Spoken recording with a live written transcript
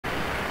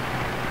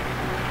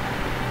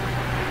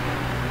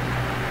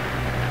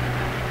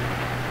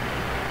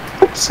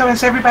So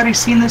has everybody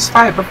seen this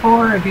fight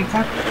before? Have you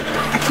got?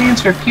 I can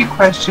answer a few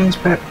questions,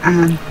 but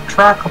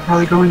Trock will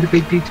probably go into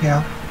big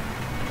detail.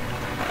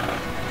 I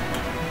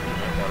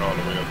got all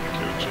the way up to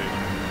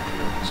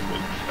Kil'jaeden.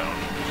 Split down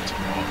into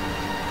tomorrow.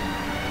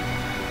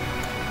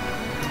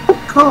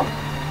 Cool.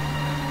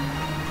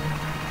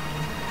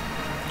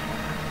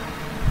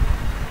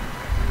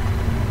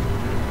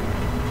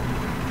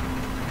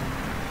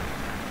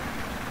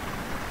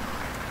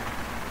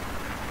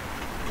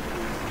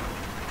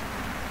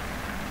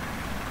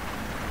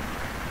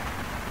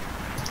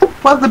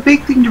 Well, the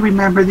big thing to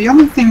remember, the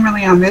only thing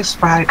really on this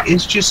fight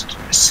is just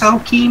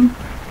soaking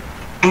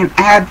and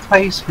ad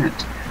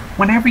placement.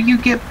 Whenever you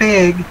get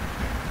big,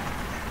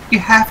 you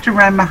have to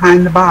run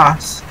behind the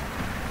boss.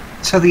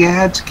 So the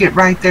ads get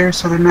right there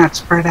so they're not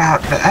spread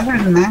out. But other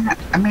than that,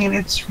 I mean,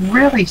 it's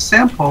really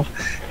simple.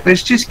 But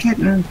it's just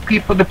getting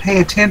people to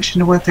pay attention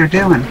to what they're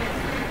doing.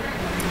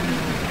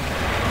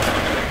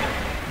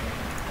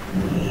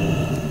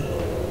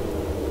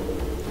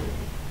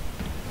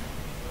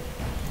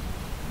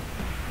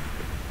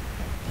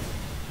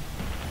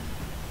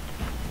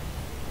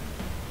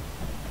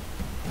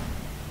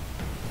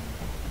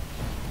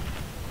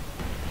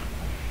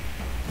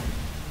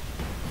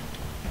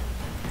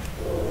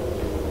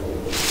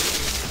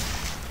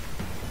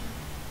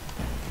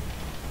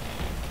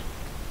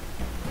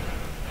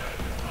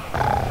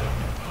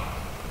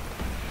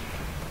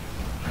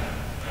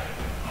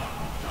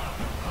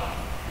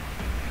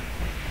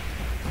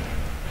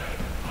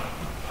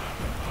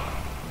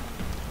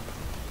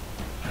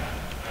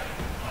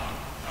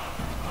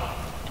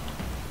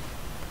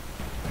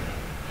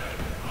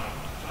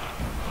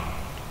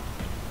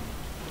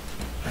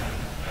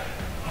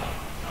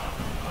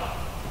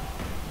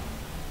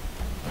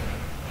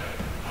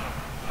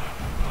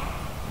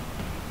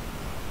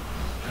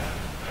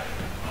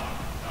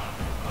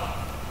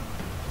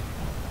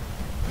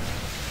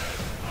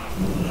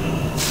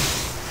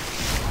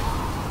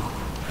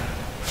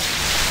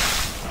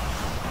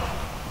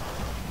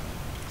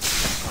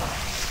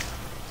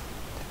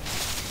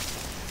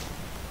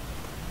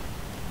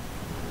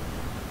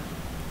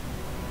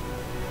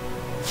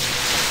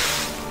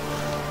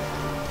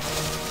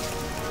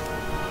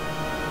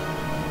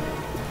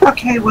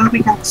 Okay, well,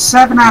 we got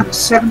 7 out of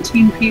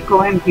 17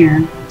 people in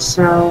here,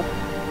 so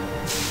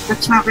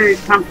that's not very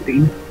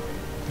comforting.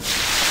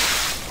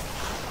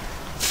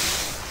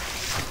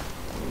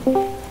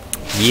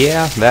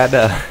 Yeah,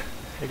 that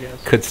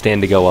could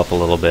stand to go up a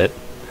little bit.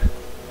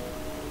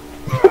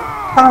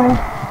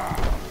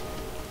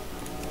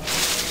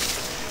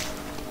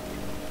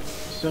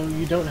 So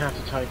you don't have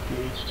to type the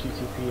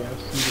HTTPS, you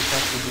just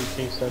have to do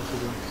case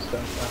sensitive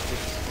stuff after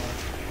the start.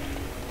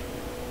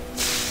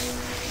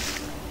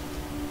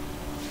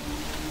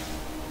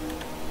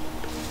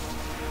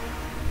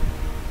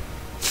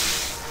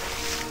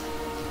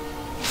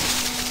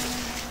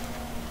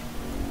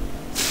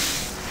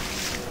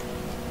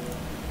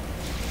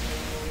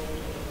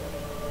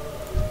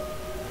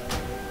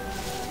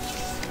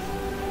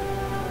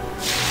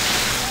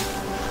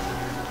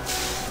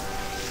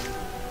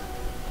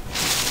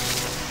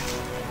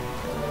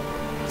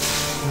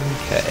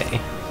 Okay.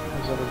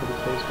 How's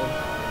everybody's face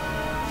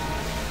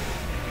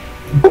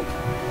going?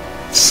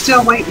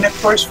 Still waiting,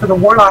 of course, for the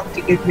Warlock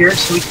to get here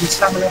so we can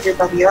summon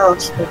everybody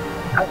else, but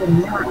other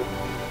than that...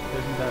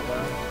 Isn't that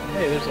bad?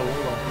 Hey, there's a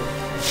Warlock here.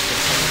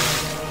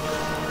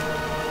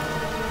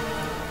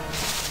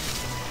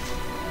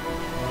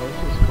 Oh,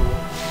 this is cool.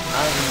 I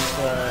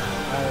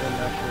haven't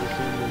actually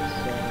seen this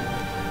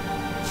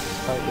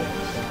fight yet,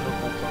 so I hope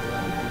that's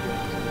alright if you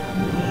guys.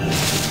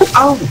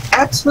 Oh,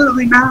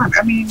 absolutely not.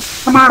 I mean,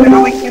 come on, it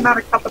only came out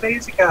a couple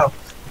days ago.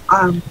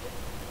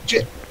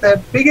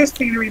 The biggest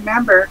thing to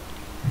remember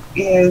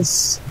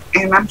is,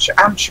 and I'm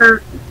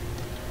sure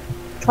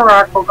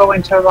Torak will go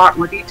into a lot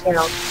more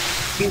detail,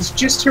 is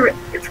just to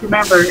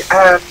remember,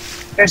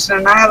 there's an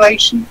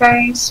annihilation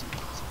phase,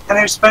 and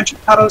there's a bunch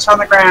of puddles on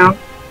the ground.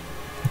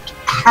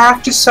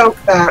 Have to soak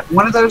that.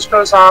 One of those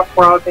goes off,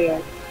 we're all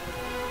dead.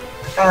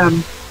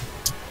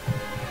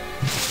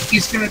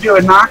 He's going to do a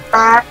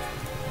knockback.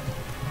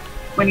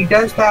 When he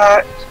does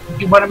that,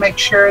 you want to make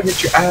sure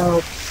that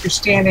you're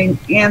standing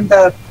in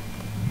the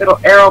little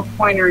arrow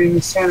pointer in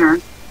the center,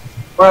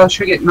 or else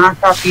you'll get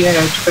knocked off the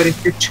edge. But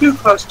if you're too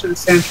close to the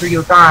center,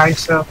 you'll die,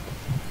 so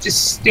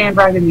just stand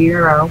right in the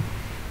arrow.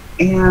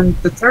 And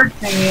the third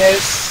thing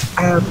is,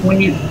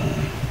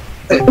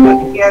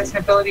 he has an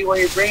ability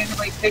where he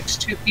randomly picks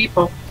 2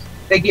 people.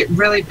 They get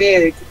really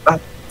big,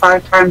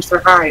 5 times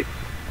their height.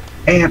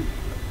 And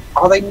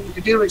all they need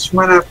to do is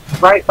run up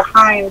right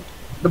behind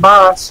the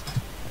boss,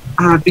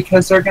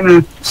 because they're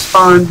going to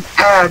spawn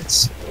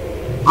ads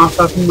off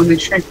of them when they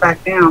shrink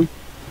back down.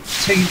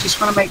 So you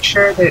just want to make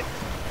sure that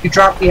you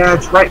drop the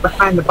ads right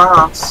behind the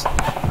boss,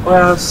 or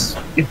else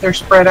if they're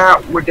spread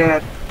out, we're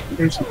dead.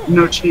 There's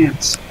no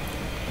chance.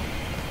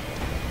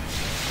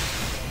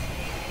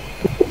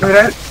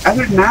 But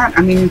other than that,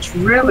 I mean, it's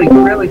really,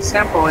 really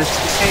simple. It's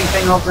the same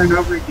thing over and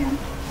over again.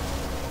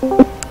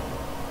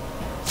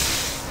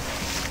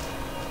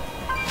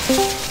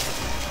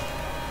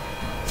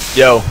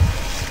 Yo.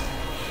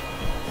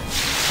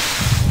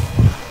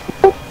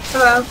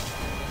 Hello.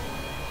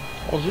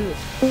 Oh, shit.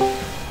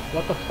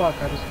 What the fuck?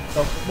 I just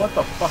fell. What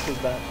the fuck is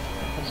that?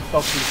 I just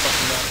fell through the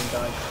fucking map and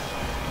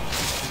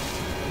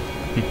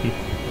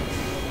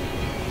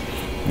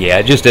died. Yeah,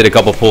 I just did a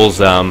couple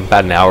pulls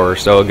about an hour or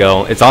so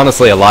ago. It's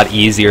honestly a lot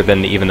easier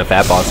than even the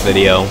Fat Boss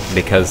video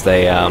because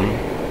they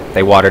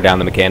water down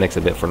the mechanics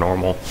a bit for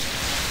normal.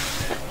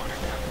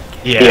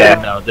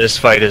 Yeah, no, this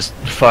fight is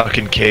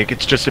fucking cake.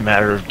 It's just a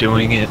matter of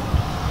doing it.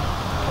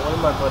 One of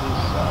my buddies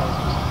just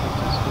went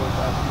to school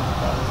back in the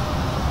battle.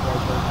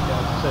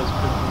 Right, it says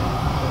quickly,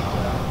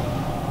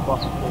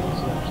 boss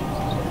pulls and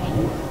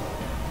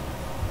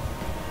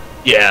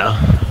Yeah,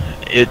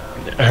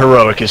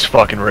 heroic is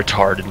fucking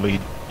retardedly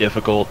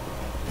difficult.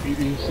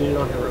 You've seen it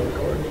on heroic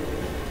hard?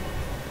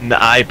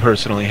 I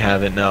personally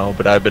haven't, no,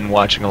 but I've been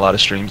watching a lot of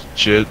streams and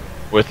shit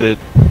with it.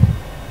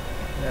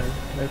 Yeah,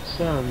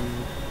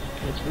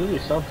 it's really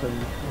something.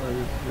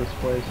 This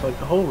place, like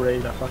the whole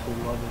raid, I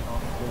fucking love it.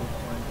 Honestly,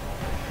 like,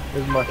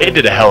 this is my They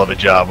did a hell of a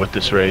job with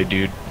this raid,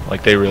 dude.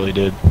 Like they really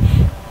did.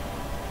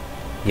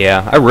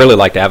 Yeah, I really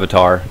liked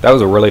Avatar. That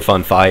was a really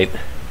fun fight.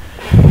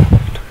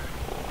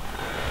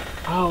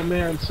 Oh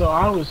man, so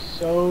I was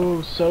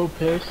so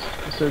pissed.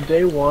 So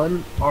day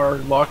one, our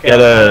lockout. Get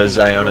a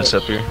Zionis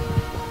up here.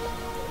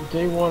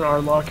 Day one,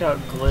 our lockout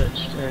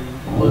glitched and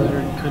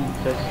Blizzard couldn't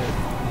fix it.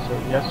 So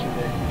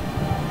yesterday,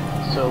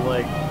 so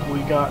like we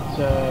got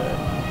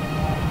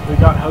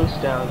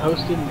host down.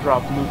 Host didn't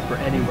drop loot for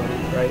anybody,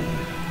 right?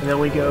 And then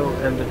we go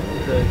and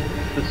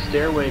the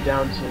stairway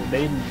down to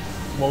Maiden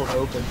won't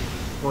open.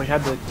 And we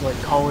had to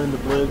like call in the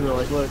Blizz and they're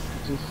like, look,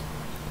 just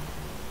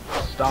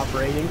stop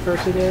raiding for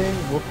today.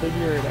 We'll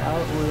figure it out.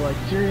 And we're like,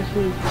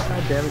 seriously?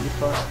 God damn it, you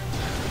fuck.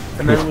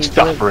 And then we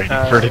Stop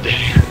raiding for today.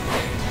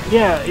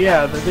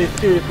 Yeah, but they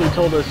seriously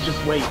told us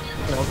just wait.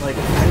 And I was like,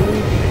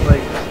 really?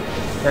 Like,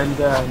 and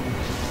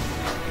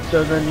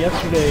so then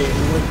yesterday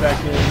we went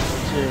back in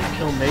to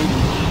kill Maiden.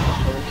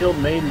 And we killed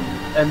Maiden,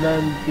 and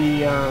then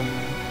the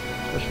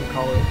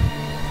whatchamacallit,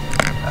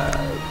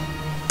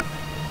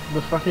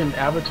 the fucking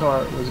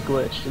Avatar was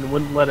glitched and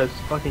wouldn't let us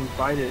fucking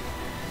fight it.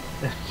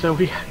 And so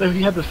we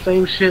had the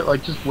same shit,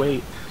 like just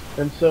wait.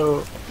 And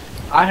so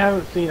I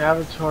haven't seen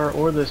Avatar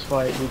or this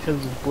fight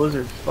because of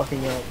Blizzard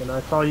fucking up. And I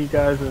saw you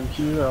guys in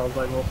queue and I was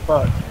like, well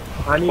fuck,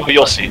 I need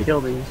to fucking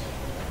kill these.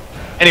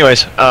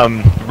 Anyways,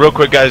 real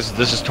quick guys,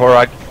 this is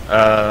Torok.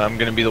 I'm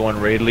gonna be the one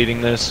raid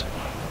leading this.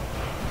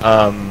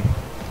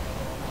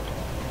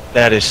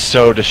 That is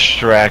so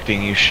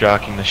distracting, you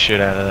shocking the shit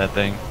out of that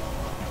thing.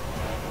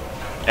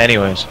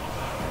 Anyways,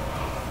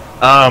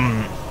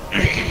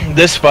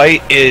 this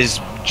fight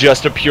is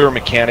just a pure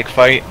mechanic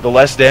fight. The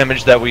less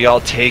damage that we all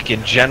take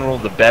in general,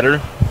 the better.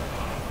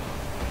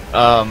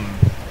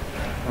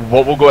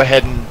 What we'll go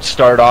ahead and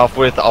start off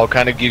with, I'll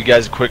kind of give you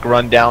guys a quick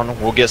rundown.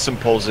 We'll get some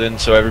pulls in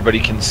so everybody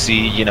can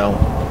see, you know,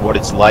 what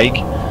it's like.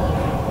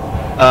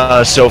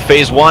 So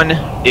phase 1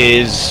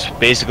 is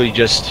basically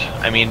just,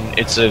 I mean,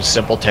 it's a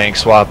simple tank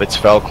swap. It's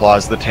Fell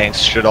Claws. The tanks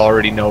should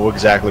already know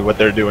exactly what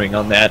they're doing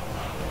on that.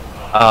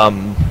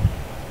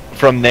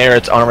 From there,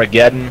 it's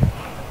Armageddon.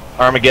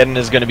 Armageddon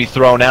is going to be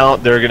thrown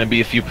out. There are going to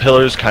be a few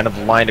pillars kind of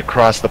lined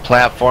across the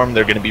platform.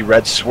 They're going to be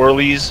red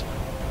swirlies.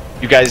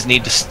 You guys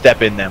need to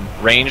step in them.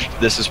 Ranged,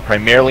 this is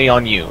primarily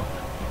on you.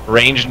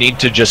 Ranged need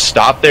to just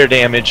stop their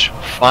damage,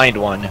 find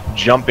one,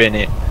 jump in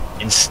it,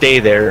 and stay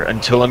there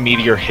until a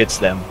meteor hits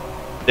them.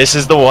 This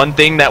is the one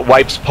thing that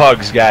wipes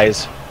pugs,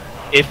 guys.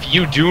 If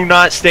you do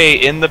not stay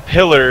in the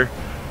pillar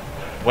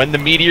when the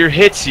meteor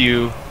hits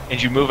you and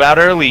you move out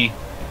early,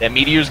 that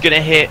meteor's going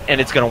to hit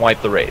and it's going to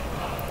wipe the raid.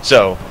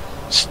 So,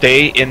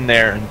 stay in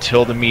there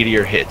until the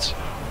meteor hits.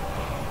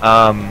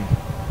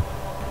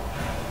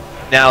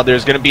 Now,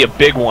 there's going to be a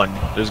big one.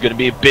 There's going to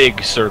be a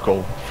big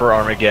circle for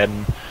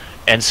Armageddon.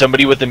 And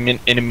somebody with an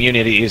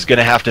immunity is going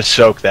to have to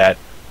soak that.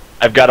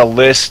 I've got a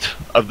list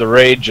of the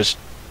raid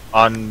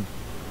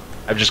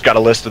I've just got a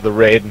list of the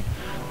raid.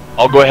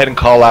 I'll go ahead and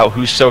call out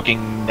who's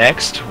soaking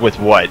next with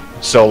what.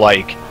 So,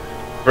 like,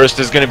 first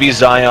is going to be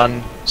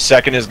Zion.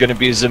 Second is going to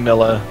be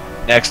Zamilla.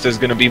 Next is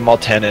going to be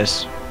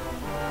Maltenis.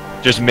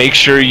 Just make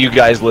sure you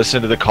guys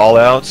listen to the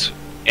call-outs,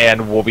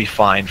 and we'll be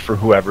fine for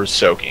whoever's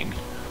soaking.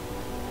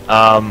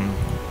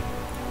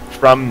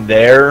 From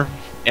there,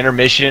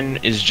 intermission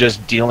is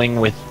just dealing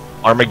with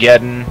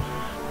Armageddon,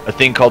 a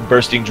thing called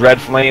Bursting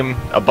Dreadflame.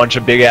 A bunch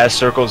of big-ass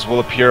circles will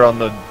appear on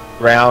the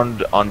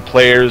ground on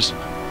players.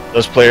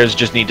 Those players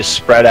just need to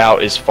spread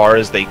out as far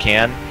as they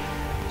can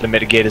to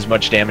mitigate as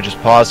much damage as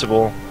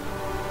possible.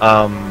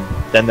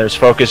 Then there's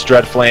Focus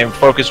Dreadflame.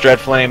 Focus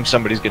Dreadflame,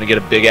 somebody's going to get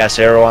a big-ass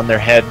arrow on their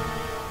head.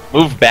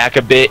 Move back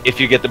a bit if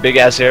you get the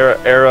big-ass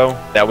arrow.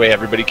 That way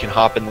everybody can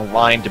hop in the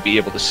line to be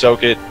able to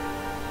soak it.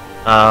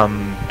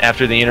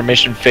 After the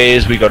intermission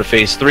phase, we go to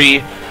phase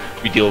 3.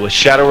 We deal with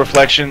Shadow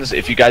Reflections.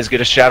 If you guys get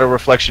a Shadow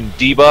Reflection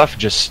debuff,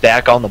 just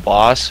stack on the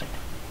boss.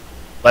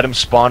 Let him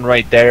spawn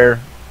right there,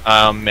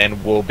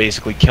 and we'll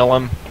basically kill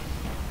him.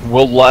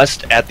 We'll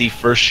lust at the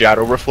first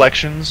Shadow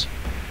Reflections,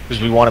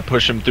 because we want to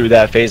push him through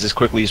that phase as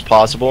quickly as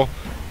possible.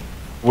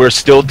 We're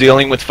still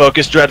dealing with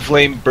Focus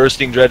Dreadflame,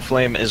 Bursting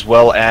Dreadflame, as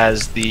well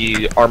as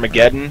the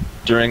Armageddon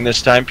during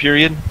this time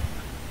period.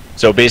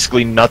 So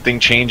basically nothing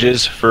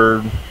changes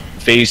for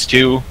Phase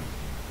 2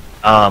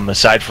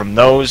 aside from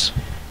those.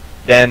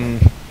 Then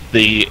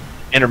the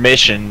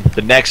intermission,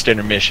 the next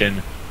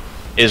intermission,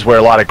 is where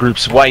a lot of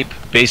groups wipe.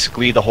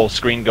 Basically the whole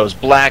screen goes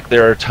black.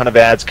 There are a ton of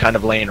ads kind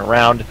of laying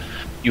around.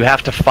 You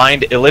have to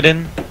find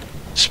Illidan,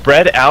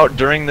 spread out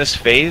during this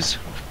phase.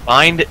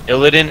 Find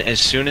Illidan as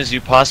soon as you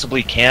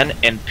possibly can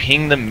and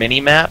ping the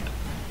minimap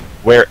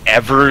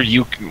wherever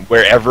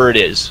it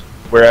is,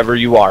 wherever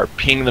you are.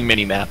 Ping the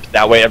minimap.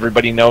 That way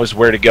everybody knows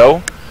where to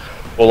go.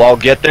 We'll all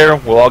get there.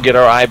 We'll all get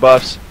our eye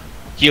buffs.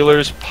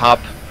 Healers pop,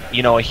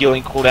 you know, a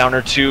healing cooldown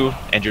or two,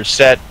 and you're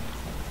set.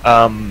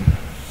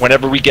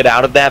 Whenever we get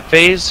out of that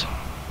phase,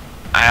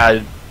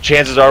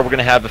 chances are we're going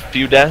to have a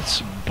few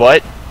deaths,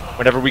 but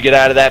whenever we get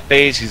out of that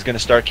phase, he's going to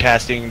start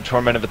casting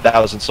Torment of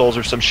 1,000 Souls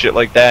or some shit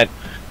like that.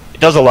 It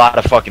does a lot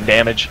of fucking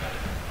damage.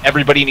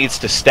 Everybody needs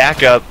to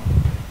stack up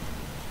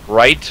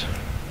right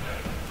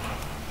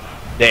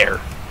there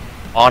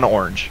on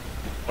orange.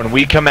 When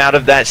we come out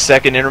of that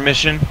second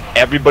intermission,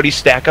 everybody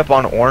stack up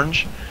on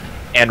orange,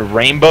 and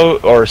Rainbow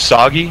or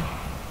Soggy,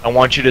 I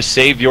want you to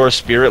save your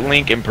Spirit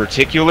Link in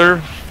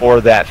particular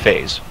for that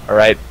phase.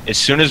 Alright? As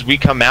soon as we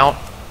come out,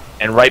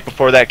 and right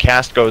before that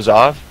cast goes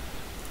off,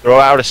 throw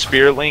out a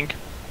Spirit Link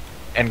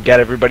and get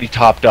everybody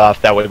topped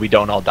off. That way we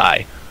don't all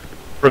die.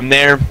 From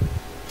there,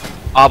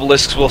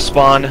 obelisks will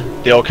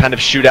spawn. They'll kind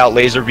of shoot out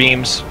laser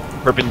beams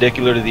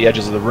perpendicular to the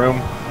edges of the room.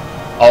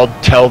 I'll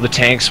tell the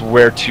tanks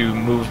where to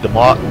move the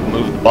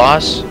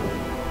boss.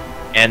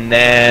 And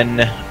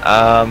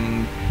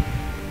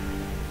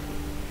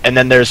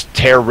then there's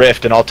Tear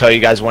Rift, and I'll tell you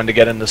guys when to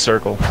get in the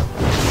circle.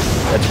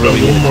 That's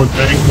really one more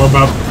thing. What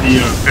about the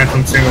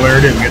Phantom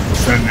Singularity and get the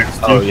sun next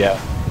to? Oh yeah.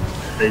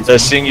 The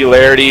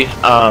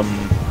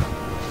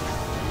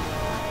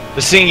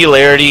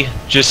Singularity,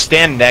 just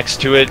stand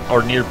next to it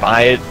or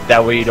nearby it.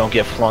 That way you don't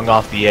get flung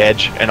off the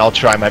edge, and I'll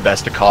try my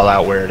best to call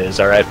out where it is,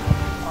 alright?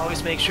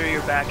 Always make sure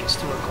your back is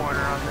to a corner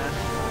on that.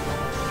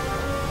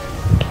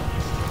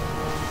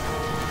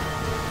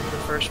 The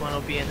first one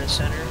will be in the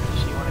center,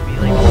 so you want to be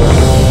like kind of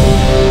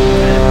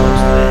close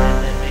to it,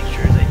 and then make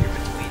sure that you're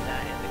between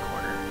that and the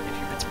corner. If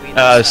you're between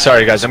the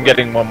sorry guys, I'm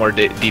getting one more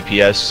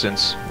DPS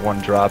since one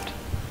dropped.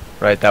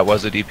 Right, that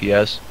was a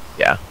DPS?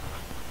 Yeah.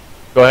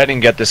 Go ahead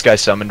and get this guy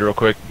summoned real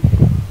quick.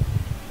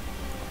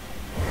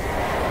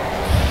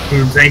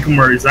 Can we tank him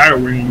where he's at, or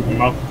we can move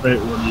him up a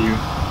bit? What do you...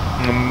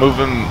 Move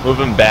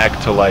him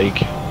back to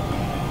like...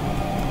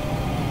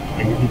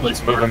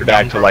 Move him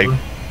back to like...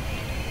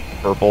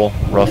 purple,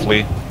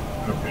 roughly.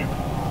 Okay.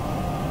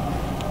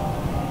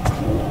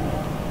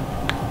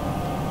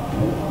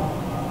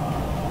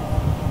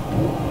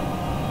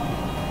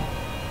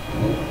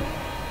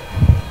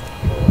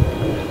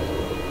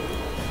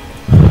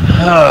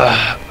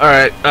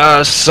 Alright,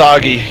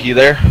 Soggy, you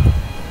there?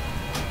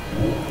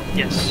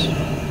 Yes.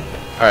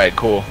 Alright,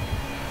 cool.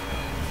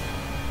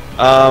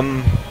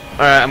 Alright,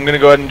 I'm gonna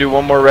go ahead and do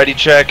one more ready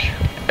check.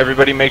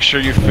 Everybody make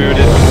sure you're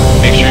fooded,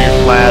 make sure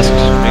you're flasked,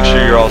 make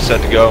sure you're all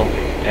set to go,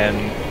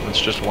 and let's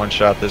just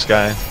one-shot this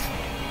guy.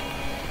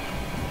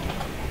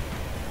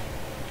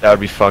 That would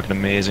be fucking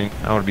amazing.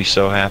 I would be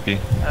so happy.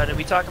 Did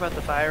we talk about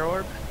the fire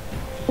orb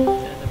and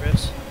the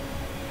rifts?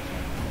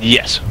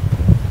 Yes.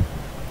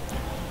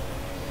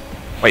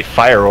 Wait,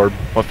 fire orb?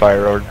 What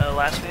fire orb?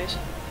 Last phase?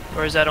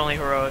 Or is that only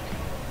heroic?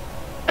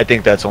 I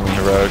think that's only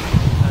heroic.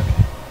 Okay.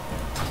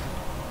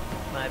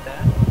 My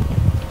bad.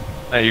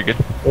 No, you're good.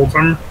 Full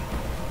timer?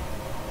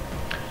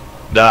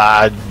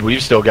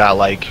 We've still got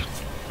like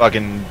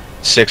fucking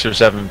 6 or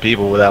 7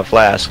 people without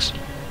flasks.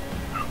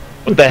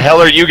 What the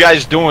hell are you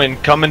guys doing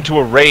coming to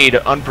a raid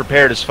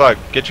unprepared as fuck?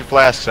 Get your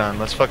flasks on.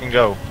 Let's fucking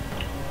go.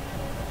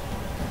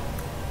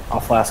 I'll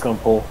flask on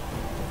pull.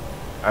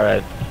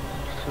 Alright.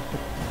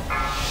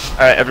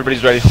 Alright,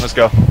 everybody's ready. Let's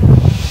go.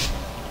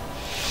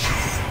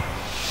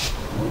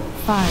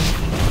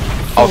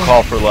 5. I'll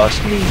call for lust.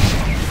 3, 2, 1.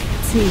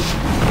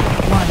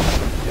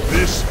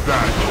 This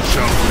battle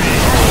shall be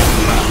all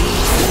last.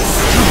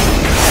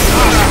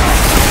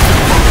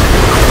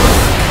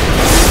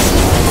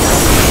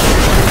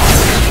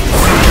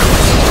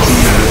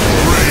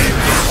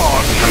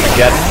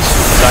 Armageddon.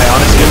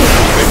 Zionis gives us a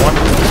big one.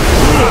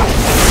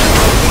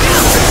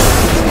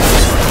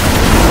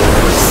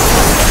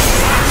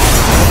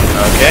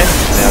 Okay,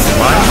 never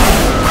mind.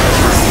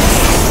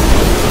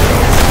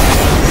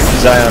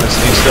 Zionis,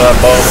 do you still have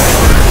bow?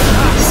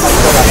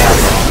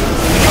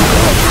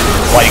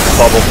 White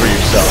bubble for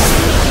yourself.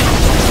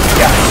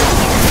 Yeah.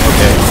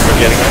 Okay, we're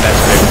getting the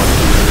next big one.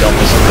 Don't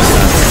miss it this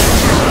time.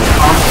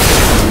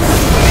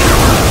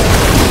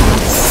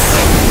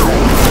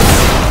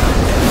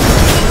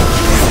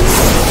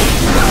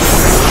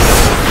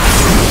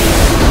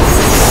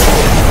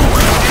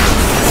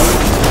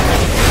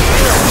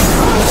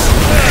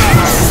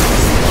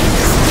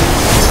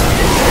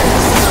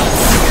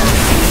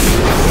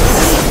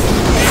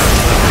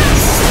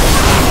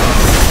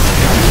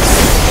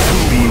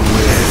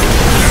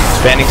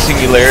 Expanding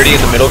singularity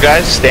in the middle,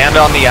 guys. Stand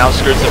on the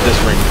outskirts of this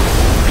ring.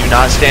 Do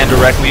not stand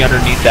directly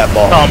underneath that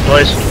ball.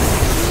 Boys.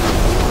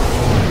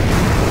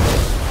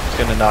 It's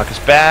gonna knock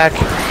us back,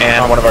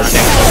 and one of our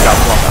tanks just got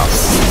flung out.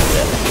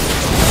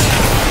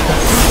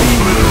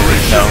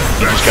 No,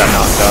 he just got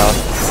knocked off.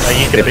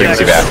 It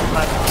brings you back.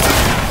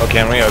 Oh,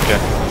 can we? Okay.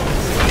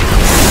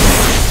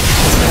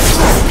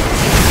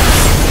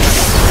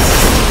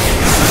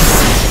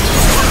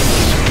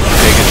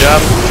 Okay, good job.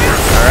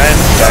 Alright,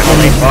 back on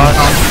the boss.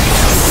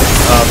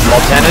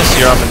 Maltenis,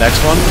 you're on the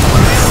next one.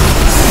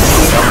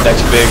 On the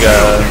next big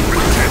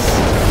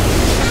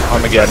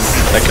Armageddon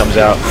that comes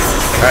out.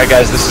 Alright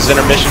guys, this is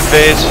intermission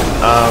phase.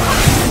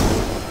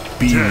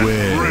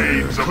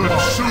 Beware.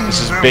 This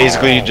is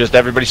basically just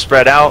everybody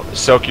spread out,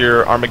 soak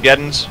your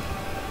Armageddons.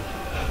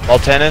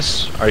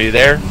 Maltenis, are you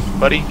there,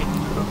 buddy?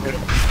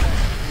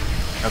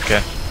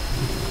 Okay.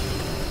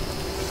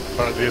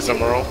 These are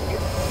Merle.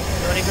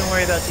 Don't even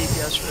worry about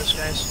DPS for this,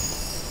 guys.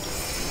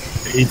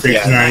 He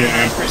takes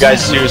 99%. You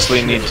guys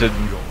seriously need to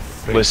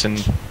listen.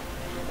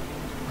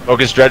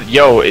 Focus Dread.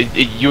 Yo,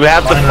 you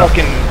have the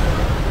fucking...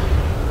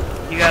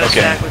 You gotta Okay.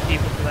 stack with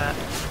people for that.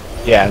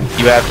 Yeah,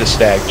 you have to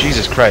stack.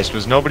 Jesus Christ,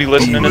 was nobody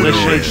listening to this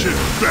shit?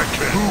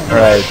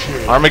 Alright,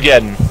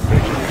 Armageddon.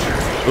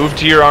 Move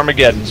to your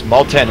Armageddons.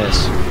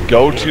 Maltenis,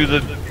 go to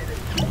the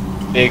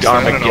big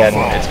Armageddon.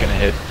 It's gonna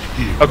hit.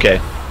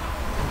 Okay.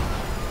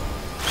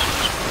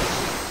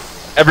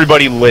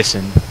 Everybody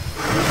listen.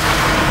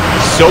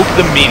 Soak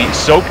the meaty,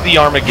 soak the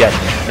Armageddon,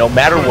 no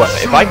matter what.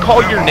 If I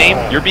call your name,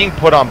 you're being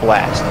put on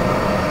blast.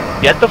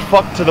 Get the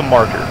fuck to the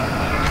marker.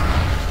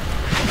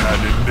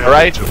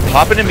 Alright?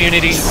 Pop an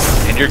immunity,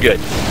 and you're good.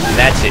 And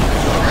that's it.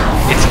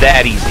 It's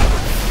that easy.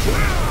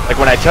 Like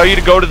when I tell you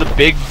to go to the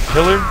big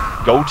pillar,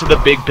 go to the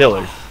big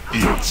pillar.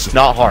 It's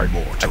not hard,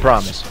 I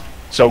promise.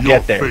 So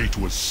get there.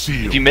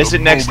 If you miss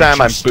it next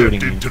time, I'm booting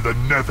you.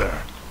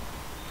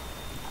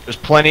 There's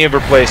plenty of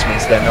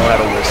replacements that know how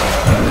to listen.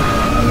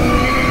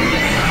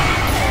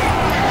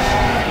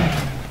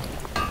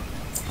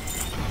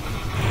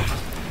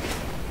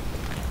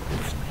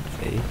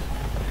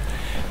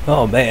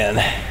 Oh man.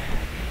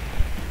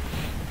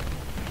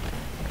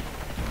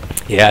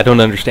 Yeah, I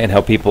don't understand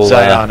how people.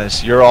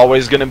 Zionis, you're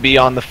always gonna be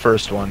on the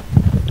first one.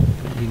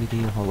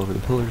 All over the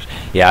pillars.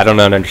 Yeah, I don't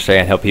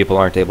understand how people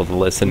aren't able to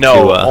listen to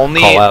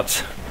only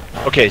call-outs.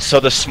 Okay, so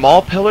the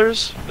small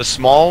pillars, the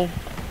small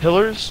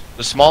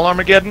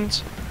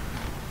Armageddons,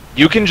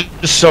 you can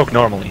just soak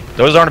normally.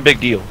 Those aren't a big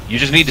deal. You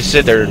just need to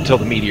sit there until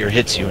the meteor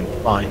hits you and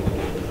fine.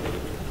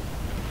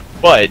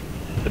 But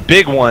the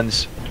big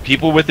ones,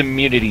 people with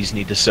immunities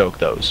need to soak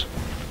those.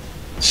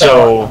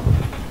 So,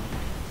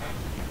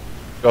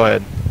 go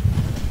ahead.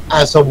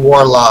 As a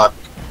warlock,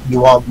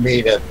 you want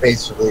me to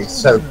basically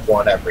soak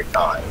one every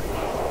time?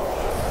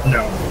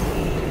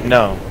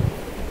 No.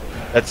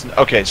 That's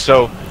okay.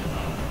 So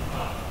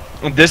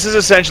this is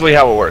essentially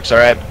how it works. All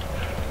right.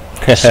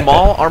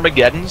 Small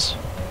Armageddons,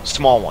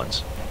 small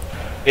ones.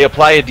 They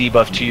apply a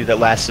debuff to you that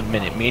lasts a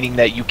minute, meaning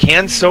that you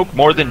can soak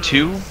more than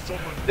two,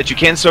 that you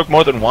can soak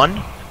more than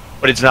one,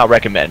 but it's not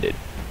recommended.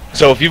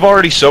 So if you've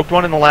already soaked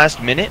one in the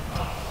last minute,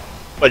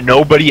 but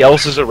nobody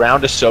else is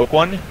around to soak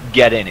one,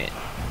 get in it.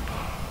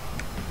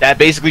 That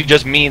basically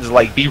just means,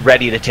 like, be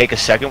ready to take a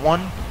second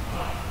one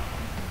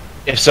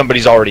if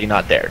somebody's already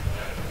not there.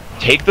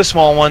 Take the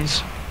small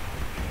ones.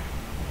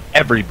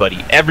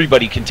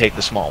 Everybody can take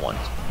the small ones.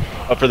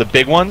 But for the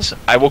big ones,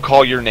 I will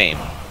call your name.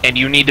 And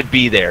you need to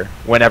be there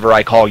whenever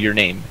I call your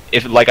name.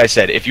 If, like I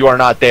said, if you are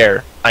not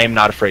there, I am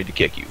not afraid to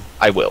kick you.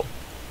 I will.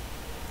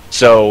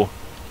 So,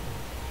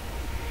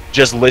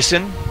 just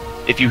listen.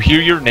 If you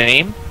hear your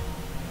name,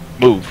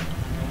 move.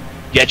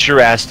 Get your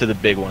ass to the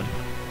big one.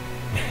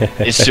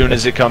 As soon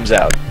as it comes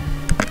out.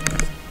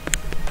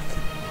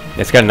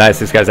 It's kind of nice.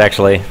 This guy's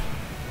actually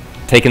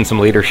taking some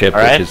leadership, All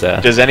right. which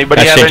is Does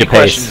anybody have any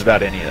questions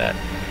about any of that?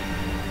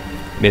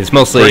 I mean, it's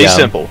mostly pretty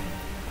simple.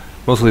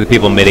 Mostly the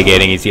people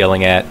mitigating he's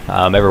yelling at.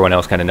 Everyone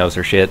else kind of knows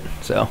their shit.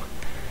 So.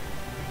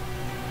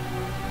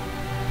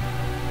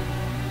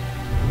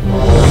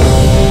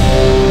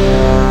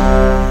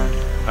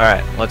 All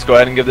right. Let's go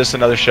ahead and give this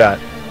another shot.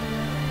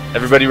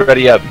 Everybody,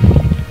 ready up.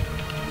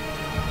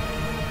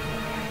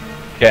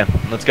 Okay,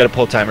 let's get a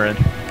pull timer in.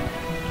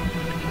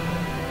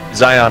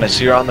 Zionis,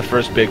 you're on the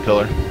first big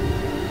pillar.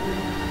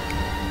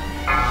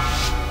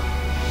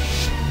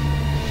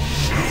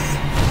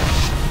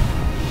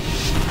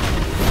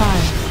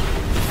 Five,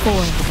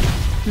 4,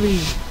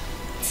 3,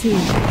 2,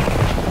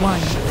 1.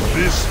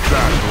 This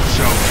battle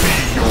shall be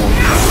your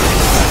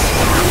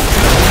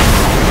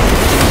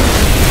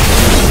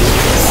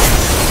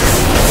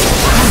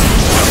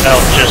No,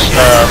 just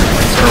go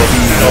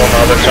on the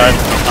other side.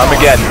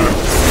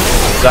 Armageddon.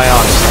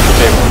 Zionis, the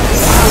big one.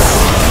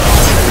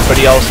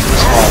 Everybody else to the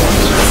small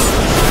ones.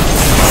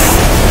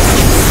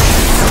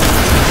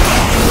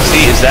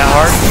 See, is that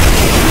hard?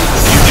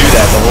 You do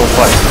that the whole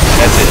fight.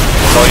 That's it.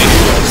 That's all you do.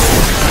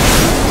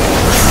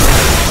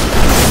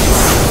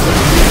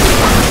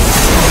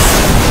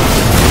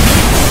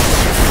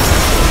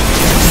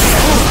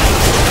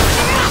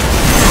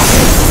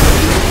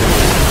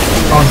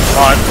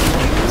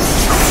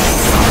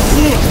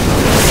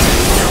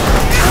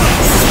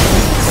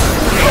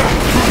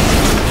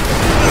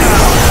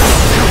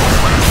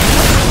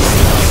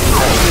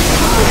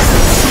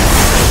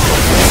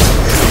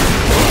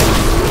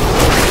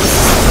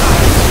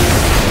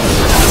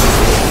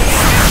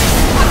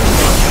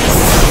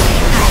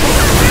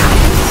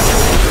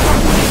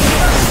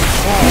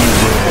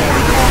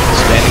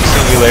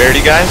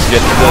 Clarity, guys.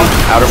 Get to the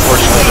outer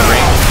portion of the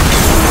ring.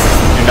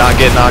 Do not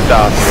get knocked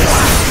off here.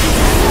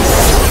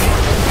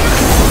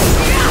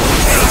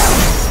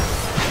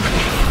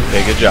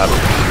 Okay, good job.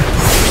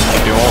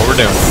 Keep doing what we're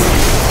doing.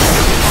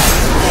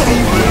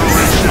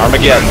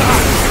 Armageddon.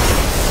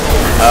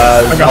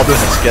 Elf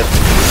has it.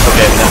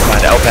 Okay, never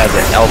mind. Elf has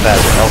it. Elf has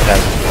it. Elf has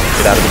it.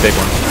 Get out of the big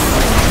one.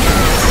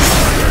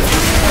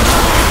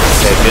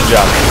 Okay, good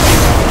job.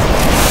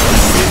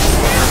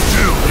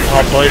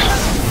 All boys.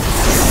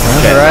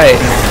 Okay. Alright.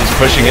 He's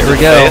pushing it. Here we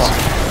go.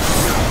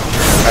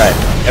 Alright.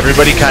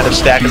 Everybody kind of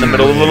stack in the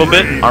middle a little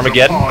bit.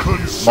 Armageddon.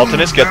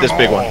 Multinus, get this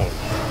big one.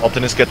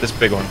 Multinus, get this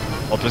big one.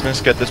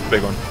 Multinus, get this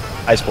big one.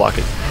 Ice block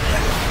it.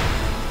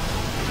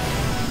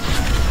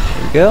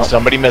 Here we go.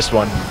 Somebody missed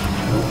one.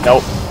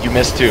 Nope, you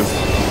missed two.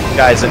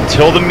 Guys,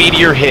 until the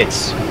meteor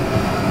hits,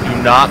 do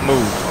not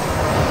move.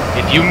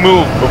 If you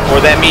move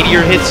before that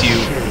meteor hits you,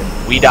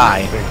 we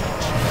die.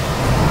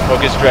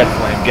 Focus Dread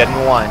Flame, get in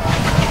the line.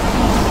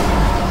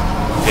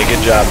 Okay,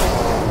 good job.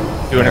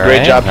 Doing a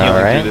great job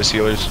healing through this,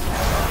 healers.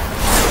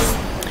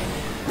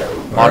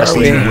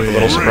 Honestly, I'm a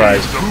little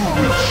surprised.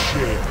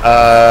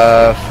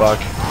 Fuck.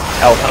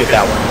 Elf, get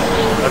that one.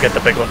 I'll get the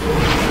big one.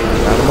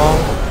 Got them all.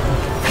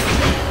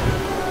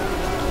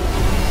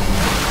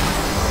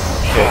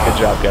 Okay, good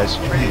job, guys.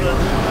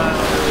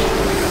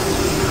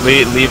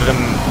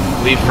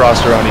 Leave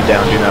Frosteroni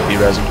down. Do not be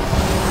resin.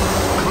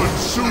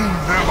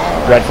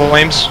 Red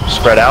Flames,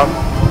 spread out.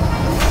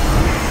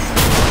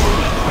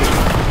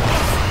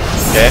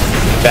 Okay,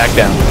 back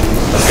down.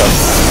 Let's go.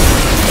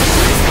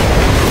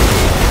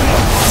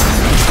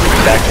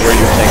 Back to where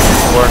you were taking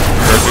before.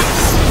 Perfect.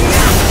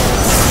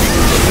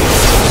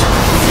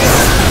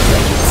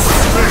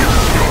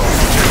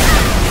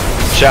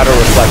 Shadow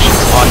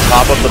Reflections on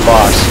top of the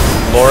boss.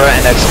 Laura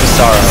and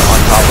Excusara on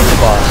top of the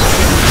boss.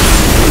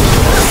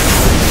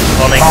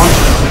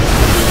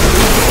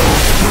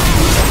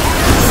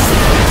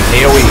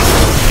 AoE.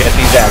 Get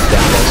these ads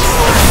down, guys.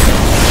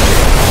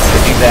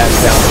 Get these ads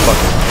down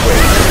fucking quick.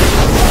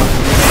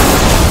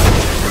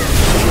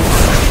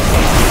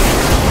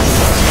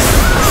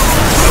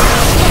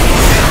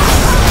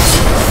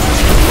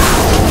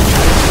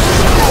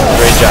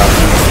 Great job.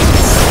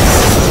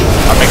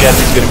 Armageddon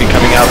is going to be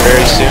coming out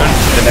very soon.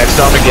 The next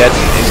Armageddon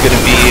is going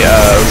to be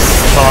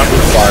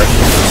bar.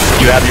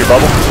 You have your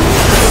bubble?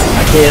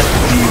 I can't.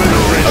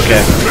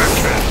 Okay.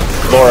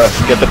 Laura,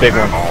 get the big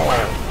one.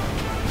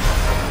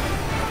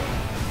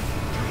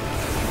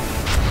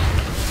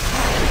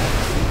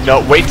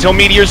 No, wait till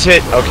meteors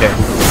hit. Okay.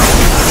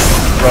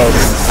 Rogue,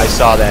 I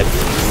saw that.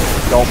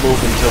 Don't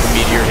move until the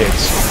meteor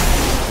hits.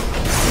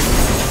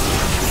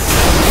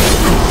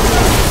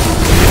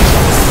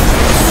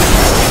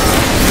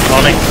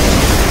 Tony.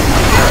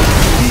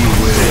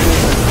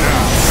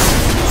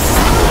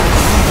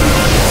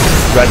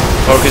 Red,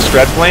 focus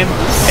Red Flame.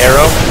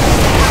 Arrow.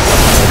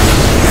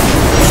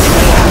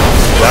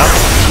 Yeah.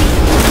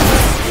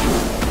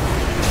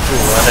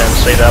 Ooh, I didn't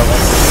see that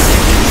one.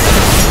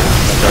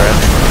 That's alright.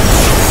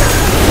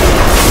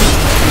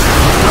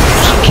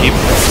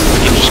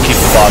 Just keep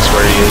the boss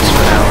where he is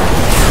for now.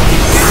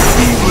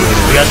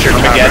 You got your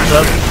Armageddon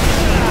up?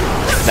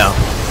 No.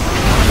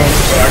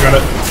 I got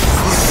it.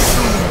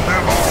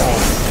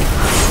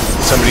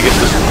 Somebody get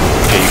this.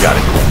 Okay, you got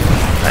it.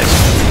 Nice.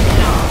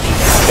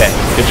 Okay,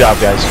 good job,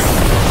 guys.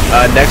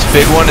 Next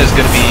big one is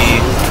going to be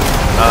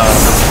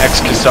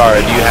Excusara.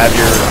 Do you have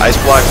your ice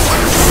block?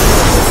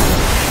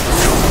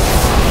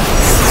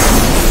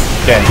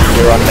 Okay,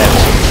 you're on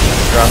next.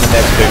 You're on the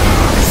next big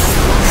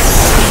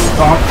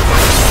one.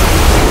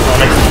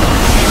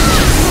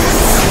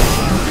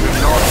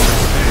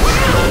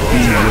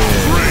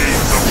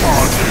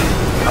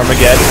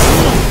 Armageddon.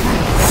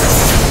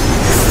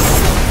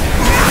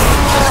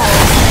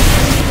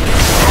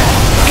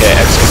 Okay,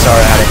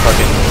 Excusara had a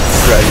fucking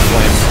Dragon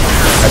Flame.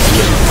 That's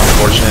just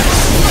unfortunate.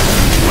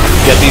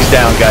 Get these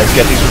down, guys.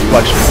 Get these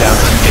reflections down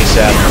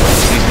ASAP.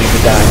 These need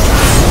to die.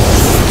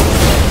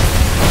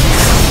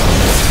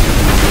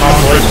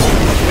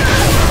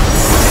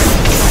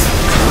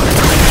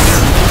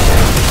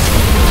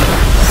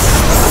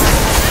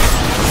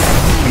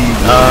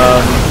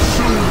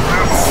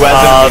 Who has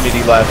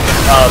immunity left?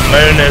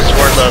 Moon is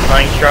where the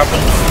thing's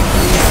dropping.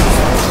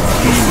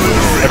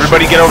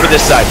 Everybody get over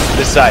this side.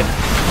 This side.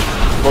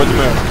 Toward the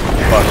moon.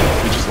 Fuck.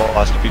 We just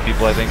lost a few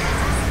people, I think.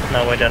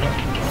 No, we didn't.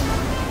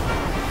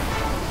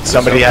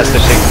 Somebody has to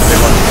take the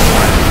big one.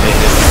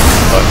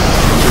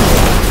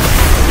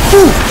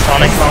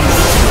 Sonic.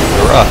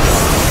 You're up.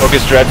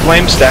 Focus Dread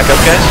Flame. Stack up,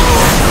 guys.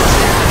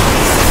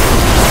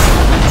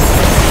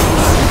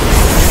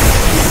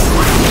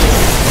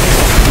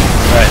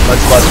 Alright,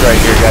 let's bust right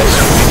here, guys.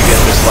 We need to get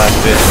this last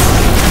bit.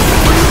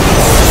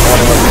 I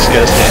want to let this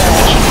get us to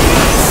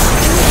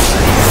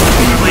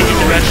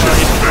intermission.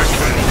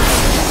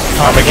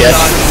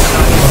 Armageddon.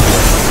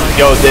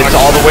 Yo, it's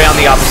all the way on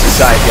the opposite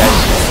side,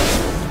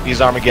 guys. These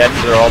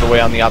Armageddons are all the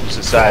way on the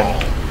opposite side.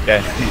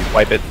 Okay,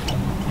 wipe it.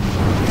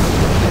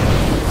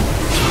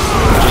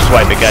 Just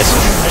wipe it, guys.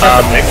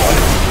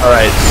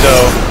 Alright,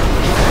 so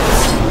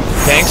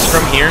tanks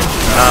from here,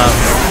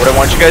 what I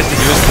want you guys to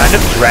do is kind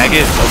of drag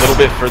it a little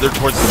bit further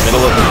towards the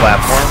middle of the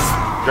platform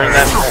during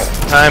that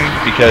time,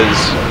 because,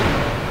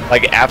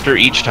 like, after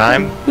each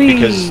time,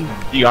 because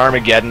the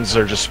Armageddons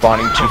are just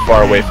spawning too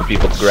far away for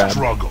people to grab.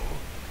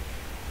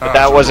 But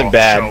that wasn't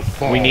bad.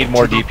 We need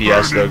more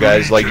DPS though,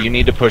 guys. Like, you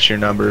need to push your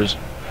numbers.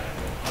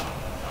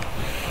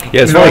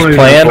 Yeah, as far as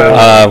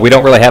plan, we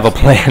don't really have a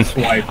plan.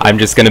 I'm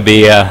just going to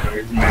be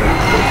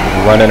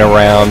running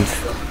around,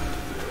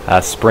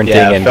 sprinting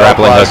and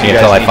grappling hooking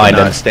until I find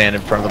him. Stand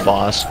in front of the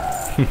boss.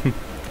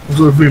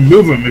 So if we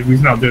move him, if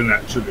he's not doing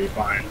that, it should be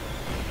fine.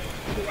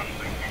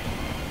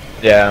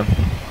 Yeah.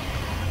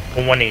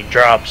 Well, when he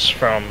drops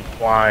from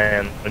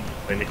flying,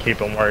 we need to keep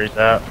him where he's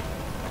at.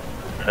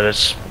 And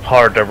it's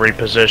hard to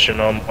reposition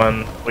him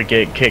when we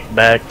get kicked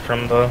back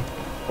from the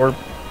warp.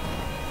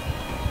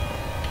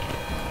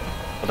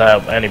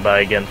 Without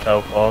anybody getting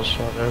fell claws,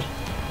 so it is.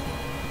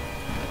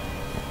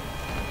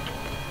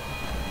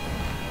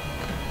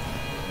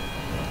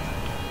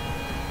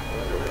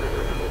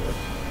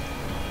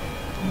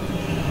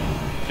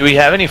 Do we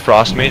have any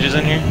frost mages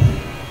in here?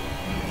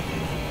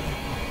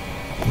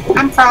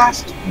 I'm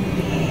fast,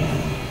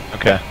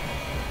 Okay.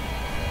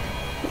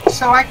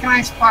 so I can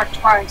ice block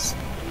twice.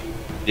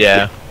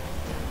 Yeah.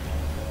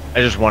 I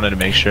just wanted to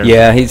make sure.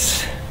 Yeah,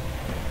 he's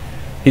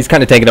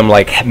kind of taking them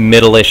like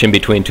middle-ish in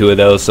between two of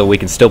those, so we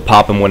can still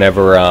pop him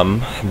whenever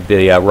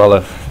the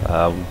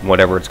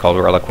whatever it's called,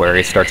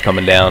 reliquary starts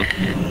coming down.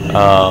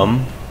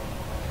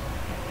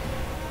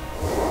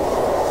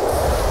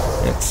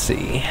 Let's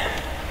see.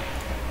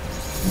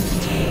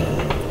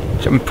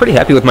 So I'm pretty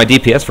happy with my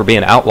DPS for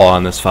being outlaw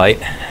in this fight.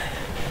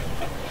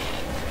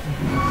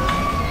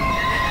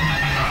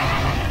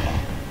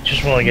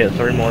 Just want to get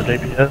 3 more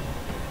DPS.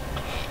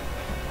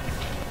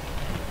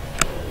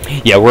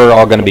 Yeah, we're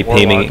all going to be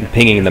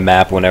pinging the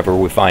map whenever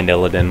we find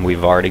Illidan.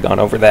 We've already gone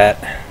over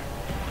that.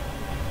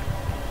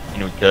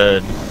 You know,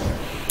 good.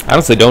 I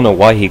honestly don't know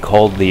why he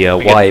called the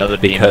wipe,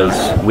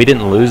 because we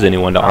didn't lose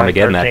anyone to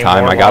Armageddon that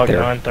time. I got there.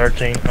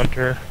 913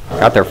 Hunter.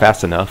 Got there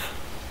fast enough.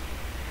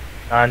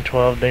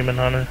 912 Demon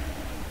Hunter.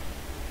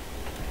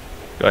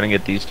 Go ahead and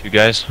get these two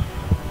guys.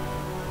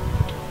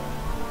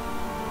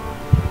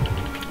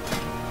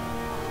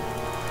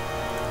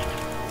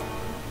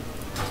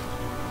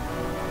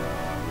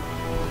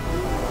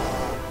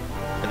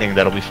 I think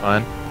that'll be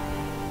fine.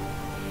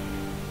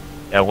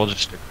 Yeah, we'll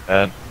just stick with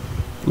that.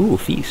 Ooh,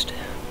 feast.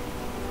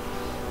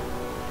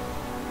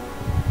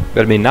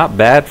 But I mean, not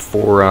bad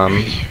for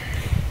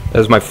that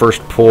was my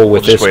first pull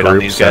with this wait group, on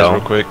these guys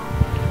real quick.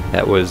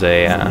 That was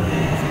a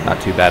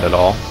not too bad at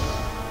all.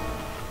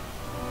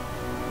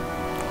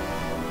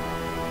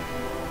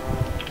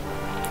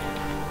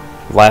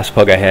 Last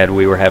pug I had,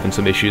 we were having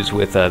some issues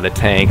with the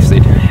tanks.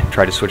 They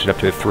tried to switch it up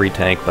to a 3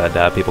 tank,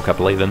 but people kept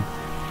leaving.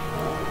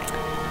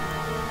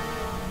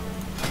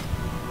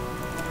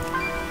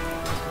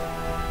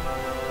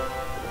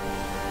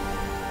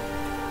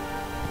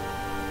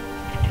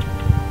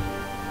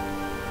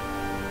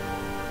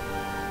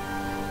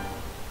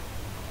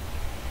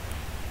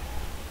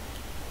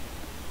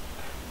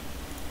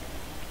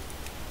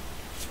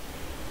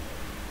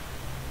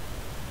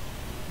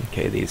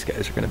 Okay, these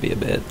guys are going to be a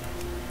bit.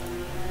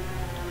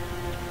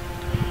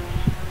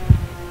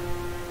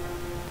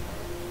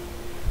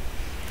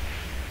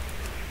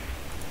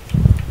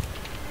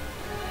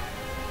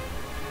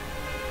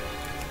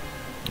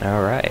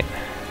 Alright.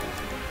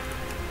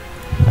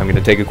 I'm going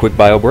to take a quick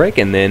bio break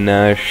and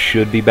then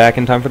should be back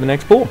in time for the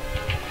next pool.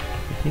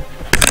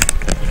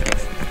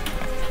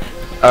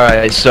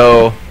 Alright,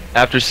 so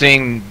after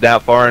seeing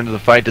that far into the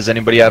fight, does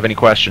anybody have any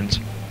questions?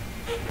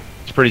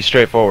 It's pretty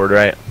straightforward,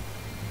 right?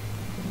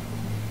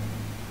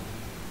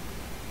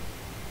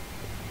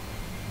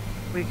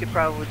 We could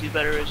probably do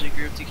better as a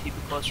group to keep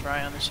a closer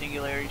eye on the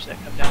singularities that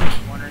come down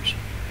the corners.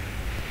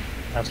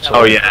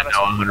 Oh yeah,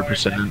 no,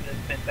 100%.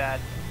 Been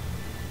bad.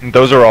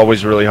 Those are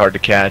always really hard to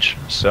catch,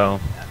 so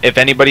if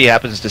anybody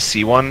happens to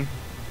see one,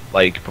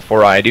 like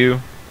before I do,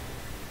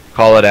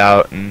 call it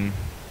out and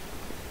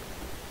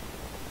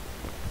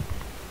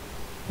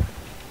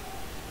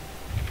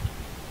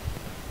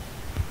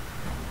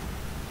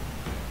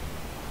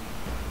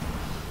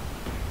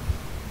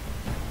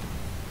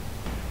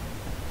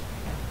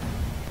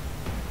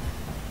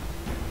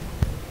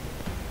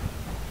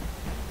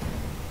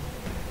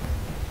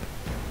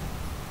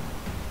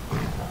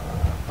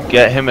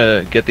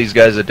get these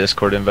guys a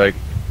Discord invite.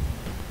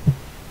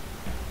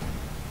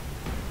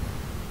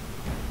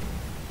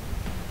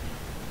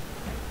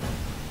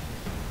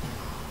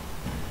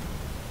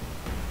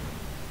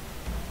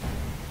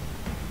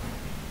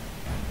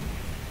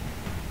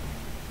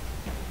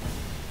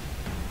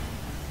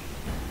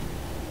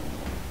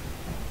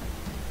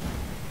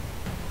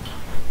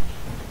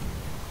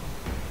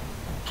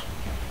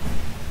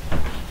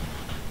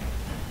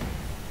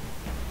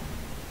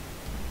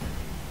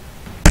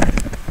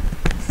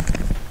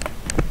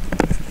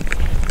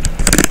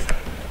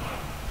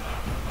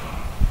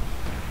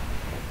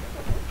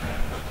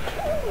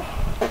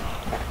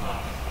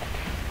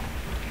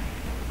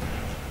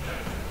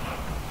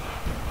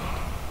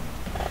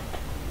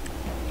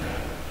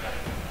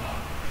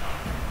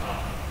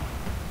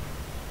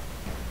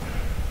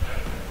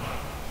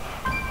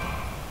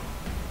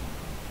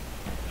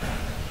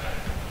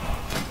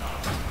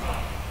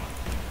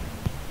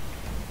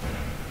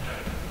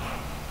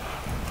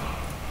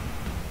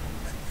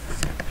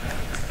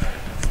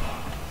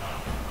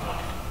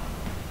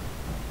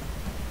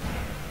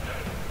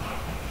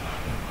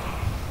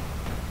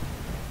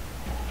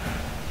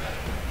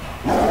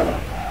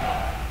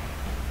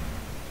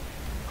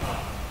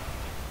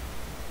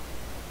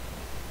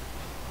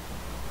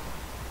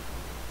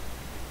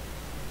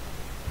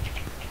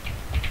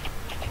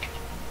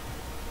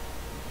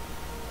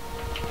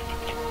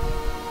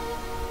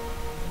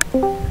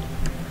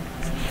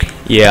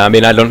 Yeah, I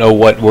mean, I don't know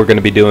what we're going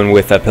to be doing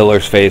with that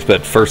Pillar's Face,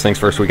 but first things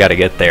first, we got to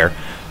get there.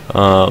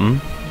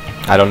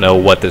 I don't know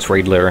what this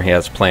raid leader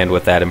has planned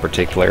with that in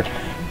particular.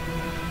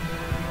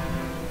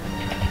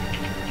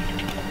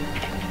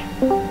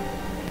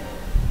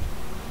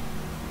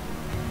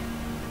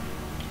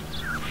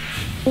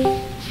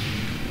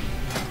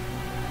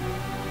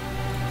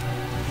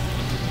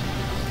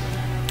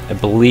 I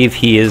believe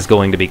he is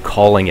going to be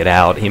calling it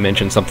out. He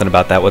mentioned something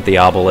about that with the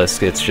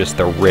obelisk. It's just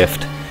the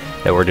rift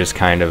that we're just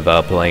kind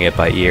of playing it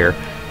by ear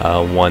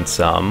once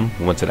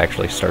it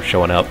actually starts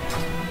showing up.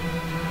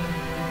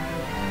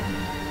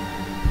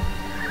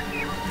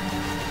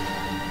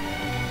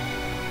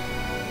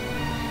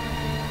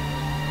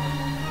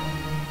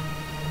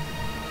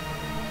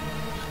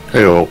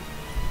 Hey,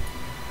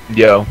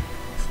 Yo.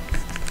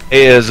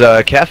 Hey, is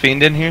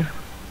Caffeine in here?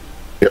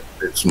 Yep,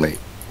 it's me.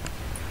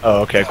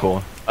 Oh, okay,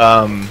 cool.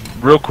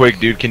 Real quick,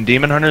 dude, can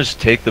Demon Hunters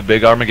take the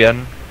big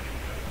Armageddon?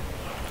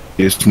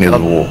 It's near the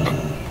walk.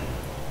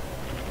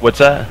 What's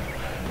that?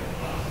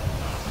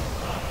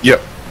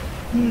 Yep.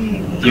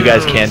 You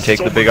guys can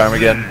take the big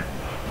Armageddon?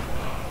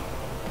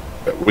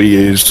 We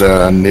use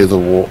near the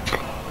walk.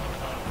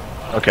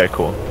 Okay,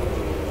 cool.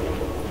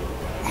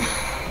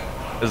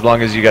 As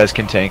long as you guys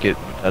can tank it,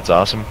 that's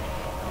awesome.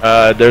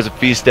 There's a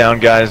feast down,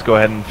 guys. Go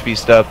ahead and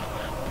feast up.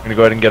 I'm gonna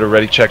go ahead and get a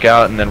ready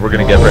checkout, and then we're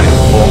gonna get ready to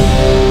pull.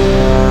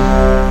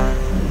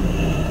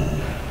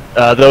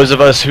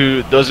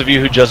 Those of you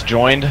who just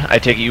joined, I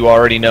take it you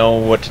already know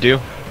what to do.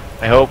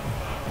 I hope.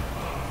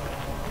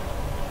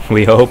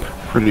 We hope.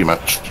 Pretty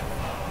much.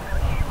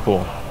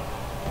 Cool.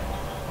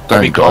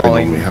 Don't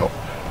normally help.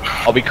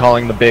 I'll be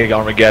calling the big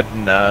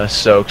Armageddon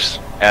soaks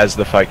as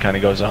the fight kind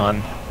of goes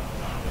on.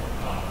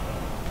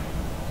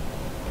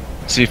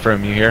 See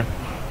from you here.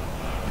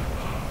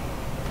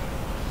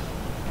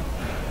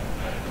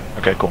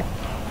 Okay, cool.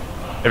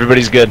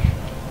 Everybody's good.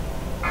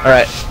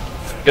 Alright.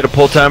 Get a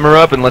pull timer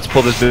up and let's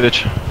pull this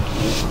bitch.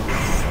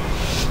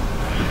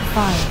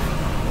 5,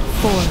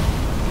 4,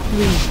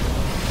 3,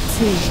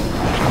 2,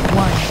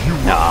 1.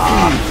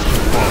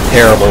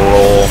 Terrible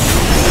roll.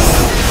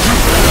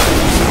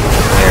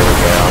 There we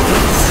go.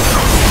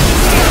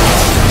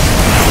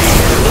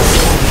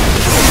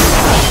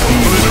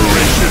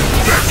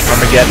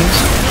 Armageddon's.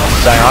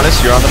 Zionis,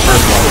 you're on the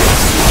first one.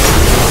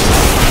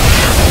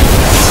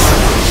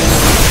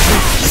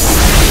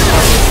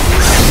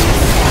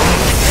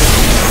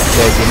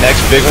 Okay, the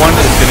next big one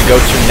is going to go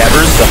to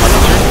Nevers, the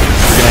Hunter.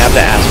 You're going to have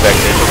to aspect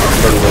it.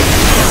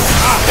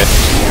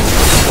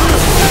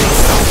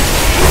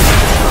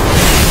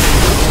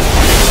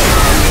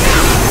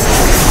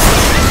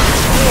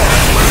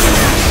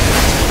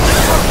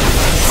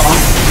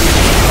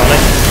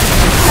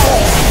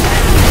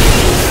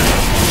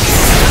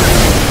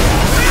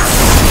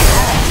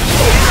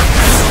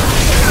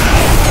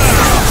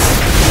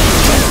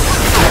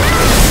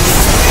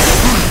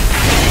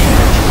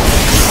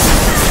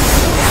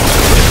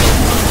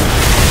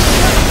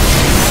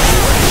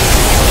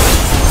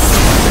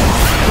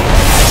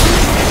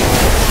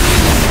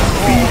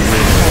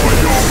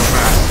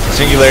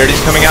 Singularity's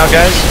coming out,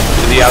 guys,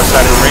 to the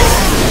outside of the ring.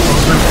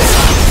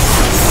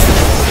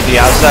 To the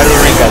outside of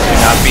the ring, guys. Do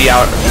not be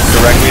out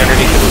directly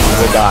underneath it.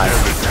 You will die.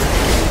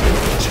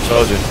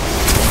 Told you.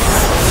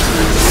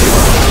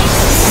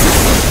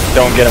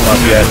 Don't get him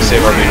up yet.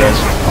 Save our guys.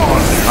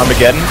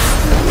 Armageddon.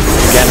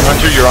 Again,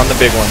 Hunter, you're on the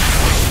big one.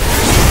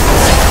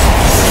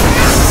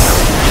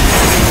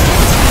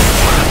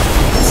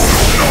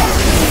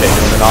 Okay,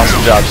 doing an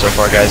awesome job so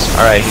far, guys.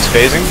 Alright, he's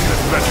phasing.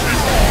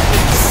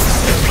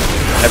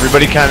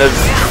 Everybody kind of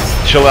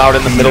chill out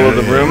in the middle of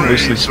the room,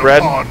 loosely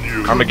spread.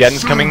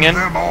 Armageddon's coming in.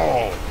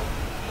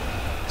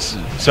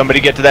 Somebody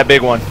get to that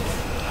big one.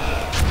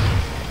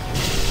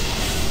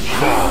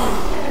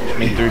 I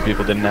mean, 3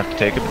 people didn't have to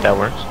take it, but that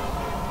works.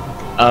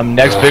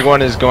 Next big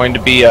one is going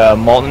to be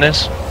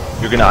Molteness.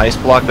 You're going to ice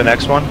block the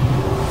next one.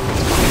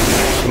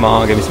 Come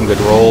on, give me some good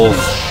rolls.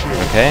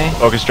 Okay.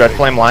 Focus Dread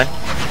Flame line.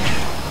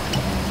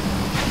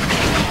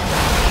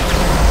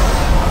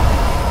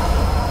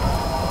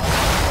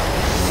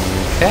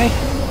 Okay.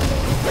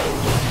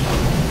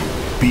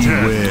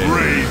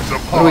 Beware.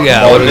 What do we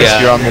got? What do we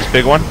got? You're on this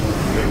big one.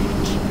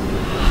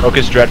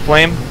 Focus Dread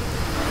Flame.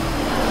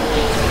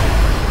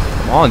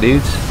 Come on,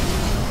 dudes.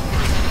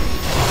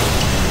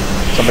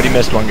 Somebody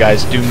missed one,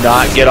 guys. Do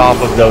not get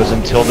off of those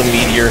until the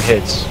meteor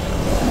hits.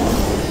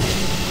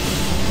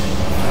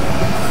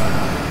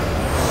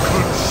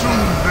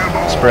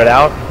 Spread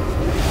out.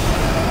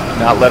 Do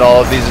not let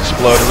all of these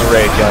explode in the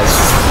raid, guys.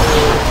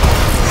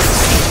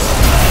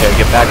 Okay,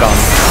 get back on.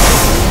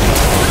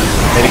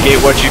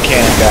 Mitigate what you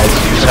can, guys.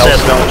 Use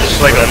Hellstone.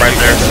 Just like I'm right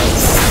there.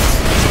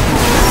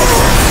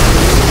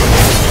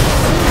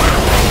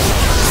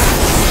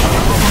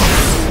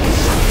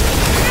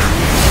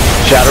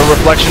 Shadow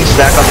Reflection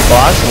stack on the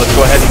boss. Let's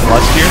go ahead and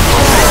lust here.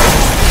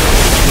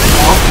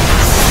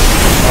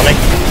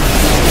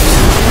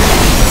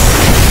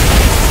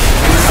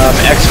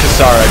 X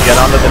Kasara, get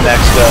onto the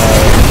next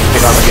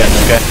big Armageddon,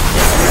 okay?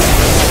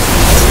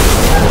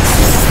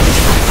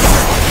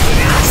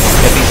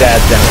 Get these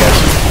ads down, guys.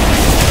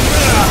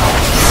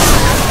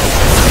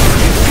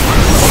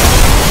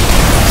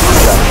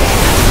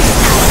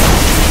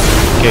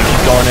 Okay,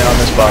 keep going in on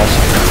this boss.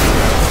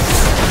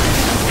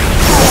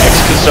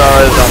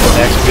 X-Kasara is on the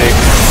next big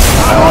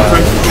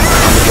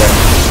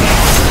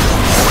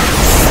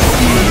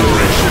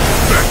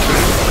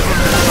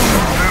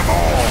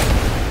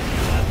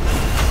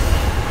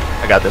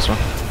I got this one.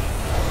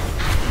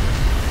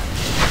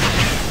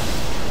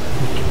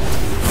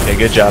 Okay,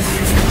 good job.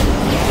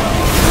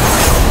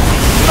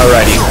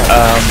 Alrighty,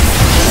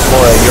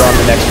 Laura, you're on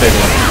the next big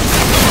one.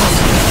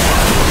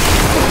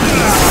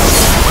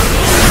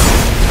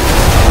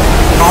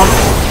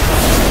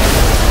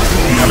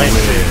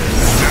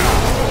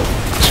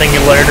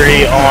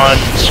 Singularity on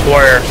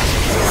square.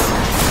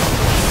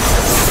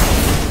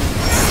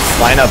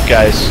 Line up,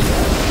 guys.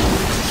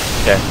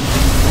 Okay.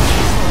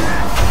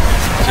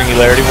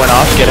 Singularity went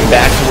off. Get him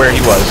back to where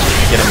he was.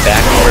 Get him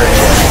back to where he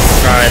was.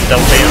 Alright,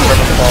 don't beat him for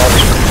the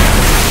falls.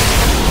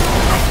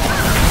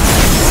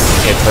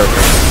 Okay,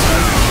 perfect.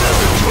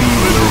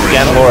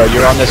 Again, Laura,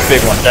 you're on this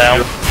big one.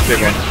 Down.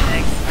 Big one.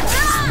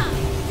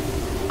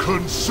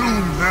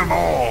 Consume them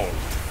all.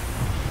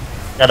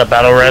 Got a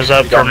battle res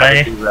up for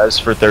me. Res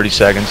for 30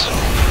 seconds.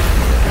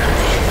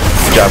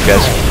 Good job,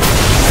 guys.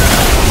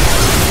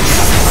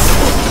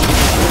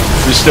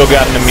 We still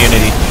got an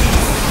immunity.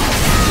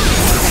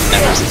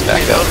 Nevers is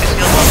back up.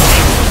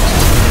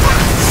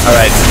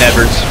 Alright,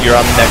 Nevers, you're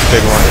on the next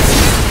big one.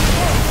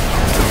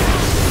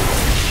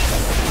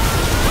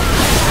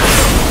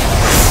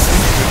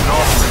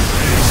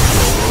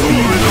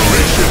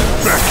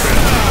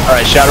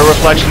 Alright, Shadow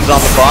Reflections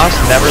on the boss,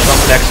 Nevers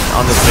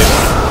on this big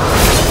one.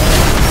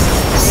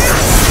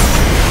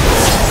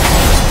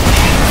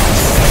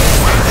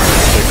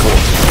 Okay, cool.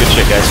 Good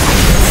shit, guys.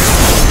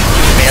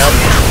 Me up.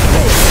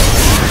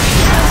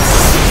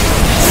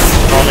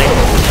 Rolling.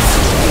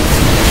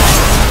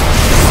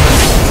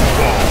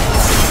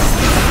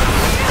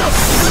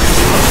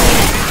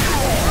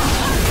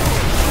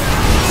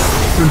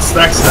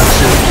 Stacks that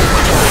shit.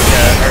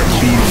 Yeah, it hurts.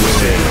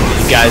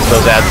 Guys,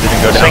 those ads didn't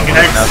go down.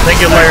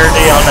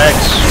 Singularity on X.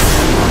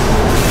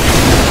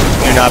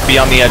 Do not be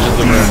on the edge of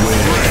the room.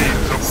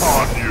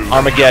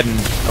 Armageddon.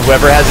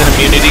 Whoever has an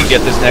immunity,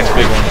 get this next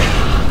big one.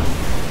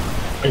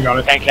 I got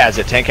it. Tank has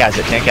it, tank has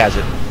it, tank has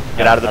it.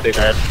 Get out of the big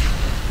one.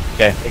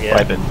 Okay,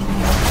 wipe it.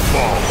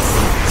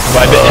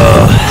 Wipe it.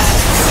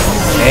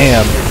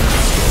 Damn.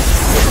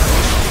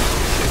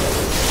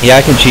 Yeah,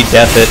 I can cheat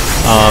death it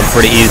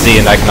pretty easy,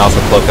 and I can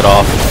also cloak it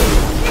off.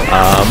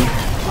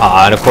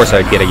 And of course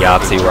I'd get a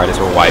Yahtzee right as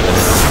we're wiping it.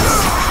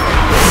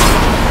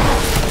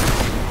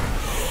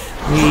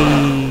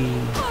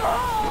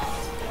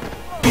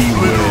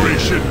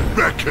 Obliteration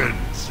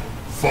beckons.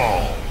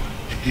 Fall.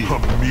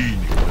 A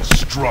meaningless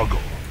struggle.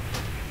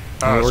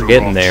 Well, we're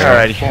getting there.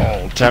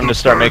 Alrighty, time to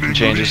start making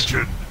changes.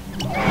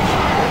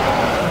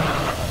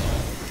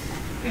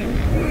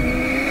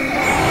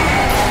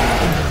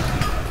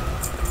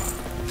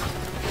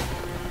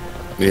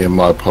 Yeah,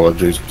 my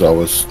apologies, I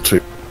was too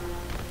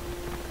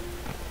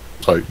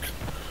soaked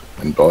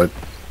and died.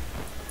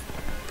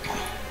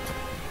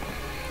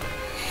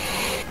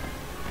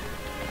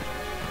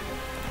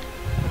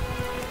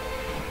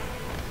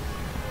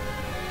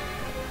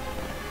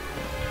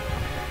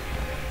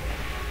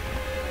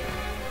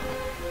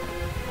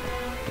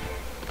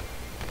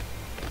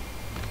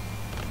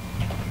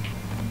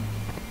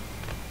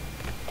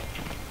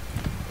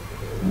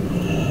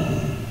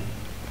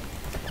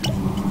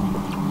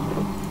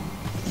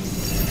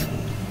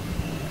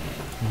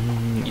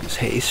 Use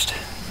haste.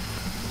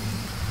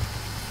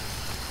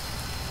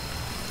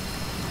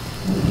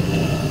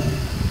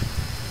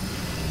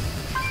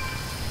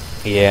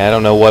 Yeah, I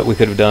don't know what we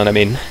could have done. I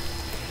mean,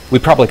 we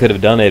probably could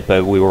have done it,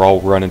 but we were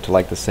all running to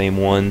like the same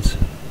ones.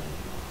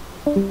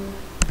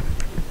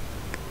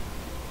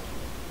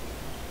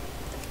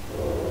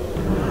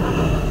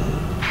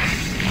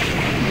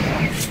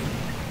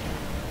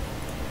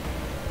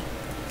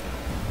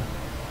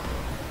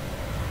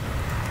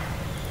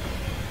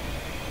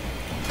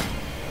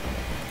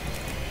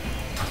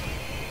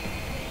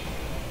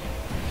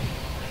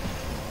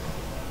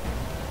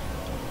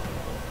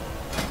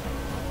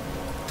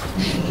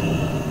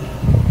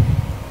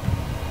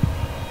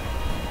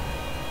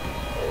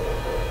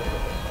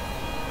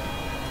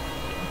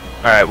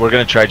 Alright, we're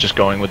gonna try just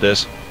going with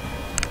this.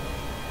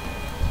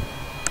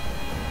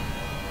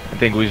 I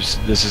think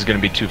this is gonna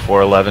be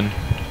 2-4-11.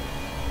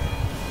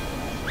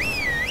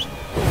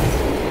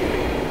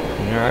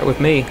 Alright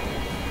with me.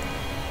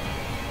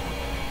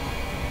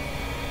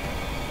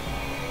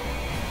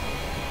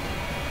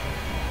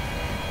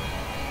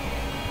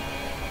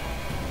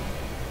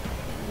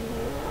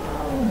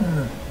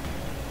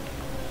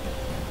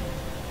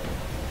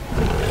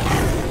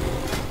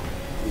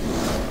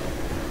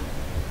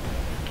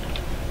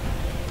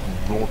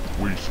 Not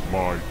waste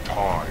my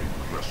time,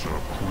 lesser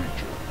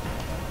creature.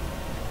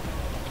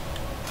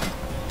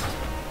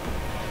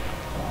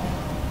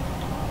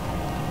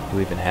 Do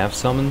we even have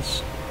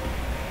summons?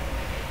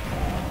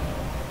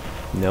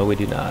 No, we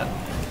do not.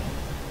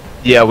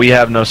 Yeah, we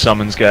have no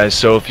summons, guys.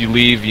 So if you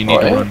leave, you need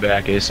to Alright. run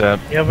back ASAP.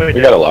 Yeah, We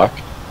got a lock.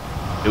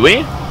 Do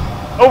we?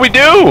 Oh, we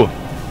do!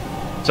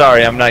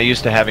 Sorry, I'm not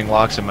used to having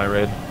locks in my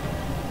raid.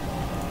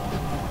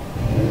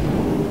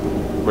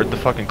 Where'd the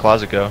fucking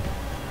closet go?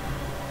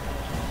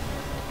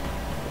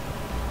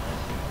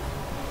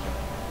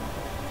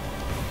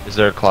 Is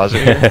there a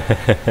closet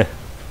here?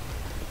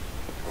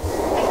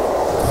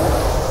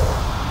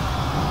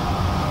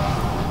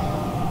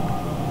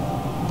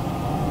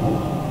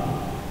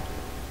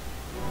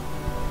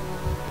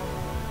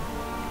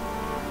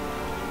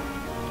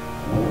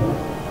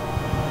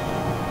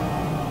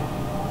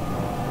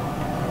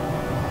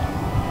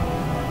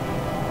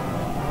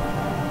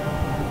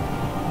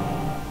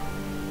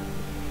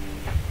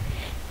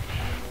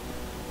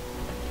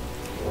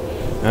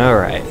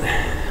 Alright,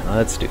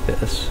 let's do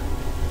this.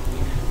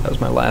 That was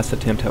my last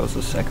attempt, that was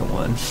the second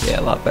one. Yeah,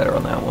 a lot better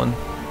on that one.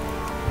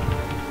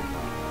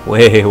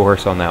 Way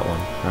worse on that one.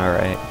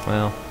 Alright,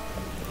 well.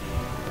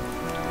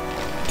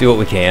 Do what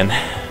we can.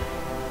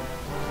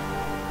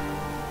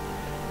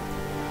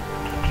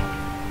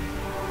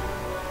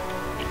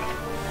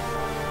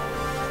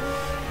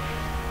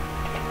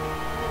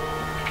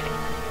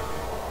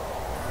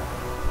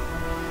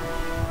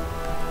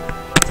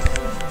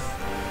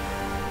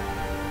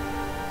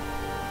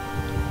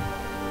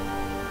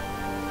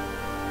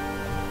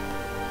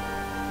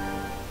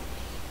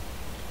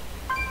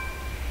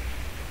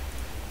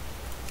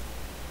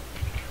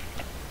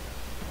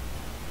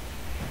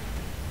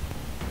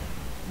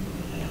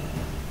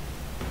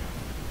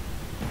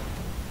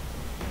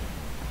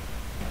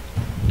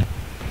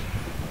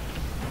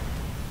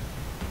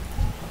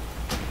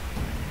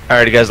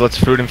 Alrighty, guys, let's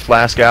fruit and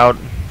flask out.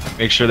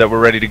 Make sure that we're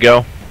ready to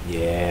go.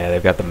 Yeah,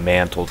 they've got the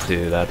mantle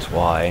too, that's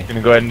why. Gonna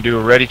go ahead and do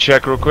a ready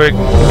check real quick.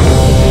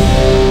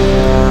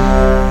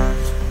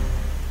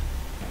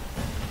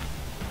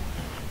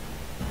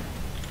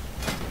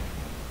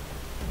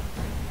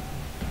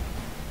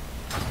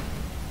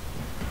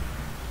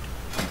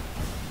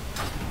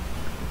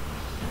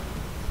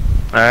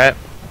 Alright.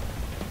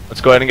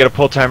 Let's go ahead and get a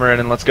pull timer in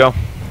and let's go.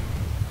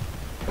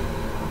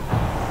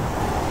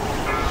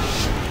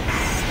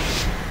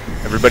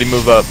 Everybody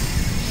move up.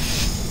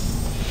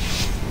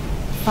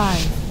 5,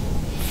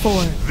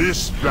 4.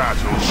 This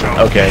battle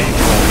shall Okay,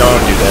 don't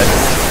do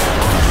that.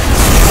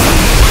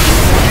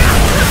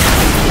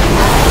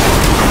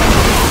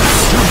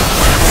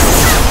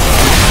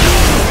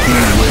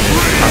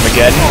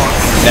 Armageddon,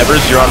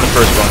 Nevers, you're on the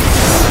first one.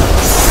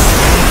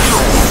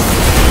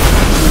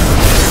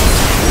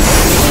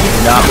 Do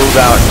not move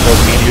out until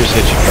the meteors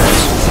hit you, guys.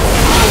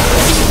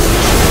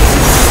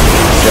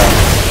 Good job.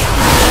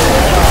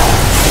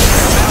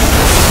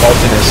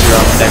 Maltinus, you're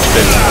on the next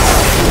bit.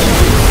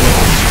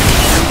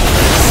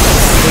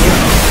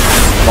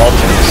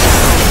 Maltinus.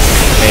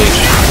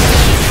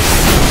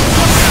 Mage.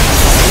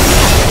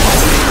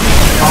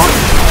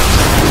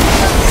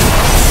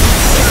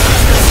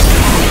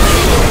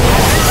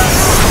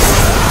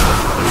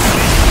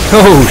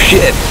 Oh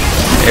shit!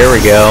 There we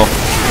go.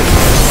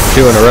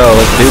 2 in a row,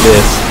 let's do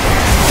this.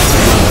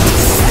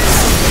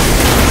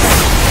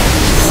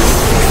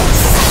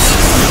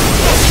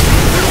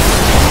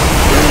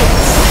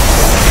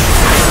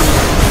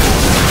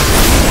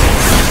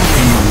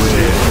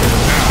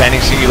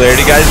 Spanning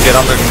Singularity, guys, get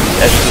on the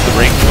edges of the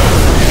ring.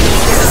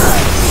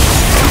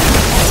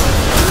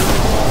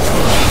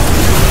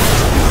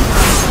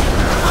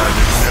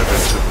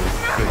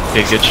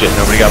 Okay, good shit.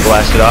 Nobody got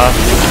blasted off.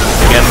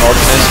 Again,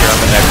 Maltinus, you're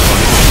on the next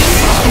one.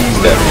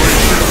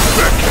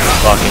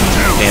 Fucking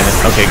damn it.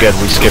 Okay, good.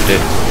 We skipped it.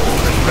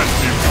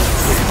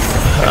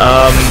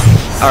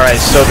 Alright,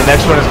 so the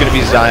next one is gonna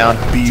be Zion.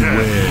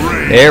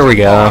 There we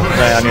go.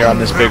 Zion, you're on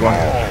this big one.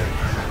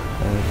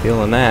 I'm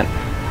feeling that.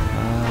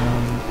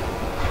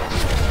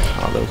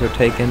 Oh, those are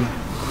taken.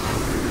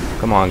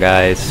 Come on,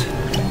 guys.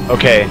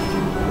 Okay.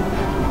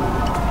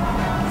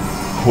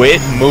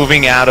 Quit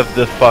moving out of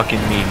the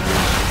fucking meeting room.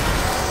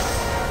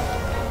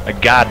 Like,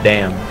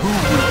 goddamn.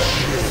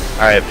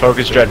 Alright,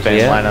 focus Dreadfang,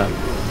 Yeah. line up.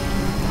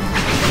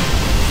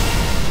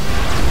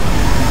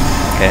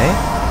 Okay.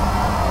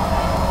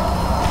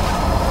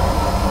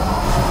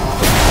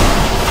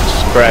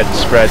 Spread.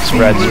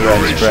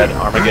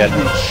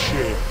 Armageddon.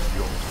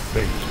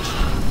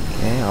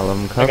 Okay, all of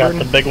them I got covered.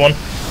 the big one.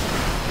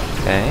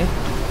 Okay.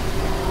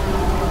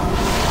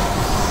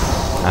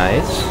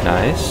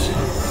 Nice.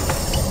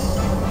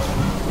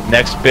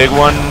 Next big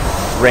one,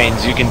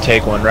 Reigns, you can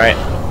take one, right?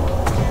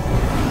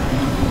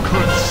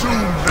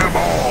 consume them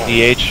all.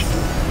 EH.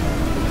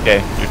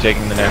 Okay, you're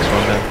taking the next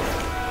one then.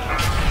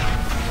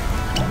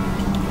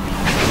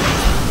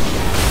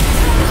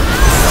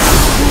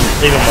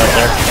 Leave him right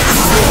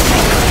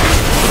there.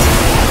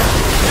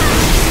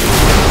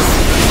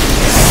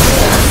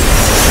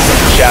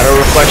 Shadow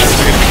reflections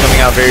are going to be coming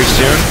out very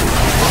soon.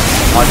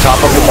 On top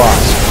of the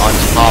boss. On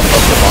top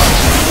of the boss.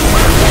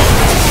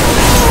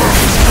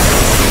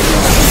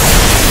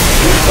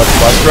 Let's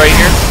bust right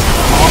here.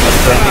 Let's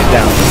burn these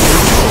down.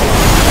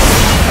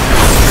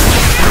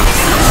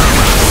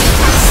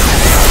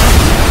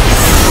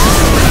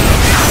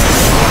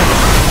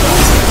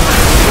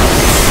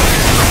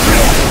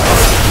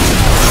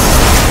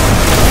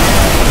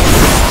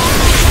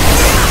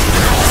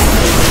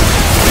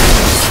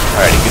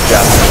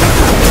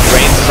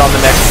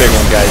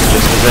 guys,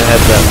 just as a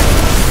heads up.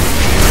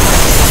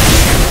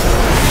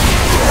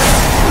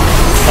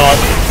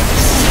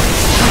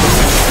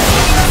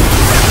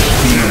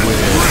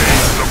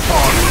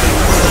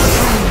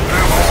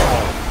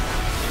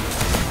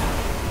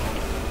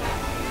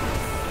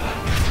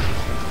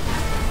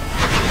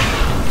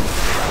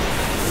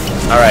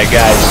 Alright,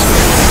 guys.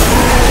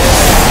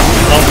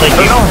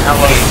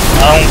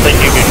 I don't think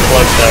you can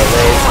close that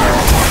road.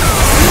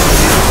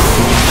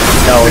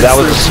 No, that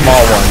was a small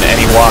one, and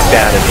he walked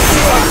out of it.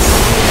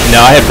 No,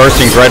 I had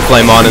bursting dread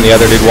flame on, and the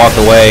other dude walked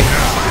away.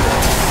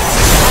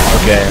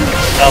 Okay.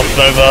 I'll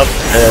move up.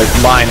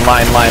 Line. Look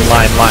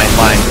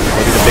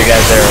at the big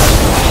ass arrow.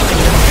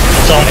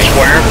 It's on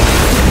square.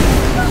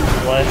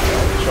 What?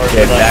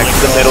 Okay, back to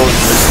the middle.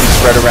 Let's be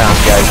spread around,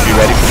 guys. Be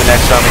ready for the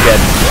next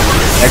Armageddon.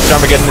 Next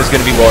Armageddon is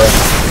going to be Laura.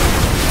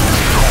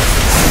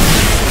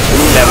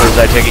 Nevers,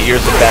 I take it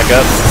yours to back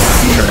up?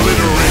 Sure.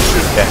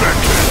 Okay.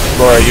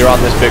 Laura, you're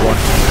on this big one.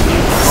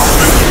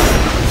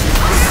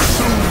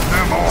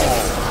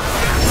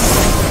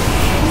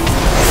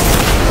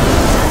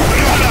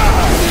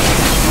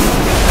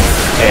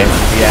 Okay,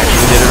 we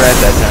actually did it right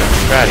that time.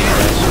 I'm proud of you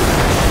guys.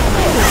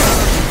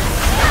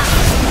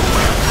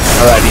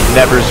 Alrighty,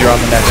 Nevers, you're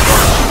on the next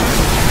one.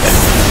 Okay.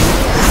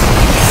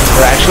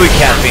 Or actually,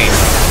 Caffeine.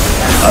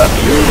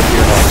 You're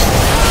next.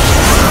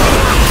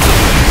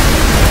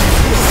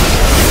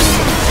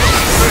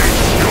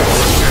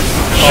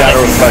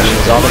 Shadow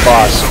Reflections on the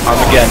boss.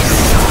 Armageddon.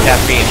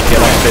 Caffeine,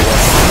 get on the big one.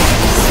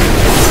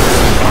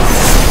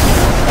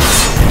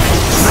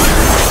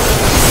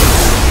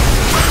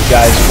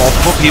 Guys,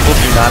 multiple people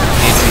do not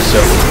need to be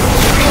sober.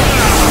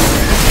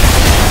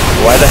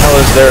 Why the hell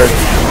is there...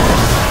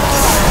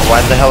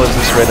 Why the hell is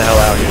this way the hell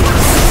out here?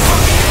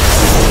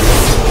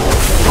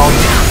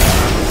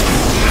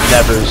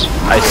 Nevers.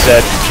 I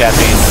said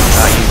caffeine,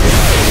 not you.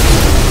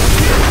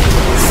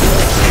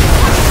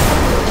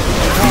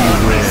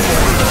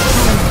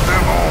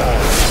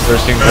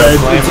 Bursting red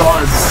flame.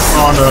 It's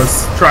on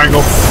us.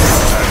 Triangle.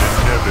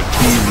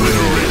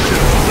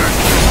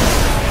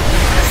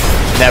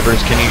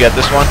 Nevers, can you get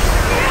this one?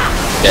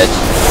 Yes.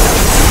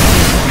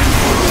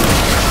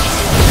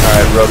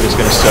 Alright, Rogue is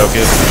gonna soak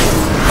it.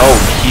 Oh,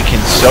 he can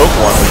soak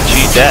one with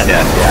G death. Yeah.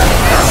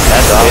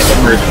 That's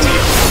awesome.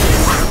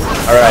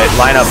 Alright,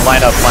 line up.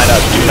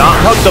 Do not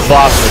hug the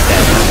boss with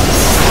that.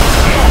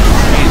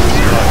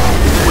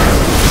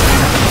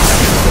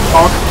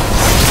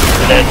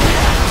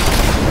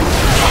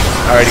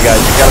 Alrighty guys,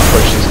 we gotta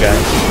push these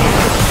guys.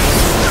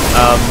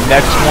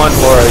 Next one,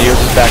 Laura, yours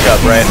is back up,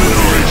 right?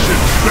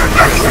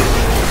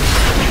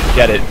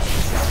 Get it.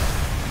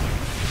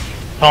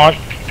 Taunt.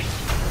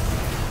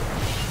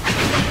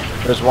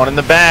 There's one in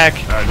the back.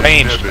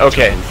 Ranged.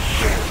 Okay.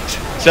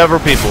 Several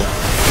people.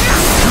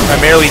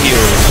 Primarily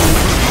healers.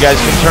 You guys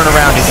can turn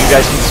around and you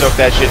guys can soak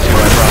that shit too,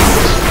 I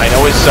promise. I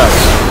know it sucks.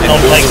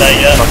 Don't take that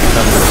yet.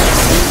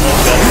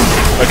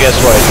 But guess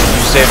what?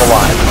 You save a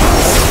lot.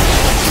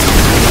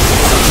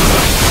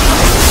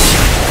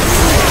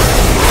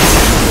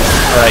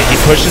 Alright, he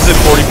pushes it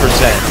 40%.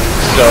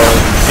 So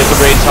get the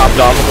raid topped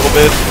off a little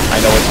bit. I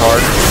know it's hard.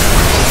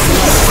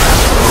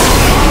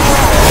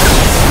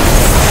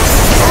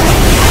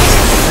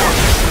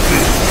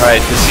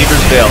 Alright,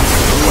 Deceiver's Veil.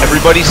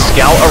 Everybody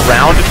scout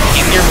around,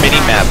 ping your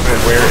mini-map for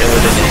where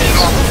Illidan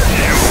is.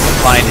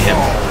 Find him.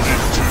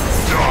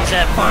 Is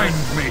that fine?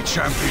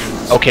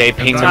 Okay,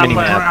 ping the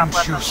mini-map.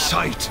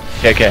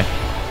 Okay.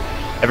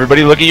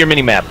 Everybody look at your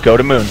mini-map. Go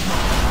to Moon.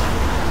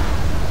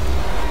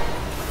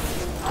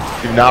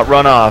 Do not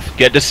run off.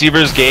 Get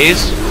Deceiver's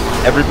Gaze.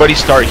 Everybody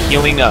start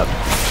healing up.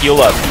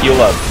 Heal up.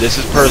 This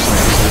is personal.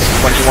 This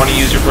is when you want to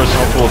use your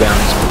personal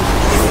cooldowns.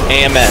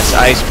 AMS,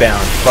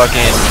 Icebound,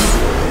 fucking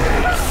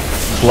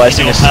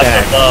Blessing a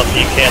stack.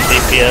 You can't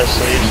DPS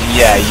these.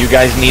 Yeah, you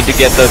guys need to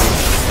get the...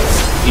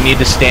 You need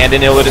to stand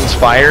in Illidan's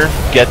fire,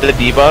 get the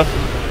debuff,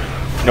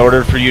 in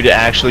order for you to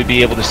actually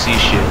be able to see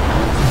shit.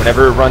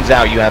 Whenever it runs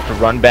out, you have to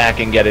run back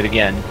and get it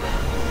again.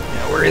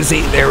 Yeah, where is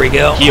he? There we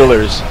go.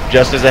 Healers,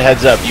 just as a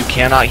heads up, you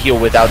cannot heal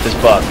without this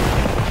buff.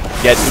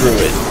 Get through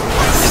it.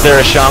 Is there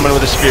a shaman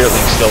with a spirit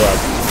link still up?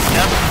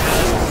 Yep.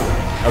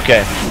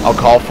 Okay, I'll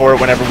call for it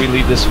whenever we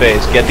leave this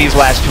phase. Get these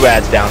last two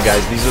ads down,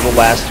 guys. These are the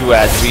last two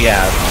ads we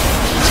have.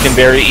 This can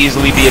very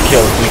easily be a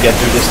kill if we get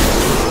through this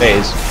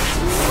phase.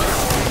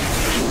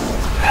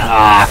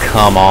 Ah,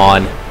 come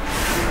on.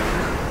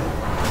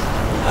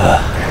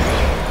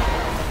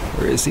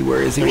 Where is he?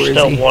 There's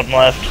still one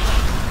left.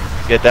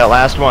 Get that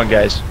last one,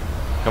 guys.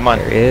 Come on.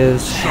 There he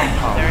is.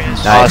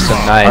 Nice.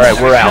 Awesome, nice. Alright,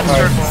 we're out.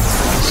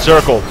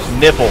 Circle.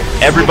 Nipple.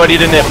 Everybody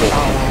to nipple.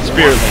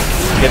 Spirit link.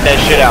 Get that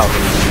shit out.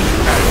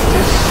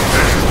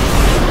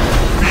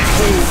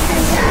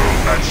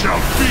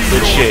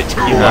 Good shit.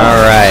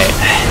 Alright.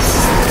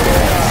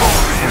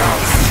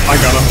 I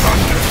got him.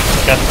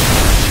 Okay.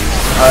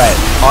 Alright.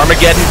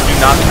 Armageddon do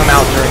not come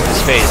out during this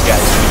phase,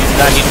 guys. You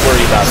do not need to worry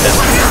about them.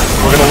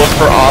 We're gonna look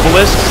for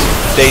obelisks.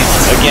 They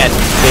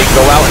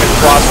go out in a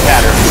cross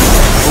pattern.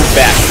 Move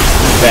back.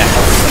 Okay.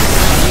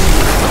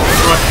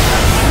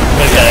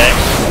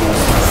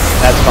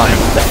 That's fine.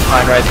 That's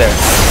fine right there.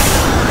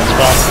 That's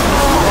fine.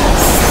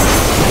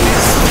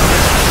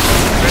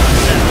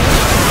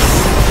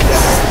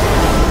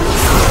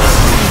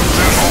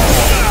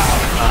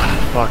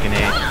 Fucking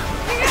A. Did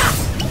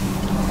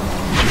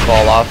you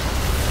fall off?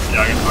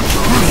 Yeah, I can punch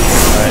him.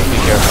 Alright, be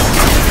careful.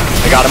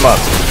 I got him up.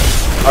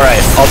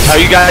 Alright, I'll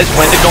tell you guys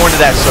when to go into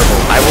that circle.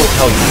 I will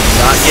tell you. Do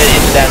not get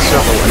into that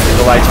circle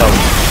until I tell you.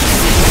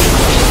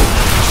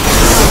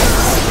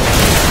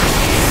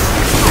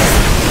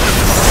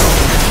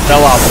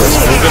 Melopolis,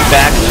 moving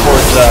back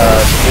towards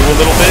blue a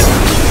little bit.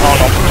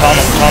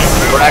 Tunnel.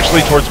 We're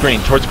actually towards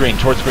green.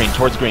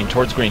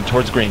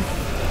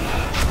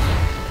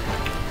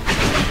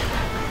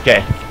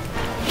 Okay.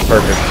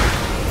 Perfect.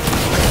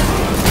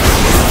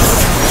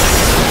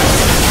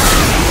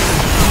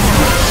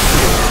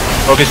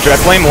 Focus Dread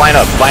Flame, line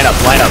up.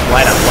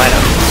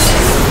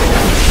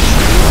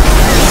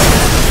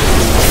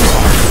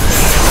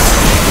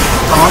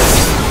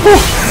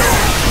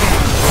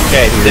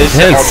 Okay, this,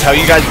 I'll tell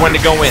you guys when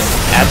to go in.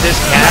 At this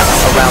cap,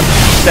 around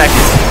 2 seconds,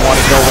 you want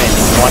to go in.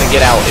 You want to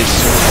get out as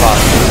soon as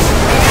possible.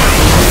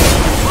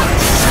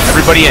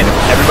 Everybody in.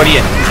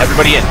 Everybody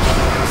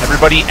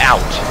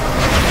out.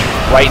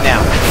 Right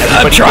now.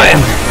 I'm trying.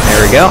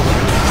 There we go.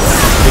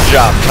 Good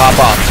job. Top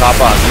off.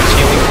 Use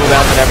healing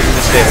cooldowns and everything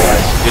to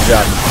stabilize. Good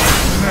job.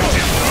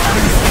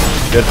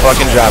 Good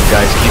fucking job,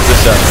 guys. Keep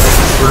this up.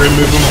 We're gonna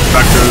move them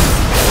back to.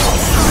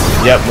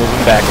 Yep,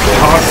 moving back a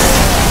bit.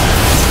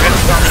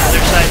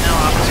 Other side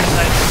now, opposite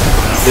side.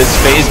 This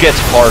phase gets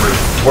harder.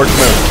 Towards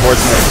moon.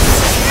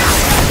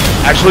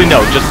 Actually,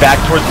 no. Just back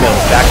towards middle.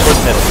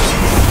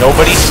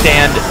 Nobody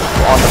stand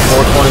on the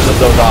four corners of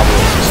those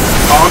obelisks.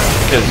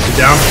 Because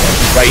down.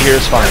 Right here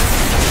is fine.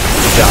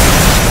 Good job.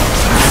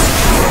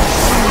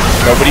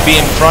 Nobody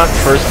be in front.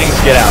 First things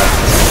get out.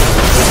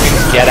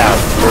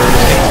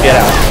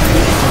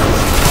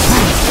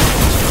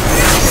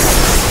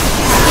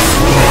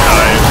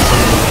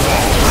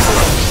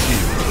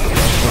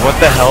 What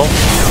the hell?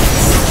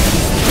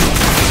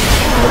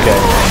 Okay.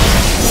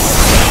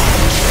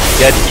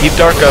 Yeah, keep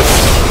dark up.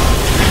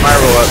 Keep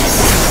Myro up.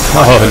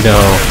 Oh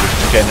no.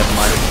 Okay, never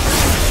mind.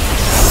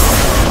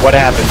 What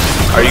happened?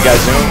 Are you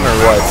guys zoom or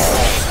what?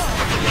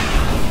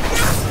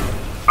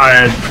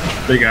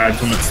 They got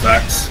too much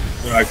stacks.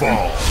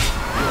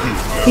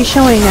 He's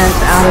showing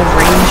us out of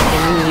range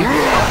for me.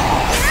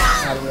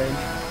 Out of range.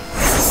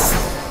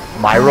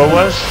 Myro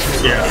was?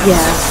 Yeah.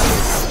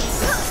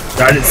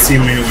 Yeah. I didn't see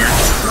him anywhere.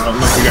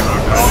 Unless he got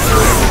knocked off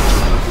or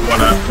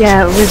whatnot.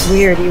 Yeah, it was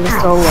weird. He was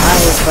so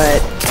alive,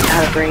 but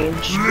out of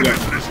range.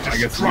 I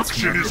guess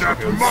Destruction is at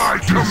my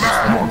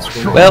command.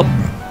 Well,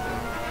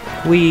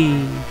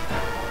 we.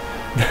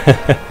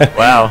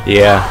 Wow.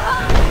 Yeah.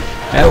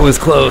 That was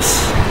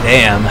close.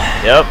 Damn.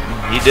 Yep,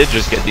 he did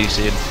just get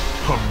DC'd.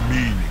 A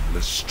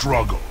meaningless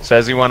struggle.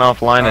 Says he went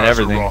offline and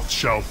everything. Azeroth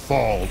shall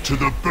fall to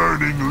the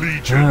Burning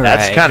Legion. All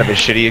That's right. kind of a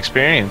shitty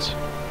experience.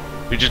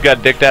 We just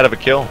got dicked out of a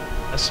kill.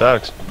 That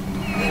sucks. We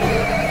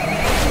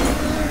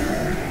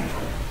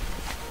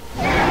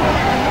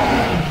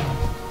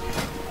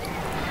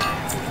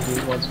can do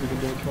it once, we can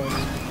do it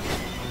twice.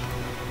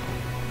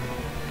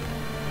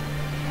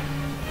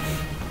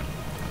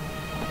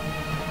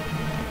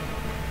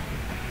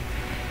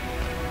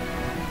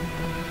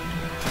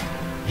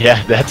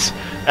 Yeah, that's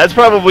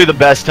probably the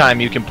best time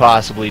you can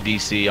possibly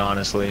DC,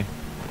 honestly.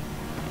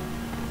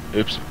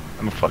 Oops,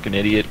 I'm a fucking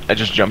idiot. I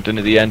just jumped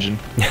into the engine.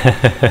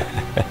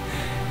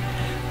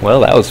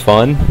 Well, that was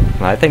fun.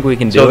 I think we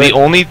can do So it. the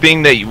only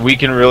thing that we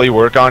can really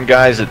work on,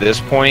 guys, at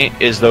this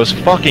point is those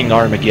fucking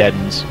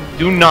Armageddons.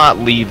 Do not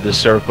leave the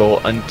circle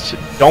until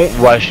don't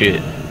rush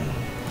it.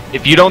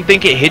 If you don't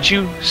think it hit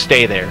you,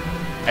 stay there.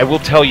 I will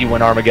tell you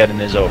when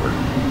Armageddon is over.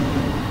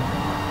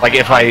 Like,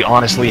 if I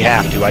honestly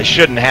have to. I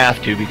shouldn't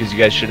have to, because you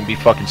guys shouldn't be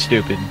fucking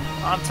stupid.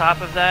 On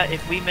top of that,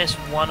 if we miss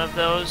one of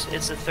those,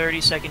 it's a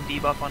 30-second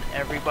debuff on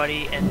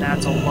everybody, and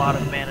that's a lot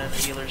of mana the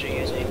healers are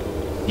using.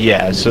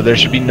 Yeah, so there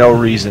should be no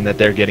reason that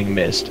they're getting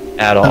missed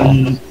at all.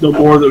 And the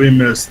more that we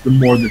miss, the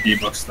more the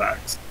debuff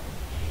stacks.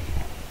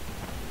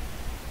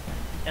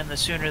 And the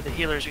sooner the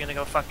healers are gonna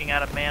go fucking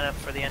out of mana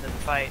for the end of the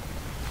fight.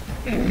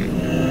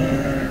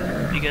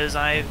 Because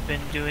I've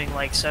been doing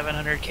like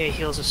 700k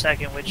heals a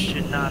second, which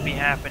should not be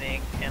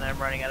happening, and I'm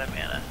running out of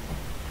mana.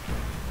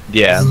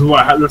 Yeah.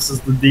 This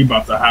is the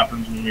debuff that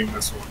happens when we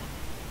miss one.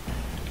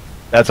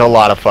 That's a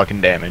lot of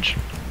fucking damage.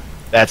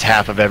 That's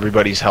half of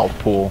everybody's health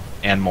pool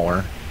and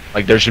more.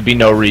 Like, there should be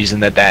no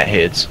reason that that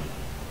hits.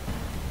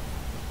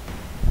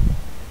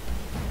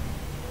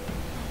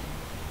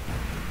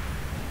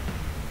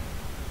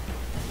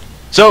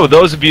 So,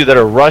 those of you that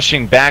are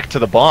rushing back to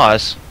the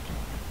boss,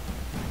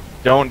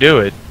 don't do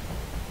it.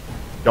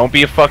 Don't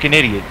be a fucking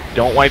idiot.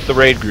 Don't wipe the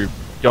raid group.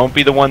 Don't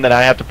be the one that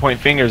I have to point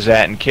fingers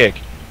at and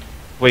kick.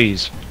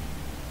 Please.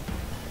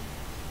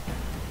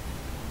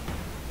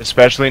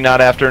 Especially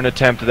not after an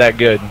attempt that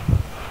good.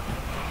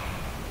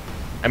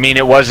 I mean,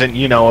 it wasn't,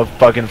 you know, a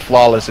fucking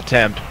flawless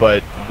attempt,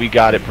 but we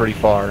got it pretty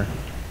far.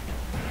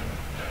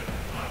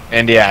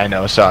 And yeah, I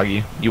know,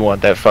 Soggy. You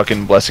want that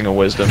fucking blessing of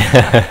wisdom.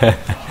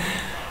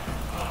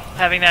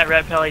 Having that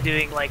red pally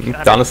doing like.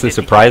 It's honestly 150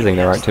 surprising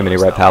there aren't too many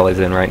red DPS pallies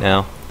in right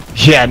now.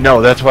 Yeah, no,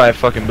 that's why I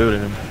fucking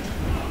booted him.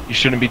 You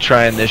shouldn't be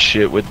trying this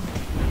shit with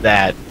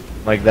that.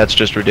 Like, that's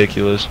just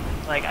ridiculous.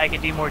 Like, I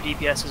can do more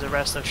DPS as a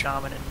Resto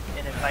Shaman,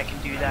 and if I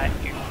can do that,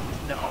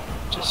 no,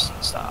 just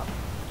stop.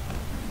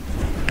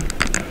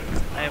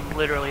 I am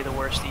literally the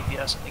worst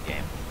DPS in the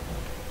game.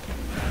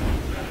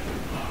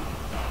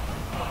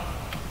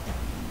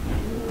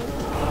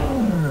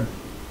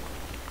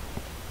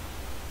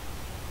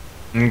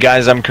 And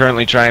guys, I'm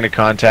currently trying to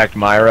contact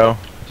Myro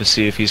to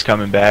see if he's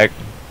coming back.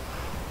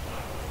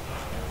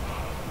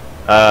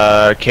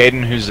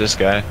 Kil'jaeden, who's this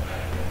guy?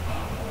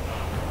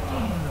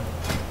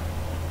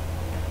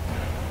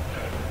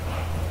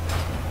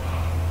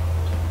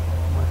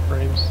 My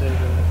frames say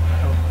that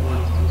L4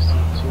 is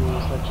DC2,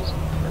 is that just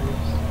my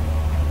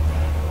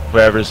frames?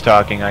 Whoever's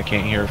talking, I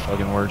can't hear a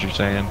fucking word you're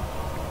saying.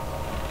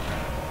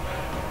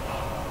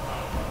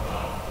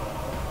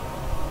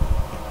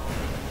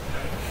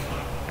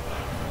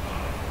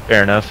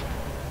 Fair enough.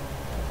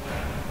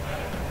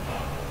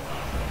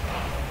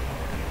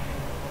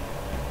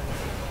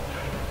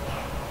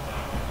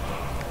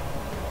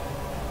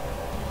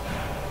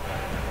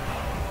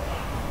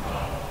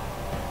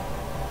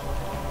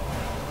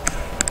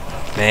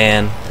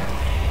 Man.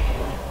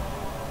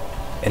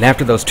 And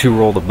after those 2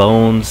 roll the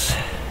bones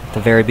at the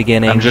very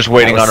beginning, I'm just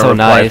waiting that on was a so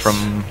reply nice.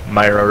 from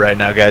Myro right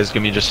now, guys.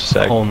 Give me just a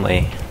sec. If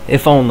only.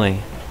 If only.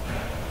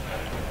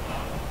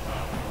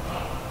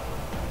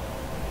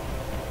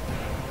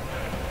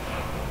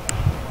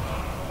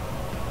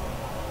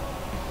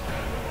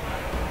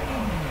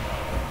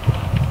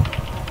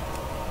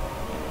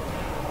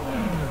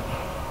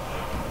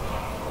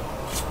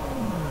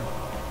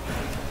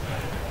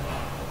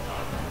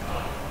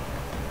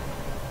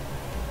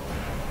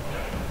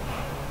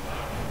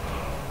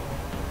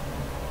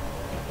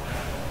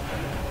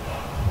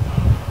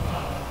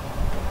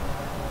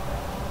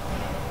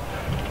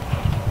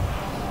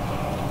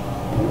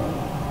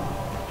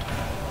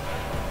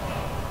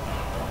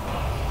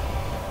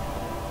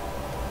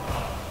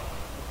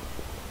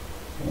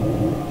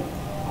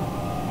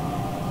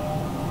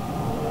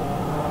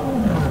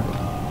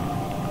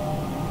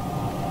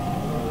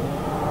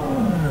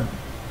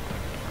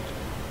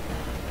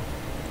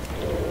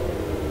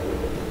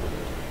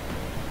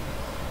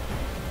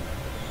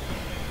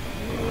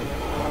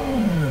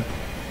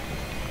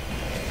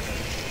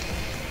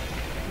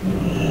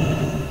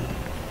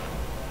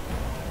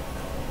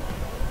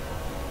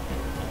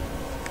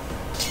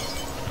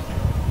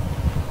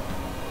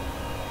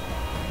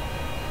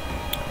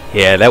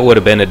 Yeah, that would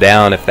have been a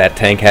down if that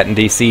tank hadn't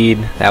DC'd.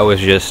 That was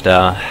just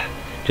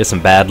some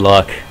bad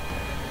luck.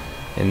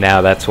 And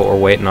now that's what we're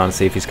waiting on to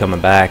see if he's coming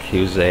back. He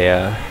was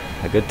a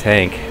good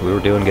tank. We were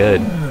doing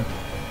good.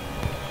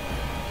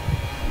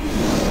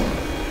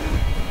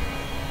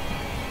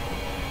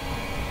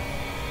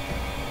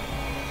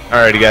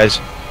 Alrighty, guys.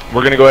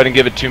 We're gonna go ahead and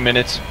give it 2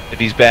 minutes. If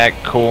he's back,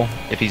 cool.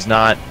 If he's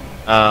not,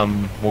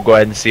 we'll go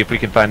ahead and see if we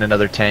can find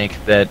another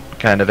tank that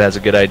kind of has a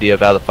good idea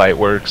of how the fight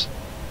works.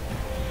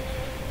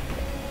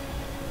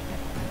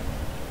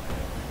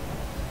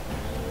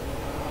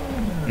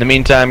 In the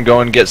meantime,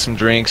 go and get some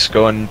drinks,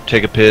 go and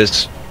take a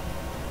piss,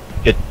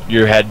 get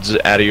your heads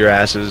out of your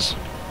asses,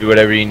 do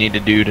whatever you need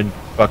to do to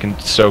fucking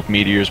soak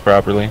meteors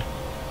properly.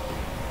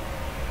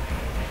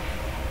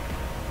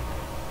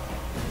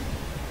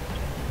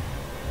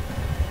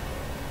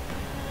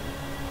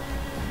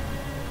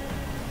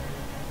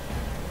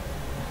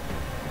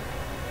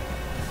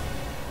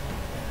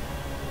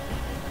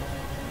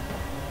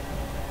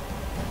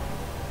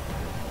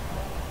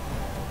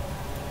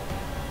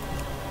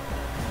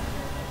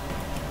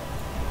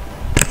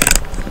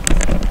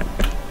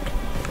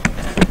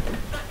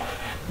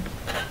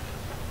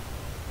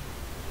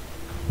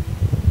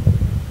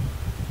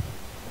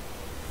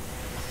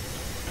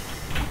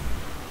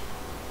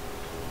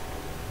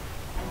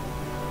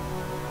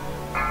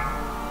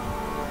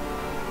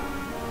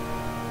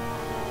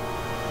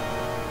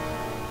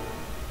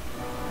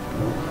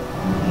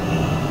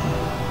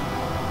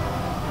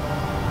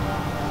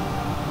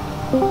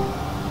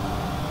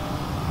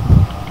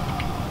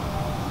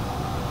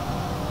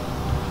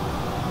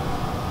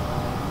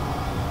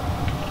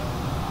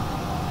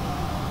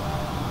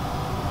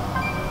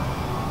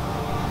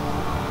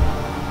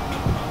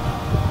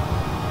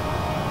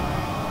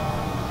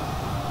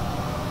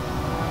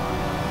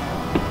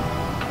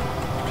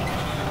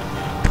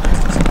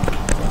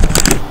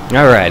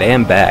 Alright,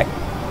 and back.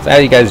 So how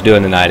you guys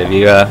doing tonight? Have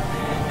you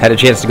had a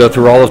chance to go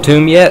through all of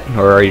Tomb yet?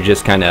 Or are you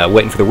just kind of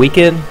waiting for the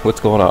weekend?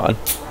 What's going on?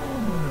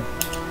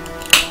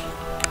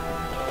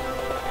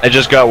 I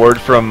just got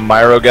word from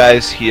Myro,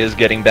 guys. He is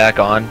getting back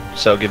on,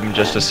 so give him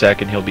just a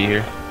sec and he'll be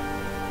here.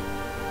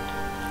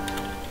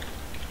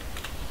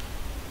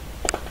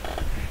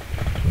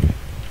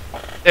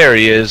 There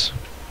he is.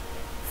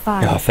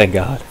 5, Oh, thank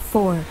God.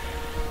 4,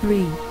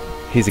 3.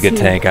 He's a good 2,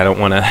 tank. I don't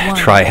want to 1.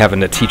 try having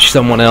to teach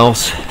someone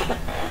else.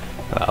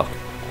 Well,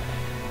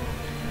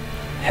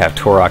 have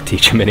Torok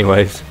teach him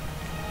anyways.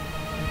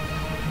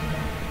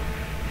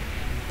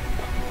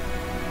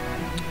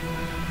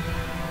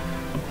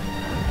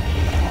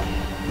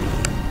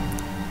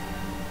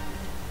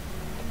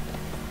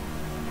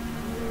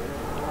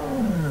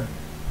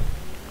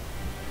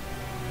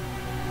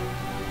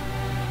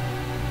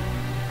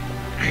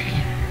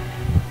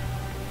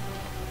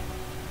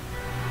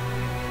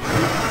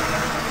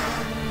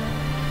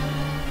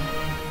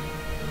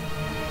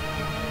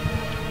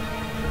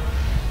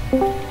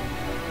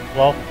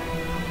 Well,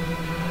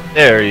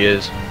 There he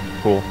is.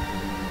 Cool.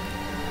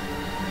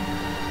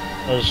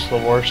 that was the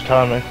worst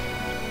timing.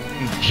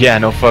 Yeah,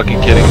 no fucking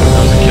kidding.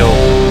 That was a kill.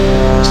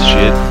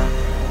 Shit.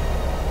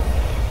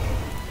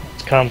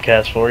 It's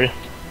Comcast for you.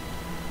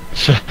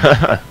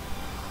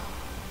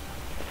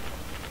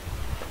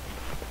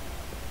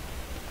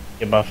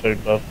 Get my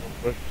food buff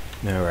real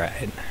quick.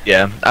 Alright.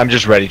 Yeah, I'm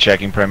just ready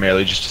checking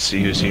primarily just to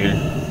see who's here.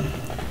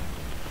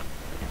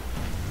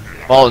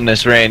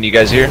 Maltonus, Rain, you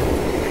guys here?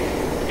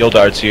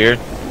 Gildart's here.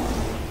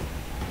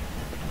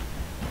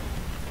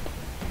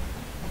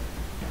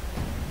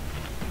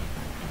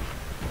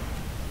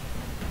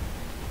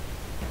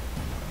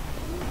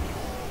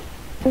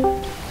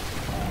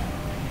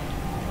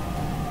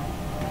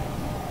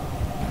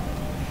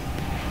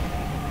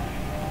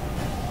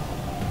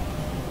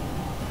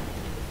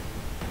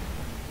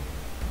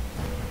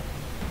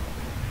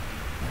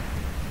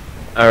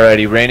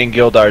 Alrighty, Rain and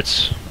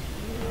Gildarts.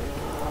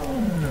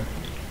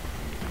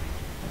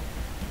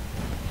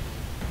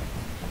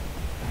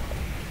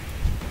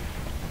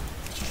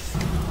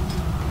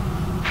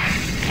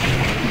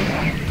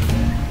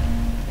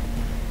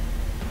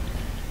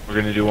 We're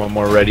gonna do one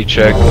more ready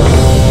check.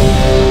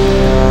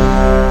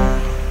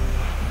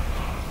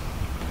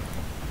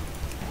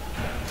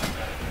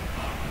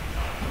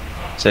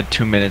 Said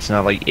 2 minutes,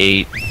 not like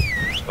 8.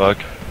 Fuck.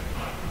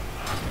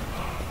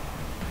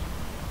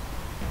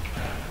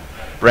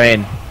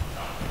 Rain.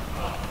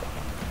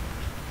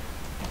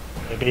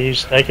 Maybe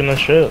he's taking the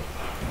ship.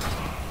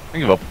 I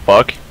don't give a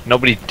fuck.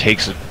 Nobody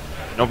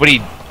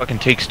fucking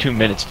takes 2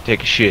 minutes to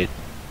take a shit.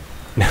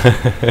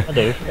 I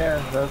do.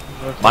 Yeah,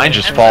 that's Mine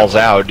just falls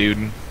out,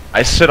 dude.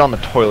 I sit on the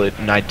toilet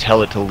and I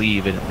tell it to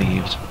leave and it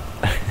leaves.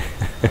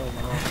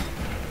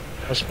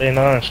 Must be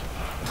nice.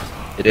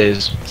 It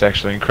is. It's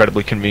actually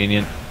incredibly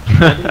convenient.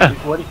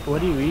 What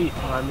do you eat?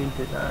 I mean,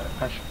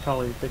 I should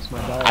probably fix my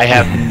diet. I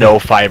have no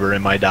fiber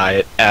in my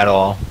diet at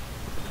all.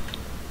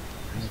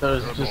 So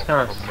does it just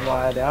kind of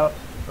slide out,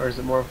 or is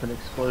it more of an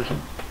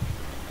explosion?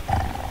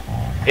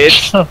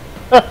 It's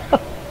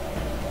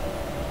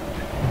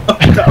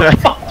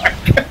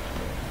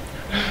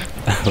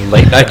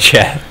Late night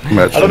chat.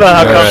 I don't know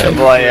how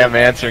comfortable I am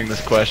answering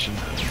this question.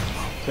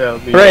 So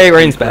Hooray,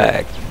 Rain's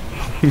back.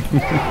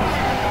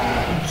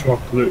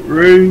 Chocolate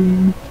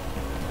rain.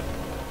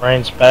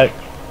 Rain's back.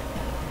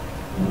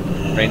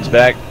 Rain's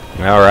back.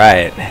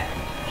 Alright.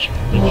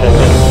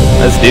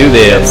 Let's do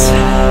this.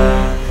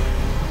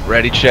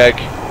 Ready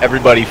check.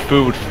 Everybody,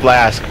 food,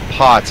 flask,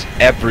 pots,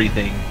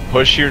 everything.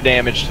 Push your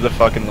damage to the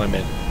fucking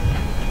limit.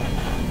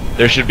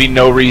 There should be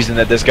no reason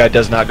that this guy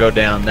does not go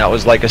down. That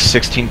was like a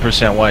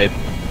 16% wipe.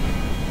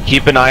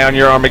 Keep an eye on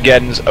your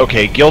Armageddons.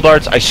 Okay,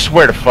 Gildarts, I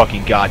swear to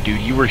fucking God, dude,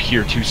 you were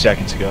here 2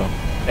 seconds ago.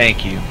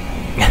 Thank you.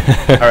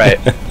 Alright.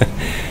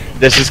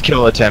 This is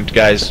kill attempt,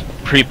 guys.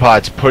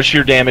 Pre-pots, push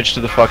your damage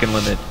to the fucking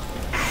limit.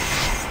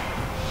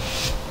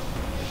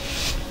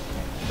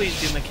 Please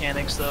do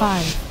mechanics though.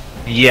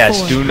 5, Yes,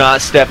 4, do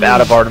not step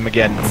out of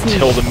Armageddon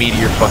until the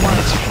meteor fucking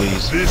hits you,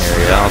 please. There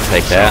we go, I'll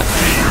take that.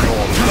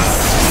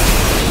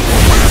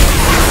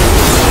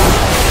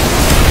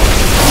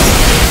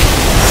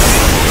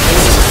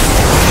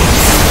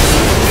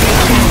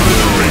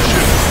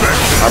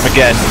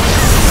 Armageddon.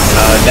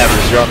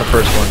 Nevers, you're on the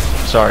first one.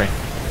 Sorry.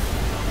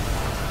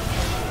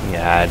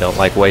 Yeah, I don't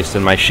like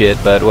wasting my shit,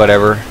 but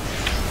whatever.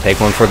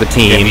 Take one for the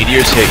team. Okay,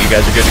 meteors hit. You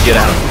guys are good to get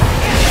out.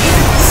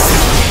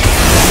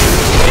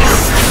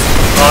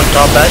 On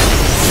top back.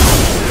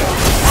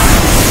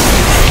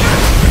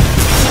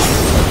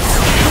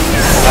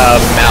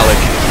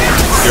 Malik,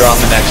 you're on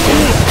the next one.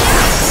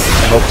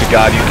 I hope to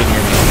God you can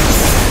hear me.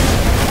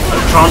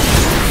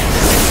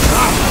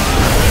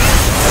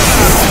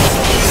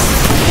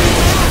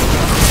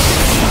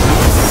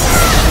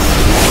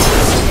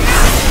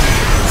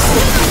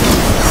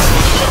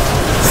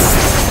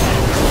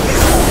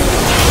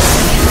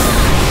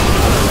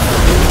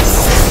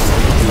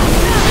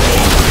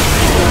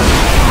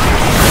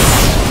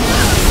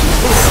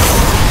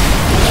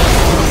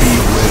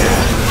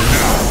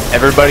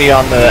 Everybody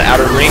on the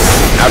outer ring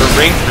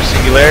for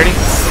singularity.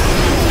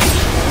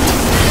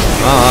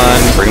 Come on,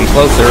 bring him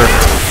closer.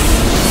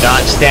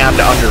 Not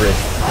stand under it.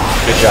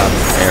 Good job.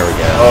 There we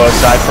go. Oh,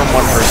 aside from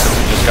one person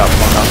who just got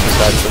flung off the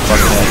side of the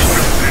fucking edge.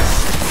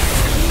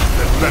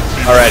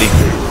 Alrighty.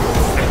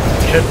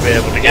 Should be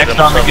able to get Next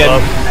himself Armageddon.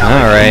 up.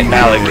 Alright.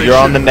 Malik, you're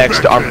on the next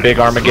big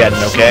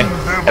Armageddon, okay?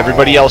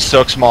 Everybody else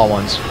soak small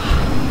ones.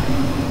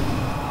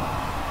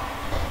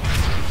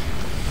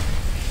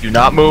 Do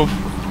not move.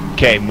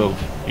 Okay, move.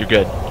 You're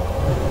good.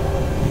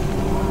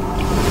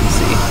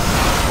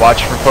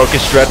 Watch for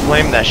Focus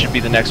Dreadflame. That should be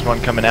the next one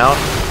coming out.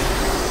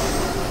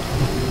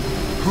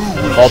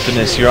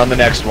 Ultimus, you're on the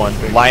next one.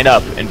 Line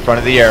up in front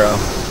of the arrow.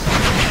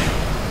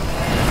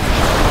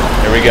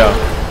 There we go.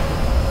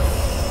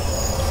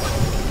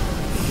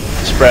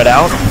 Spread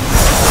out.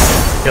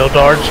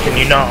 Gildarts, can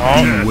you not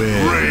honk?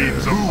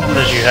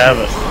 Because you have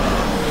it.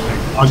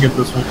 I'll get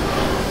this one.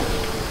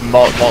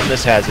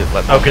 Maltinus has it.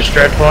 Let Focus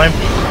Dreadflame.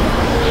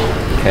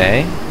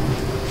 Okay.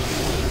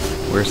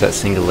 Where's that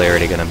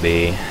singularity gonna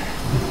be?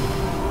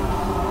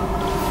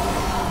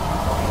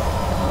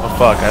 Oh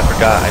fuck, I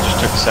forgot. I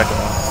just took the second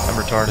one. I'm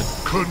retarded.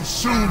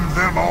 Consume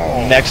them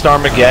all. Next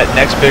Armageddon,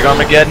 next big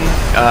Armageddon,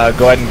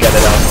 go ahead and get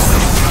it out.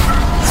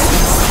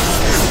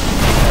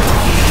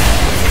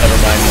 Never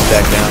mind, he's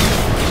back down.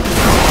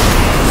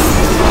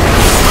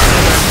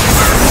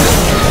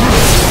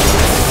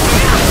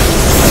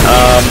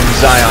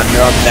 Zion, you're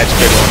on the next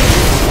big one.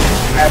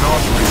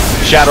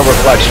 Shadow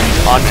Reflections,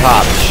 on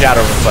top.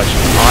 Shadow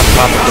Reflections, on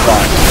top of the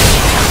box.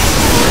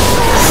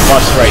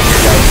 Must right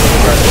here, guys.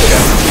 Look at the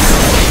shadow.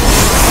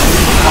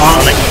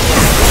 On it.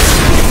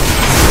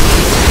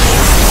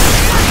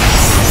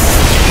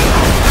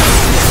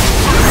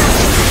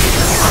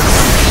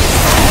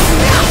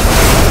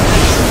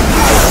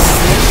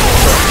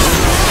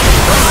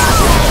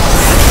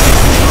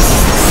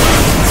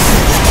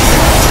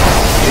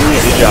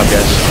 Good job,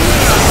 guys.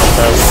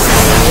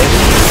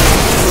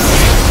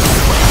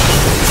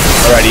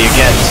 Alrighty,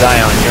 again,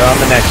 Zion, you're on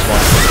the next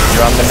one.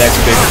 You're on the next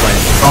big flame.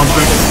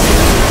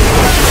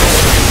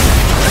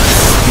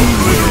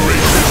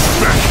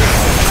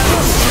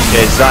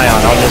 Okay,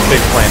 Zion, on this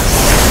big flame.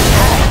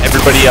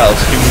 Everybody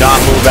else, do not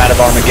move out of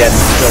Armageddon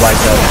until I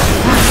tell you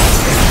to.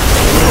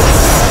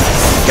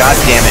 God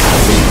damn it.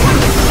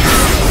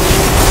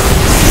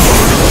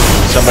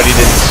 Somebody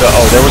didn't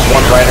oh, there was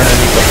one right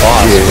underneath the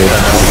boss.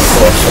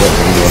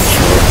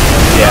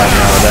 Yeah,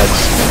 no,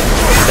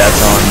 that's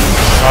on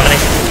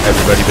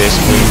everybody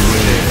basically.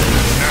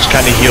 Just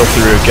kind of heal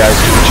through it, guys.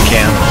 Do what you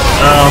can.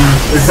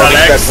 Is that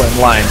X?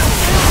 Line.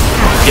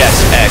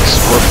 Yes, X.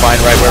 We're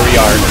fine right where we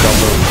are. Don't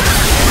move.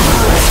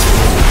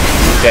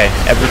 Okay,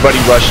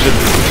 everybody rush to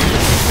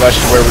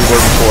where we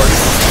were before.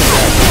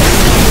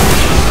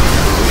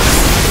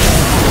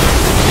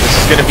 This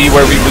is gonna be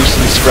where we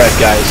loosely spread,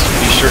 guys.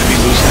 Be sure to be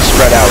loosely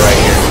spread out right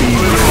here.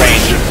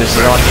 Range. This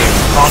is on you.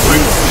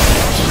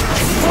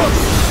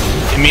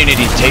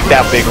 Immunity. Take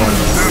that big one.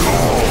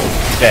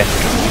 Okay,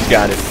 he's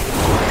got it.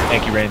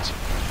 Thank you, Reigns.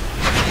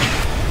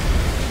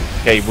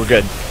 Okay, we're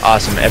good.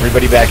 Awesome.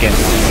 Everybody back in.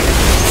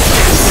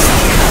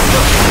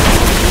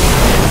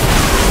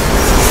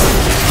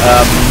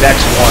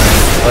 Next one.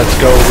 Let's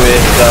go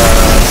with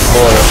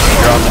Laura.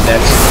 You're on the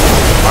next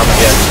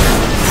Armageddon.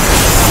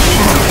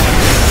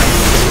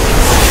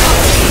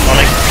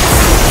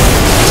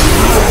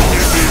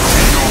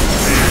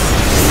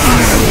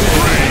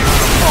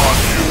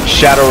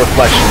 Shadow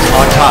Reflections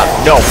on top.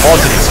 No,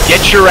 Multitudes, get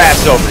your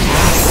ass over here.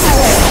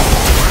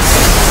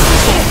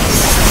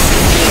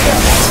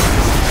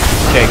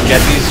 Okay, get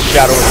these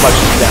Shadow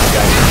Reflections down,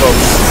 guys.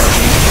 Focus.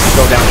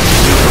 Go down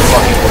super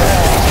fucking quick.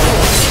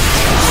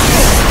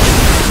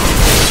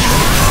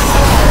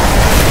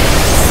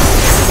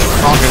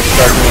 I'm gonna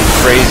start doing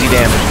crazy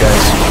damage,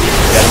 guys.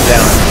 Get him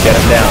down. Get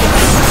him down.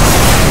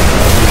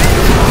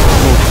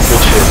 Ooh,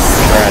 good shit.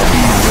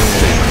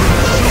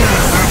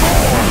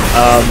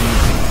 Alright.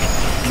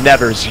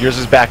 Nevers, yours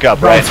is back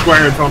up, right?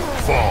 Squares. Tone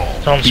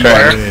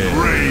square.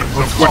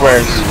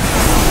 Squares.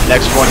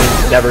 Next one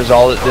is Nevers.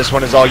 This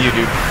one is all you,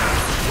 dude.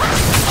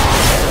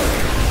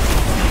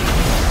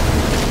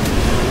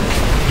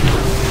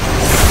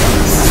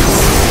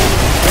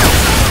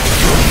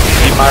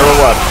 Keep my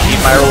roll up.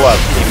 Keep my roll up.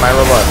 Keep my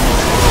roll up.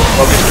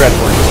 Focus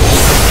Dreadful.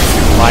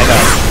 Line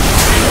up.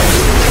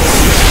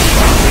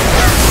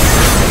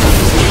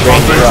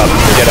 Ranger up.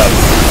 Get up.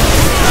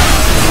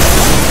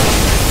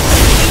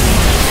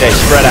 Okay,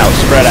 spread out,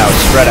 spread out,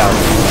 spread out.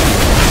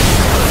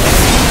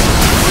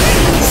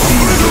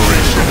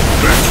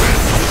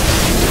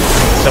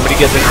 Somebody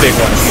get this big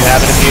one. If you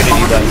have an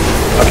immunity, then...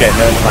 Okay,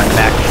 never mind.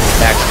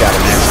 Max got it,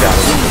 Max got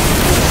it.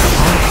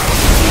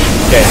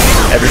 Okay,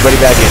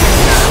 everybody back in.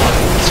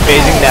 It's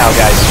phasing now,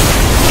 guys.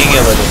 King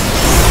Illidan.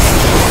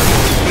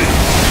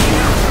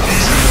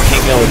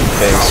 King Illidan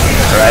phase,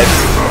 alright?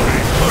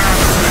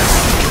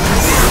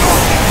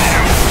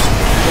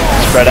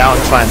 Spread out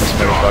and find this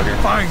motherfucker.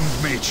 Find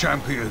me,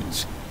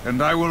 champions, and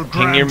I will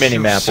Ping your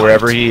mini-map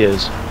wherever he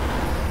is.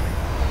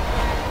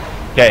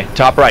 Okay,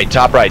 top right,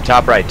 top right,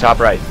 top right, top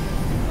right.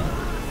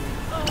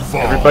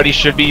 Everybody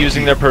should be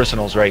using their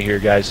personals right here,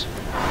 guys.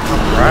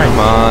 Alright. Come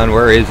on,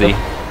 where is he?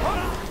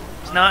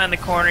 He's not in the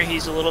corner,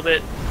 he's a little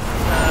bit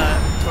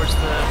towards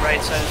the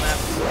right side of the map.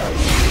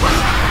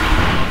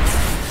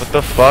 What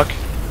the fuck?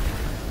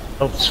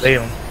 Oh, see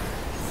him.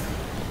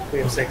 We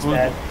have 6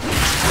 bad.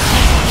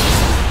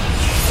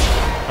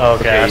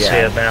 Okay, I see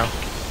it now.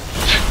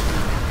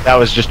 That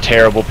was just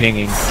terrible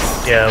pinging.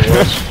 Yeah, it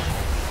was.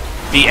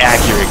 Be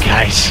accurate,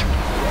 guys.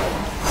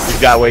 We've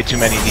got way too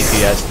many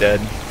DPS dead.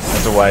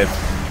 That's a wipe.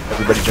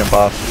 Everybody jump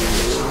off.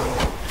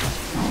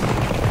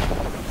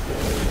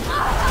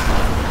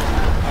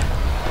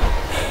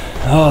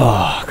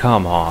 Oh,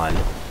 come on.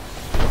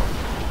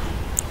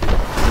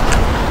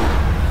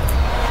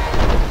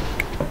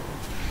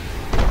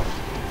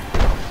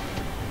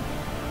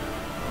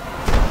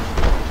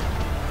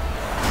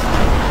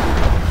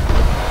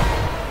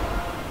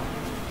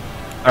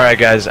 Alright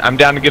guys, I'm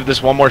down to give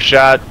this one more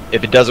shot.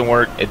 If it doesn't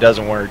work, it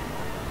doesn't work.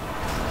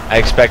 I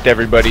expect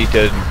everybody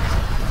to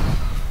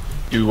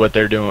do what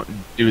they're doing,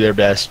 do their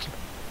best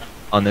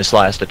on this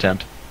last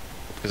attempt,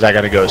 because I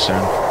gotta go soon.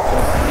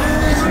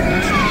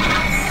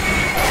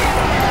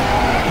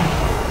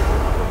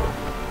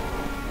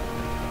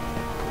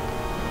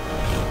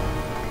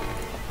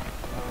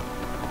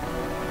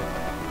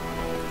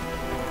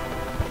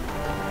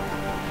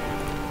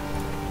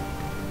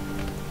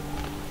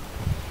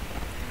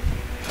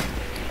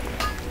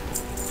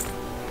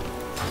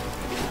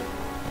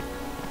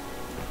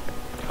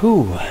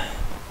 Whew.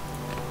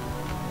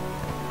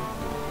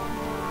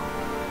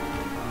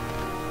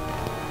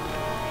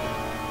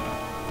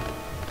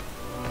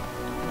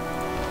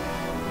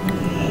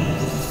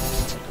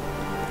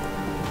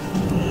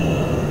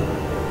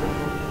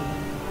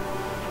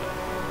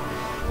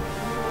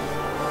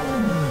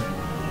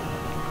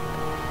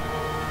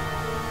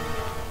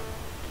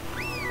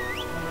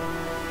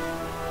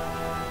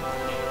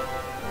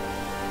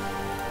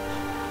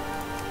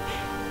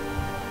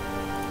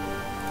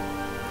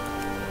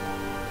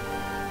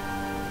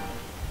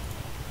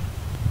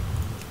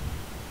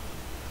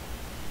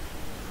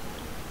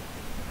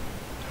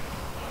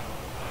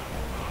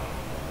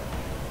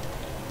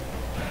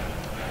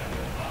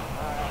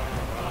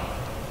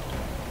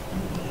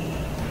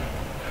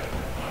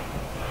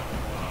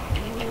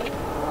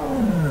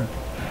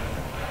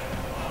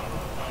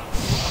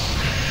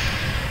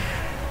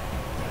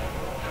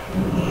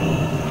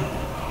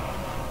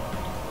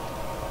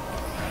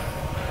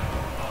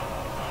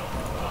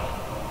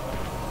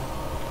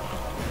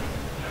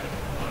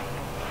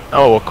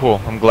 Oh, well, cool.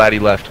 I'm glad he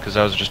left, because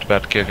I was just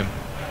about to kick him.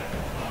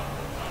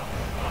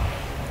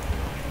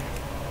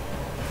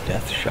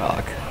 Death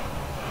shock.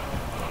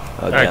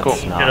 Oh, Alright, cool.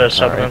 death's not, Get a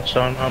sub alright.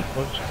 stone up,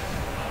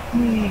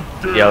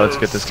 please. Yeah, let's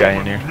get this guy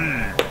in here.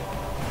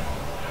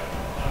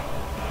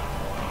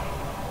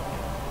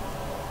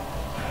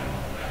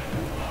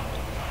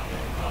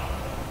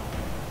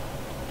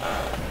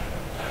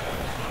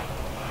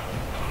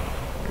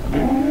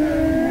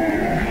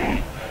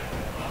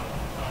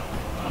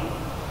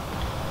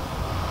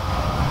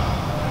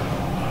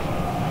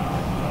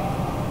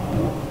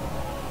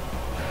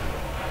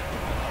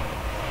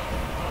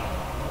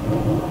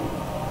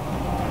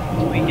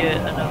 Can we get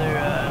another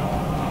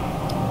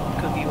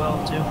cookie well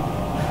too?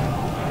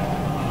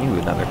 Ooh,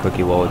 another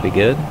cookie wall would be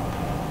good.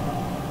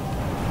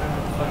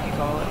 Whatever the fuck you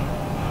call it.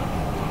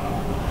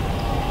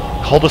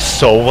 Called a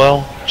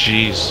Solwell?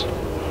 Jeez.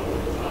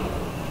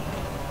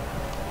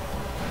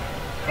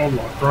 Oh,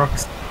 lock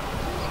rocks.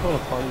 It's called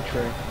a party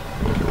tray.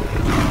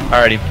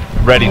 Alrighty,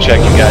 ready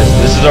checking, guys.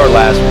 This is our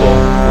last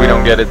pull. If we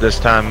don't get it this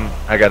time,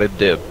 I gotta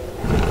dip.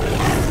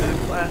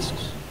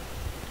 Glasses.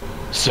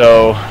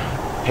 So,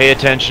 pay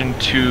attention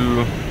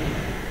to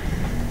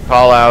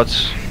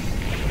call-outs.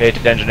 Pay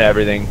attention to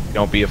everything.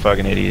 Don't be a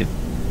fucking idiot.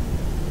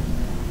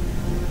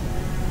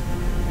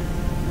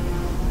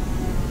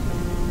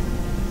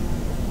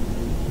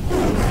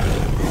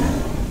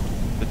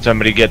 Did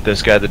somebody get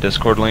this guy the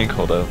Discord link?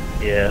 Hold up.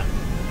 Yeah.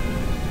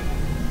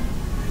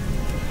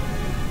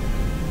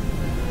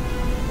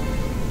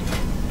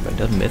 Have I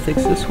done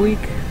mythics this week?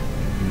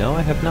 No,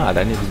 I have not.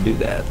 I need to do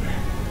that.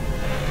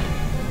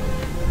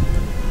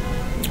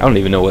 I don't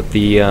even know what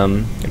the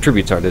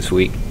attributes are this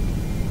week.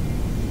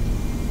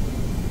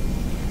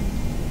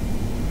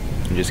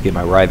 And just get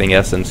my writhing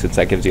essence, since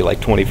that gives you like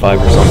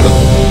 25 or something.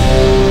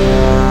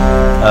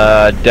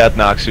 Death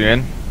knocks you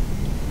in.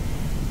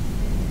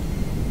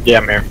 Yeah,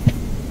 I'm here.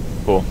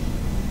 Cool.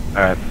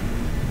 Alright.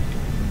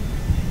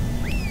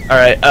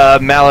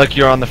 Alright, Malik,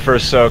 you're on the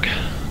first soak.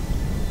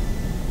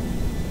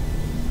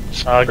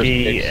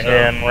 Soggy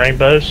and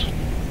rainbows.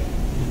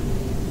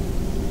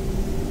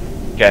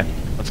 Okay,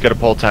 let's get a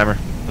pull timer.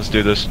 Let's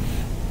do this.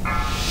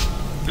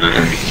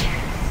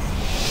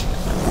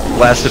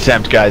 Last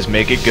attempt, guys.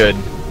 Make it good.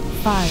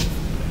 5,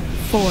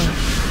 4,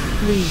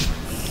 3,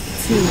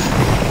 2,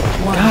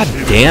 1. God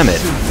damn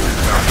it.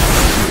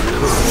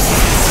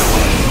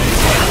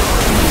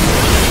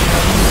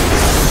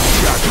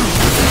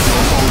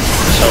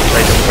 So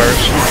take them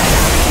first.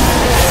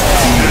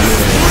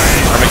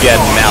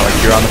 Armageddon, Malik,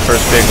 you're on the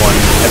first big one.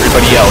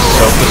 Everybody else,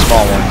 soak the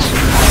small ones.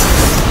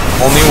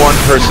 Only one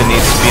person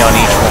needs to be on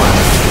each one.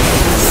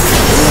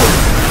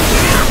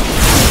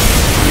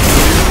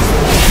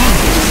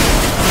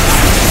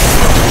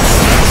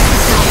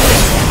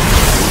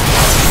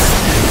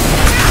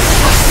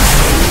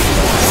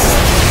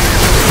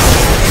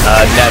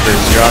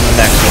 Nevers, you're on the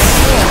next one.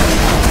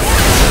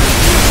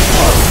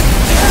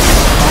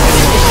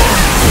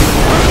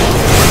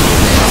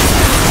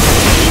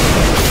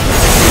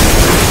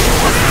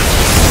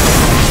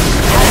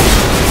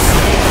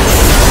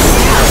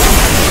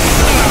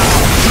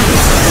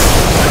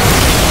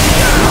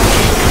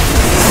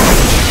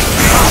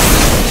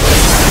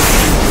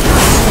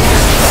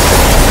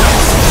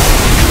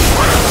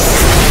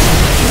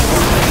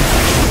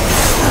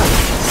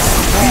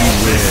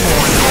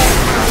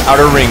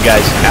 Outer ring,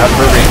 guys.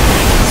 Outer ring.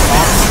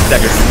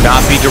 Sector, do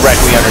not be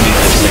directly underneath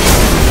this thing,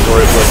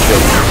 or it will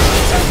kill you.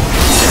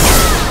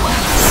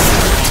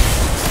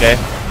 Okay.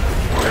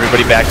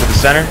 Everybody back to the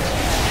center.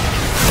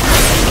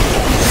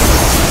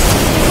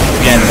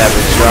 again,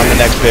 Nevers. You're on the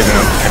next big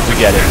one. If we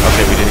get it.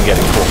 Okay, we didn't get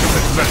it. Cool.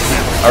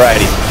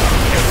 Alrighty.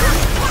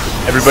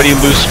 Everybody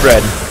loose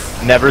spread.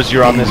 Nevers,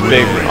 you're on this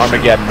big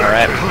Armageddon,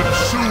 alright?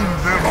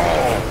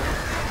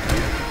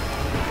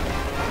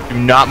 Do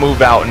not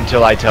move out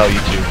until I tell you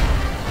to.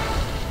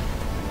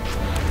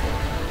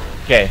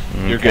 Okay,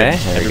 you're good.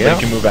 Everybody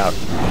can move out.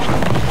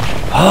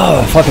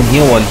 Oh, fucking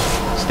heal one.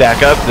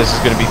 Stack up. This is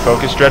going to be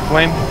focused,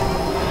 Dreadflame.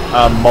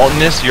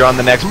 Molteness, you're on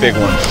the next big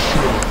one.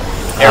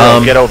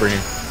 Arrow, get over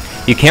here.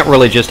 You can't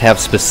really just have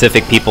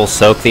specific people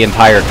soak the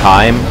entire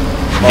time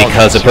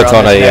because it puts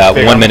on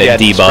a 1 minute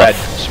debuff.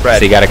 Spread.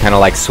 So you gotta kind of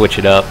like switch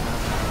it up.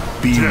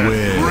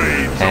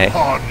 Beware. Okay.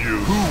 Oh,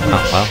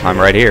 well, I'm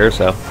right here,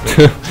 so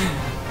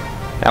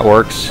that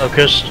works.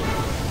 Focused.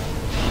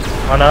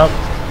 On up.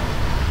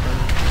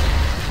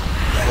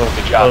 Well,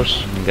 good job.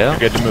 Go. You're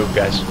good to move,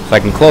 guys. So I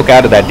can cloak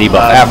out of that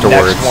debuff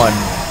afterwards. Next one.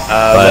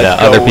 But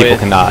other people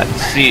cannot.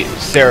 See,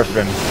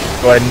 Seraphim,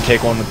 go ahead and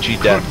take one with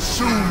cheat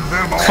death.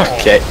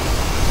 Okay.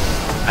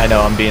 I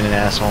know, I'm being an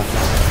asshole.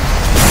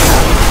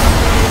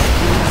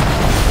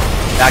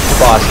 Back to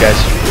boss, guys.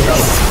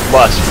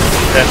 Lust.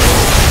 Okay.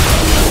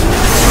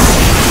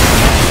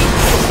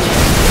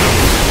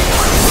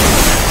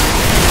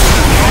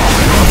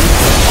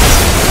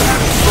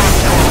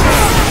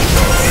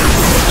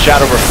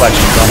 Shadow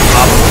reflections on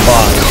top of the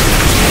boss.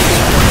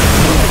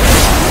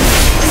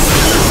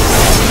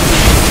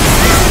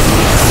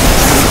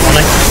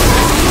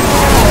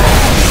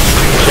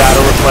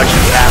 Shadow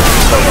reflections after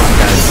the focus,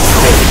 guys.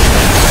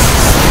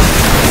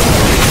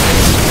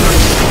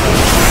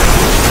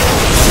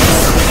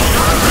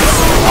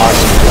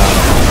 Awesome job.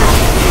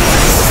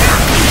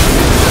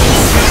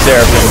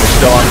 Seraphim, we're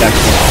still on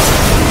next one.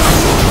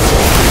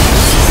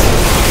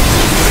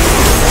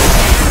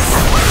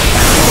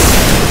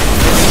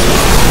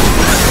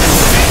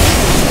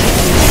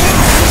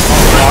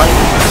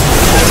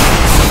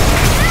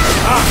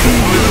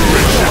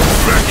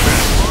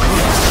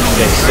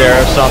 Okay,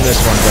 Seraph's on this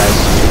one, guys.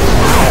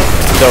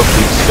 Soak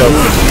these, soak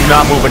these. Do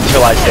not move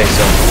until I say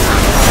so.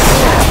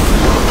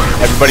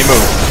 Everybody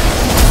move.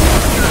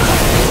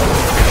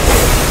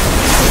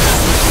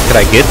 Did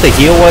I get the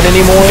heal one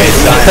anymore? Okay,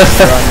 Zion,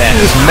 you're on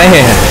next.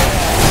 Man.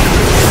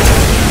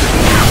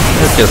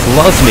 It just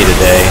loves me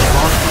today.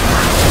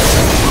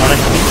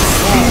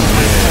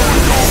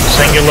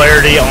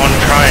 Singularity on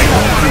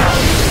triangle.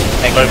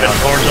 Move it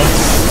towards them.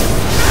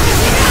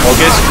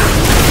 Focus.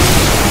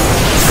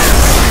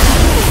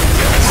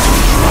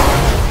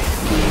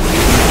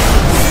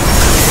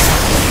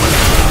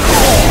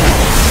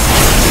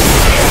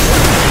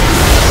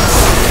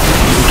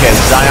 Okay,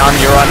 Zion,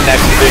 you're on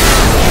next big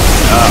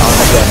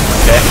Armageddon,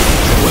 okay?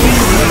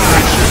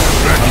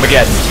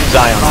 Armageddon,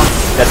 Zion,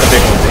 that's the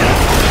big one.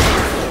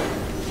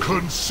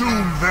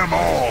 Consume them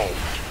all.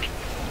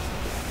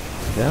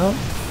 Yeah.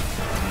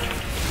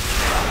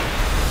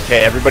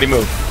 Okay, everybody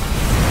move.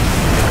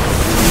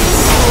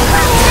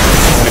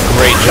 Done a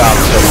great job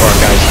so far,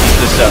 guys. Keep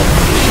this up.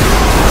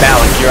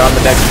 Malik, you're on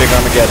the next big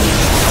Armageddon.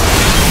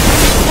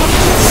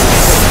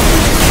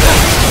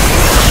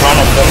 Run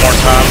them one more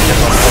time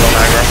because I'm pulling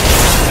aggro.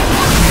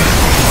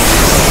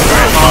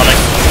 Alright, Sonic.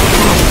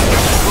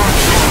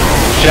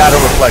 Shadow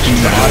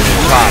reflections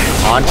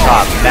on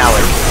top,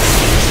 Malik.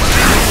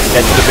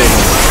 Get to the big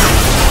one.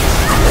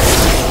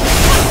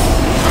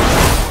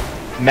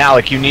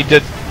 Malik, you need to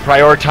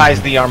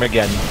prioritize the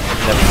Armageddon.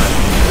 Never mind.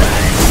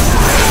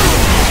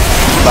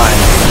 Fine,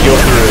 heal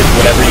through it,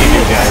 whatever you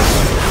do, guys.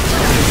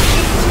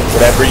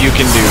 Whatever you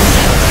can do.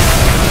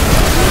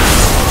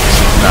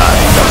 This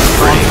is not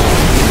pretty.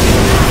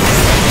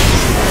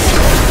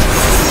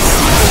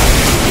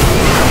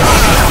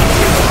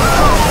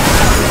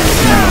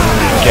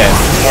 Okay,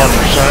 1%.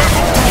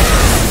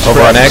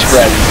 Over on X.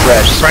 Spread.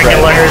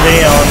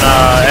 Singularity on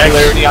X.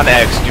 Singularity on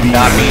X. Do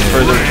not move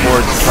further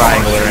towards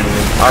triangle or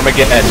anything.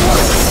 Armageddon.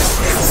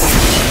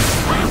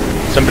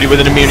 Somebody with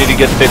an immunity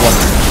get the big one.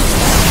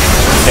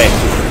 Okay.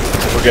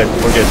 We're good.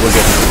 We're good. We're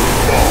good.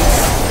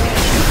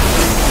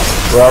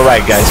 We're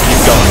alright, guys.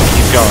 Keep going.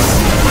 Keep going.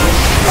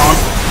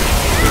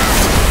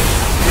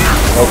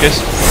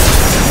 Focus.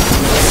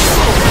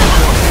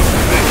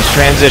 He's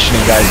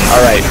transitioning, guys.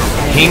 Alright.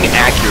 Ping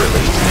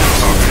accurately.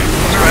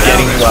 I'm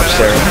getting you up,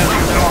 Sarah.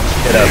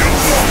 Get up.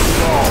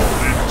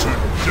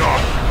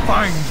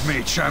 Find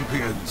me,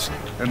 champions,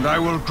 and I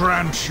will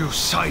grant you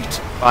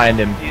sight. Find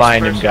him.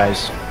 Find him,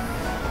 guys.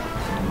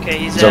 Okay,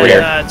 he's over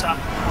here. at top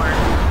corner.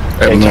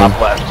 Okay, top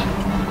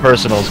left.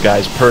 Personals,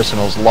 guys.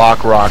 Personals.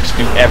 Lock rocks.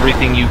 Do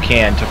everything you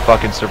can to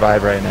fucking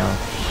survive right now.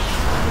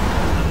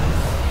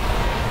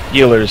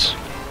 Healers.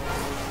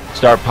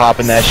 Start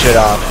popping that shit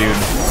off, dude.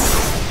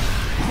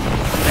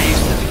 I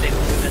used to think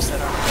we missed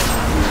that armor.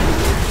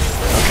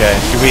 Okay.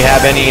 Do we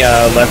have any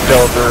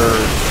leftover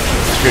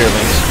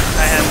spearlings?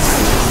 I have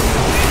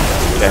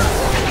Okay.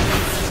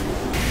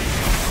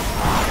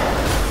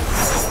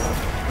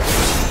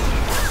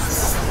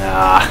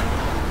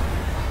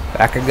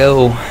 Back I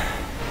go.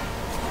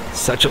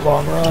 Such a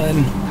long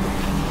run.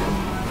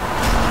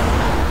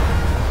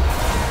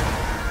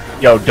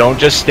 Yo, don't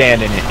just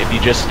stand in it. If you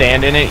just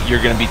stand in it, you're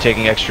gonna be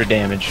taking extra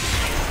damage.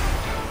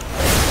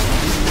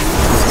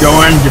 Let's go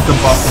in, get the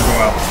buff, and go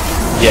out.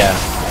 Yeah.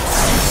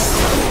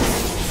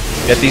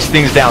 Get these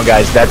things down,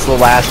 guys. That's the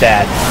last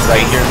ad,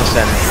 right here in the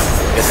center.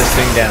 Get this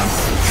thing down.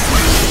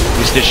 At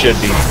least it should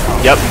be.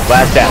 Yep,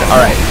 last ad.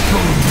 Alright.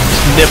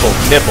 Nipple,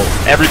 nipple.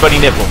 Everybody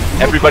nipple.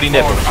 Everybody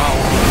nipple.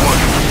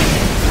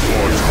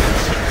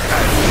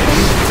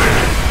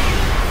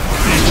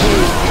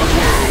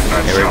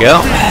 There we go.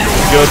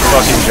 Good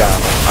fucking job.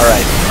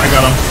 Alright. I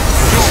got him.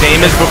 Same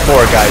as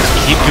before, guys.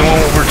 Keep doing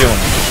what we're doing.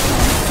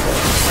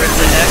 Where's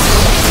the X?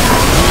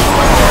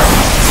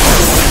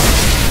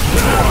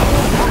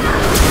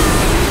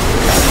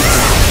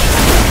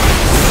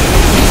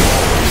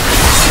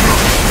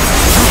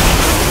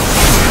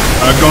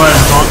 Go ahead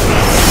and talk.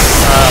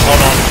 Hold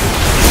on.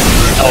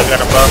 Oh, got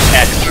a buff.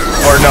 X.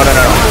 Or no.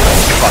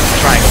 Fuck.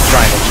 Triangle,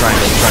 triangle,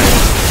 triangle, triangle.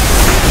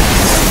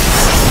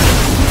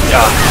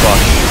 Ah, fuck.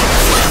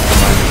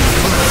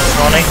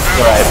 20.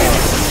 Alright.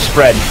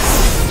 Spread.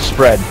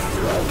 Spread.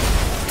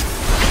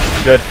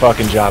 Good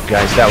fucking job,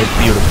 guys. That was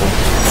beautiful.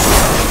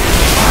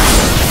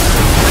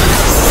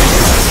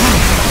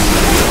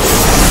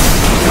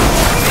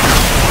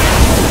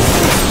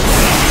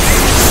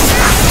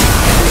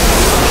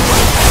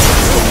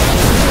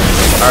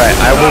 Alright,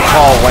 I will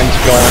call when to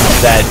go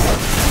into that.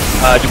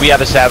 Do we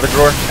have a Savage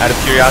Roar, out of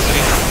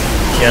curiosity?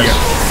 Yes.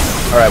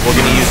 Alright, we're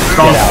gonna use it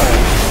to get out.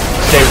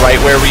 Stay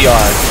right where we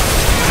are.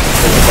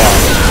 With the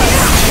boss.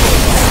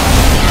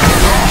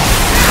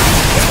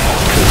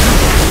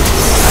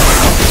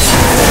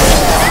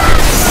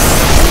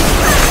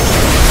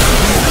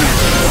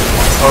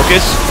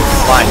 Focus.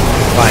 Fine.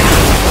 Fine.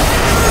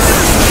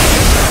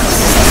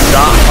 Do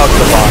not hug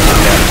the boss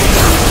again.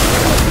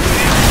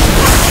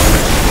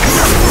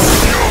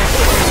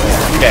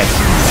 Okay.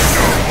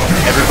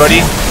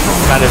 Everybody,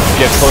 kind of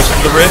get close to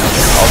the rift.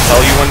 I'll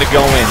tell you when to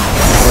go in.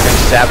 We're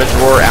gonna Savage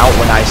Roar out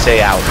when I say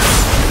out.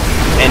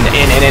 And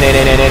in.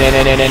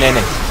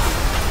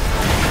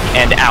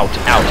 And out.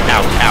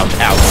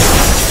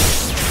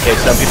 Okay,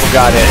 some people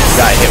got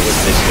hit with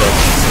this skill.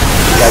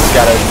 You guys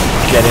gotta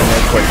get in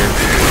there quicker.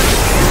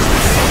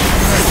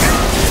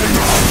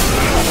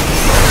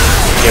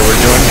 Okay,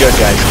 we're doing good,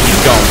 guys.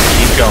 Keep going.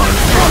 Keep going.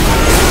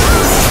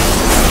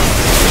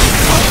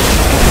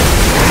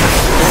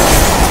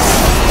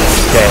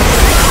 Okay.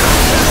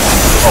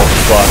 Oh,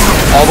 fuck.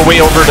 All the way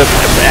over to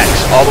X.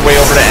 All the way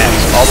over to X.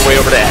 All the way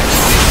over to X.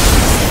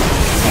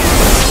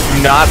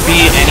 Do not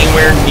be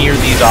anywhere near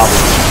these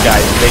obelisks,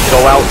 guys. They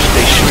go out,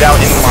 they shoot out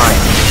in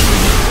line.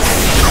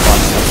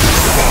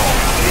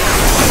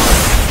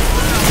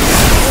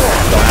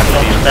 Don't have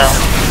to be now.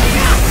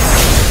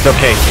 It's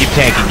okay. Keep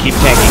tanking. Keep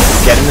tanking.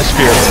 Get in the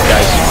spirit,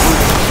 guys.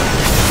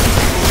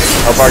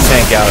 Help our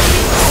tank out.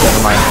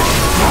 Never mind.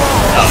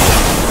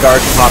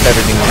 Guard, pop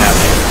everything you have.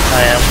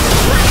 I am.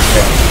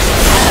 Okay.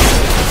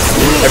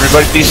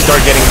 Everybody, please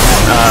start getting.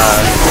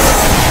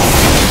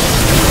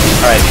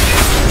 Alright.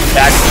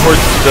 Back towards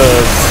the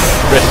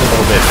rift a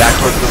little bit. Back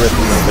towards the rift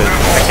a little bit.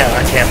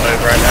 I can't move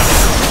right now.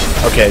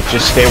 Okay,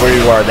 just stay where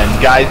you are then.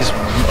 Guys,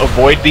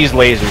 avoid these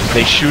lasers.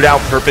 They shoot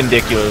out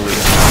perpendicularly.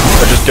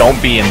 So just don't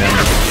be in them.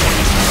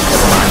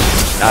 Never mind.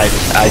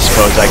 I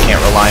suppose I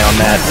can't rely on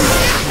that.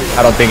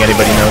 I don't think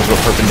anybody knows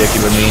what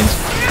perpendicular means.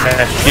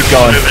 Keep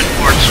going.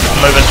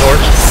 Moving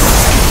towards.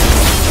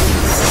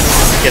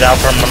 Get out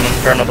from in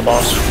front of the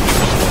boss.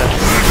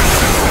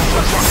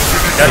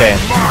 Okay.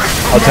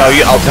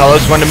 I'll tell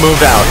us when to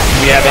move out.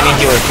 Do we have any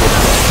healer tools?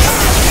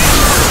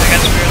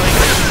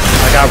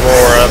 I got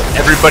roar up.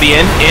 Everybody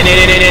in. In.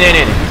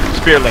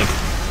 Spear link.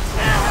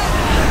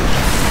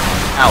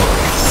 Out.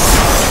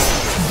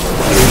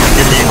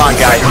 Come on,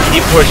 guys.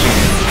 Keep pushing.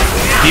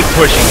 Keep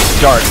pushing.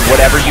 Start.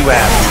 Whatever you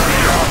have.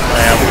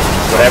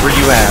 Whatever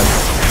you have.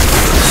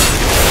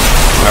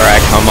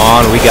 Alright, come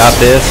on. We got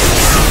this.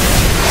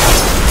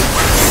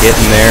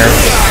 Getting there.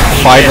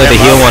 Finally, the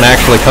heal one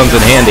actually comes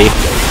in handy.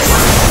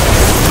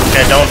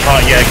 Okay, don't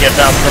taunt yet. Get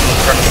down from the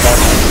front of the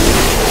boss.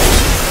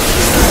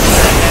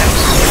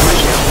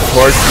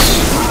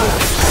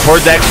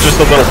 Towards X just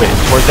a little bit.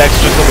 Towards X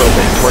just a little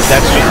bit. Towards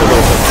X just a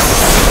little bit.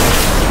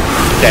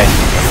 Okay.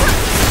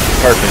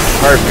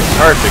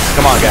 Perfect.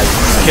 Come on, guys.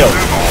 Kill.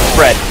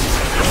 Spread.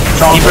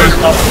 Keep it.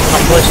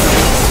 I'm pushing.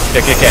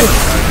 Okay.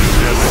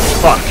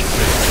 Fuck.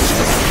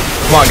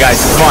 Come on,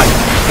 guys. Come on.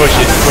 Push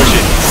it.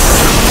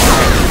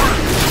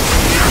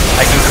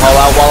 I can call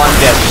out while I'm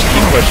dead. Just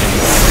keep pushing.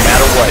 No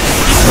matter what.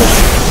 Keep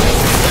pushing.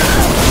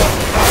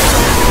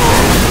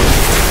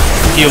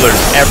 Healers,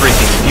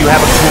 everything. If you have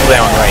a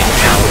cooldown right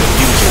now,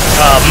 use it.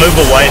 Move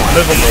away.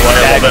 Move them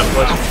away a little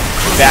bit.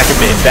 Back a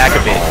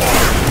bit.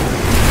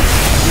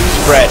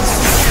 Spread.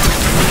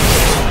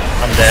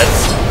 I'm dead.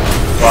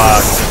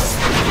 Fuck.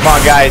 Come on,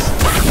 guys.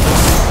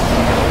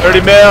 30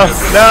 mil.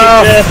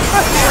 No.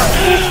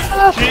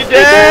 She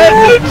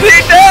dead.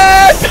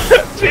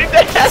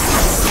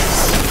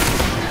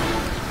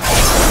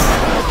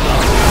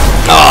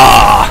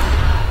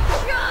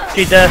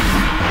 She dead.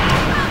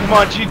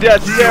 Come on,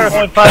 G-Death, Sarah.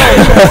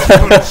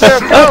 Sarah,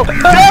 go!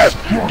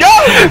 Go!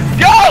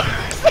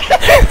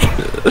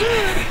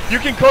 You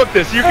can cloak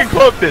this, you can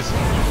cloak this.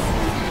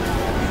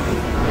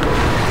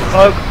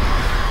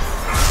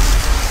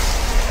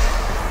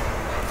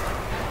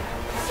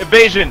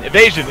 Evasion,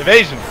 evasion,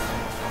 evasion.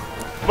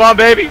 Come on,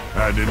 baby.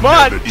 Come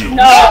on.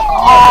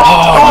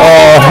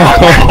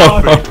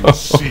 No.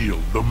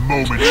 Sealed the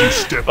moment you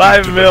step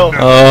 5 mil.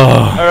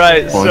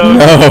 Alright, so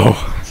no.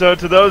 So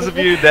to those of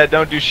you that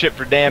don't do shit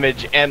for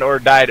damage and or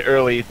died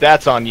early,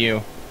 that's on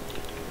you.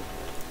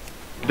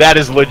 That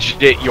is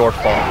legit your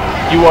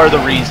fault. You are the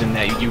reason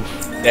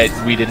that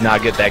we did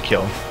not get that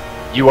kill.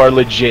 You are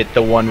legit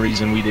the one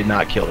reason we did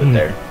not kill it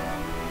there.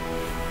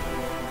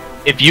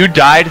 If you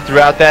died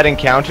throughout that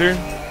encounter,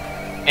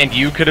 and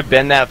you could have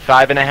been that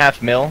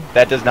 5.5 mil,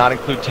 that does not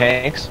include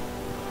tanks,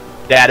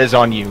 that is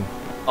on you.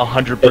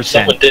 100%. But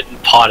someone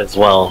didn't pot as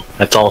well.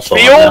 That's also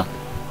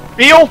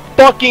Feel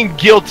fucking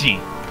guilty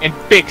and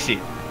fix it.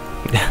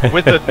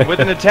 With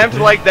an attempt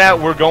like that,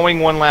 we're going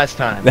one last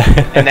time.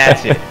 And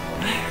that's it.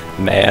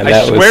 Man, I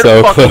that swear was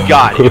so to fucking close.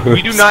 God, if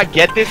we do not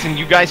get this and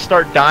you guys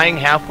start dying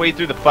halfway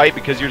through the fight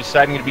because you're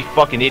deciding to be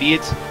fucking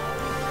idiots,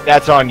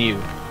 that's on you.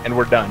 And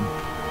we're done.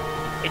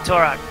 Hey,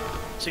 Torok.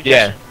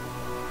 Yeah.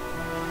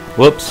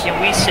 Whoops.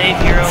 Can we save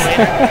Hero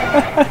later?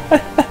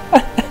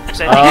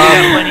 Because I think we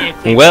have plenty of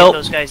things to well, get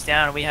those guys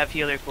down, and we have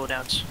healer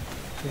cooldowns.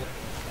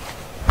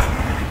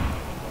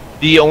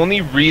 The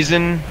only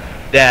reason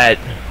that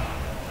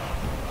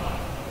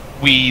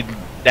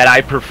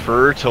I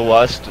prefer to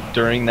lust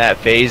during that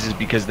phase is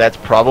because that's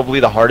probably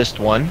the hardest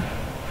one.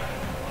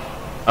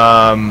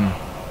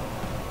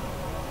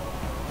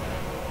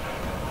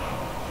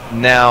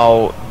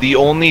 Now the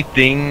only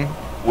thing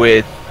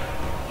with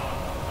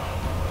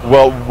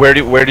where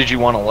did you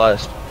want to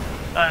lust?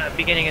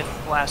 Beginning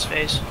of last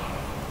phase.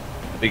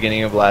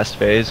 Beginning of last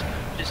phase.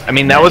 I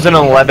mean, that was an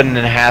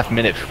 11.5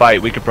 minute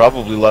fight. We could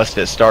probably lust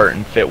at start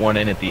and fit one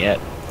in at the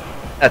end.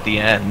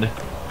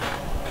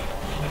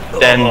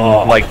 Then,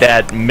 like,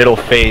 that middle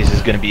phase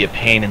is going to be a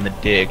pain in the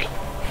dick.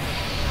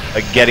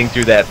 Like, getting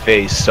through that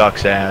phase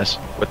sucks ass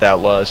without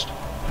lust.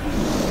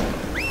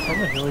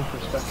 From a healing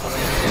perspective.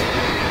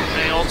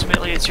 I mean,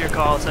 ultimately, it's your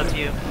call. It's up to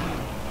you.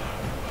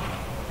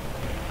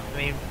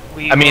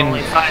 I mean, we're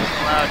only 5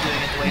 mil out doing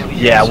it the way we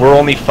did. Yeah, we're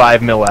only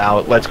 5 mil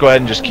out. Let's go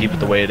ahead and just keep it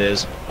the way it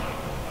is.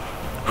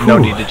 No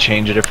need to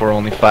change it if we're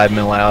only 5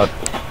 mil out.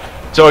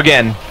 So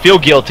again, feel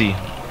guilty.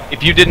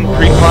 If you didn't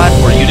pre-plot,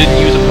 or you didn't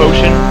use a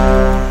potion,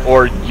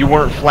 or you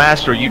weren't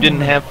flashed, or you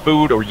didn't have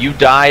food, or you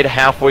died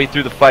halfway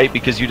through the fight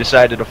because you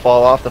decided to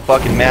fall off the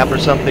fucking map or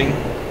something,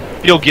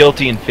 feel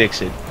guilty and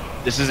fix it.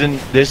 This is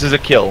a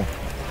kill.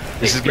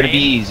 This is gonna be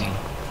easy.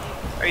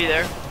 Are you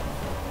there?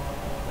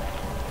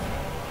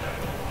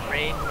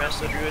 Rain,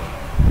 Resto Druid?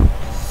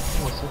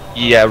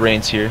 Yeah,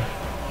 Rain's here.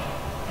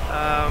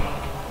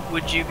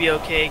 Would you be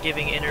okay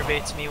giving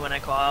innervate to me when I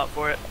call out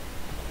for it?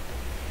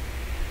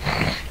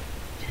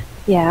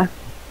 Yeah.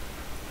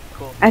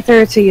 Cool. I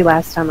threw it to you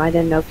last time. I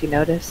didn't know if you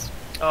noticed.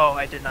 Oh,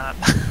 I did not.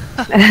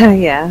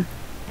 Yeah.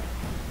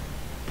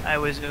 I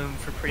was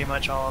for pretty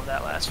much all of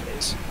that last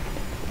phase.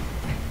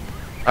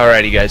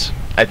 Alrighty, guys.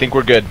 I think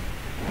we're good.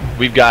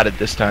 We've got it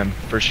this time,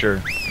 for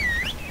sure.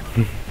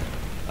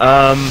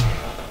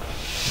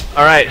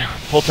 Alright.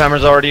 Pull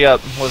timer's already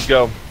up. Let's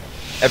go.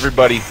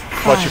 Everybody,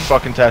 clutch your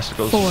fucking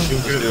testicles. 4, Let's do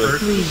it.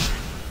 3,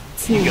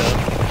 2,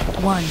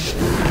 1.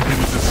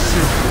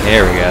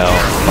 There we go.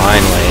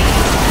 Finally.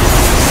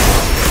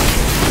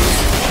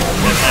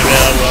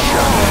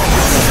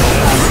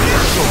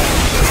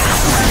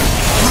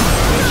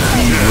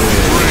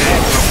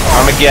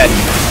 Armageddon.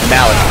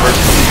 Mallet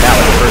first.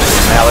 Mallet first.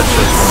 Mallet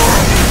first.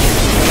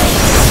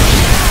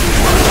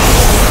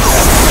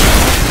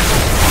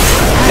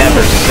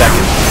 Never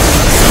second.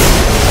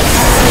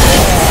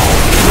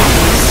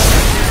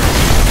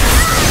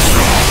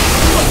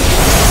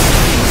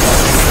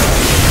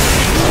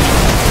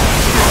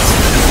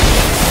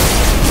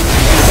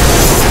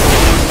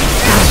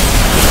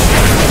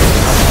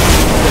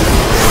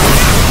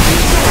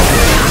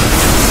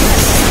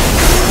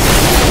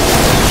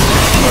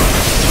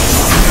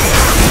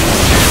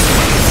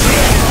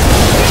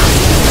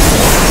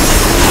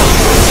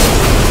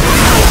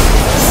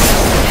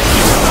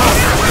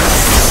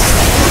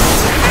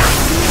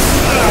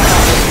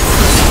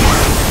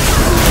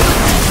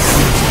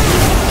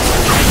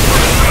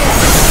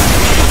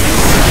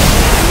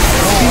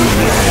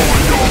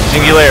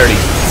 Singularity.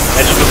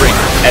 Edge of the ring.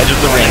 Edge of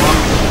the ring.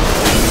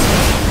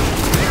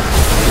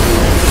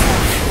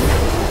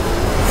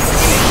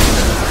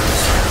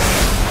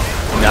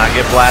 Do not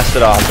get blasted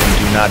off and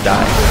do not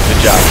die.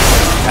 Good job.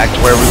 Back to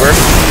where we were.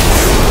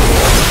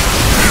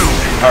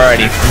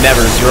 Alrighty,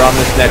 Nevers, you're on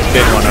this next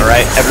big one,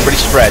 alright? Everybody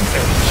spread.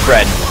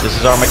 Spread. This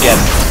is Armageddon.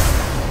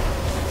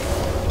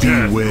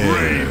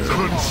 Beware.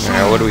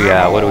 Alright, what do we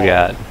got? What do we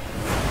got?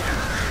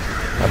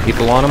 Got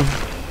people on them?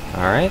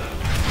 Alright.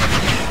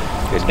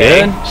 Good,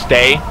 good.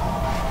 Stay.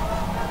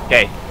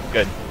 Okay,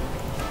 good.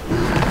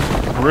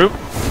 Group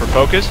for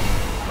focus.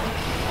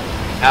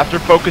 After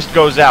focus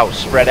goes out,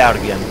 spread out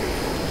again.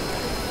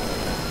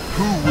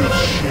 Who will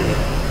share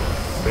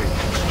fate?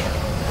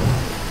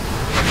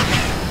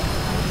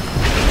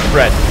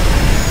 Spread.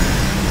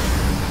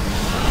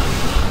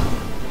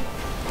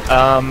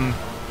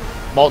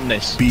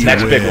 Molteness.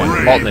 Next big one.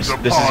 Molteness.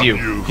 This is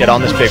you. Get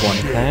on this big one.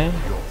 Okay.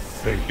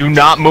 Do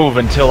not move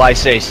until I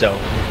say so.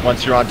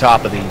 Once you're on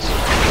top of these.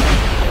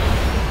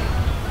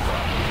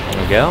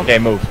 There we go. Okay,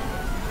 move.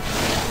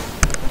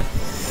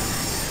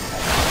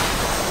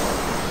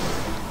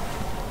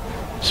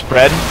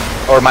 Spread.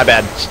 Or my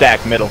bad.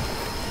 Stack. Middle.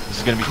 This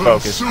is gonna be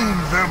focused.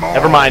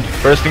 Never mind.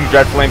 Bursting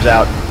Dread Flames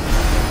out.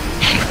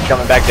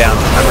 Coming back down.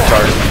 I'm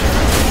retarded.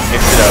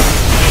 Mix it up.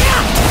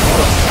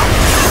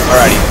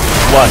 Alrighty.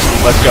 Lust.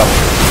 Let's go.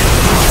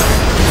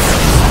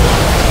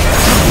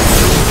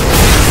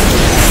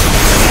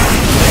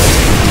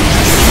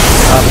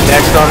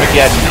 Next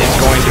Armageddon is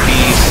going to be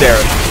Sarah.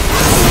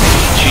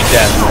 She's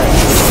dead.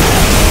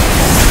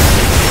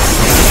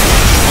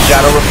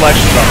 Shadow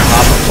Reflections on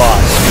top of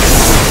boss.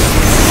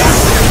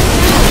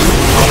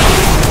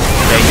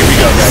 Okay, here we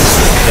go, guys.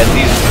 Get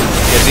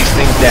these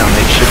things down.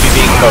 They should be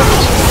being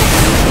focused.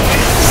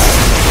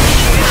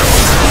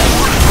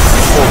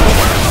 Holy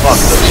fuck,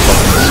 those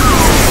focus.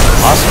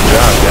 Awesome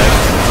job, guys.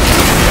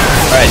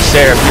 Alright,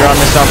 Sarah, if you're on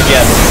this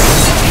Armageddon.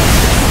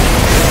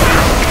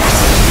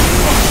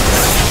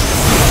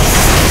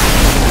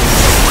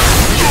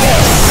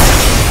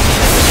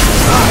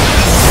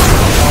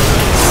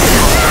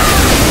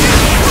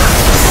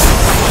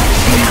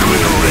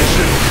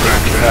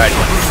 Alright,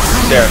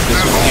 Sarah, this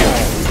was you.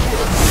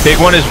 Big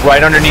one is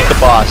right underneath the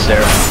boss,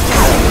 Sarah.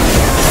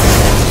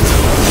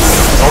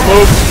 Don't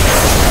move.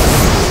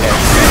 Okay.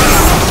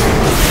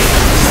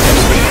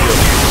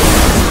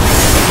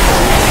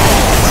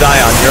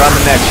 Zion, you're on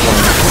the next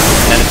one.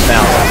 And it's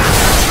now.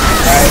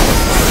 Alright.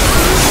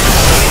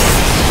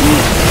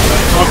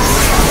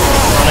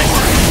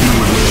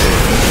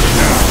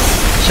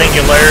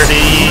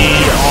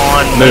 Singularity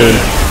on Moon.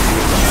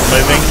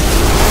 Moving.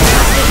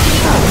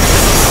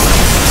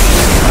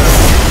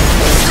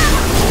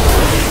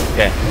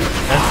 Okay.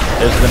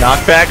 There's the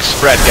knockback.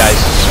 Spread, guys.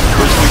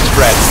 Firstly,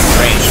 spread.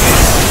 Range.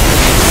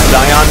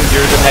 Zion,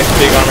 you're the next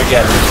big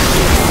Armageddon.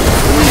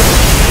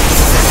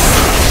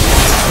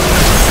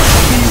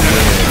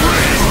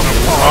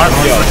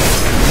 Go.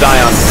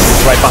 Zion,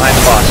 right behind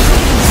the boss.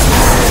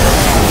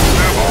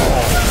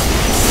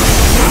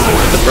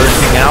 The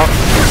bursting out.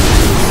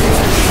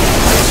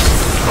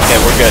 Okay,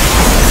 we're good.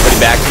 Put it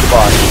back to the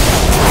boss.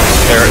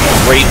 They're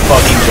great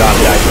fucking job,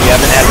 guys. We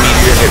haven't had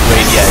Meteor hit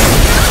rate yet.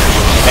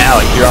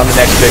 Alec, you're on the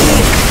next big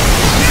one.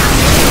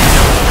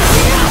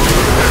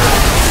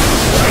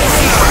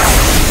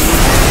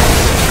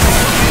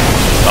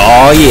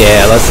 Oh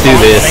yeah, let's do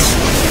this.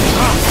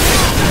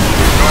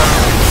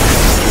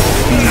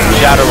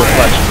 Shadow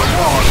Reflections.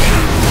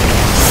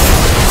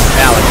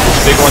 Alec, this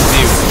big one's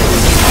you.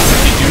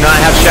 You do not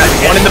have shadow.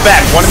 One in the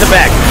back, one in the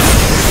back.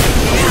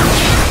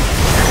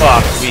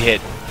 Fuck, we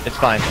hit. It's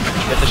fine.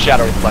 Get the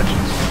Shadow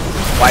Reflections.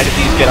 Why did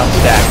these get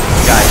unstacked?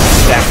 Guys,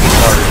 stack these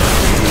harder.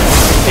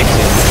 Fix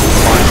it.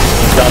 Come on.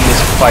 We've done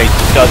this fight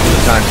dozens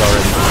of times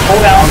already.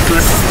 Hold on.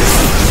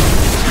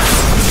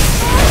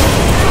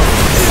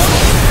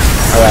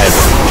 Alright.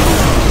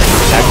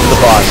 Back to the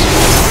boss.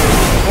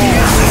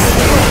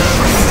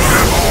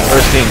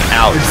 Bursting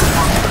out.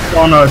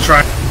 On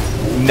try.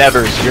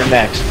 Nevers, you're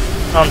next.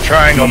 On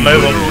triangle,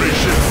 move him.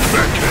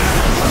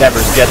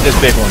 Nevers, get this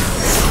big one.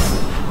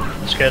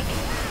 That's good.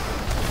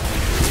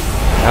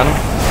 Got him.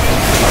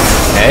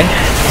 Okay.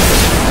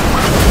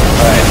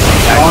 Alright,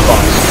 back to the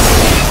boss.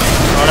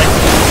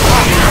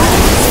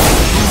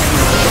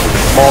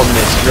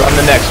 Molteness, you're on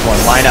the next one.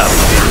 Line up.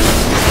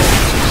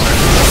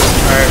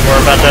 Alright,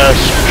 we're about to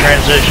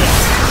transition.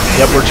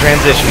 Yep, we're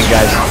transitioning,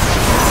 guys.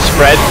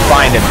 Spread,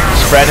 find him.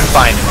 Spread and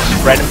find him.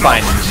 Spread and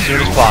find him as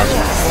soon as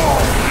possible.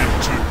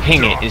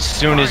 Ping it as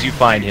soon as you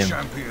find him.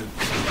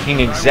 Ping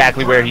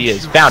exactly where he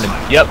is. Found him.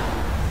 Yep.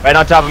 Right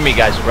on top of me,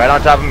 guys. Right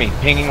on top of me.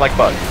 Pinging like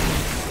bug.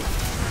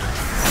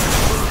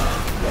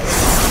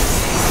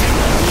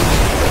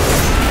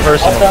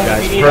 Personals,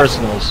 guys.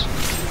 Personals.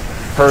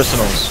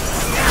 Personals.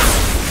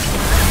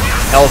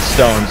 Health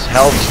stones.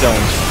 Health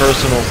stones.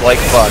 Personals like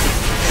fuck.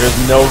 There's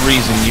no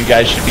reason you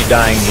guys should be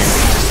dying here.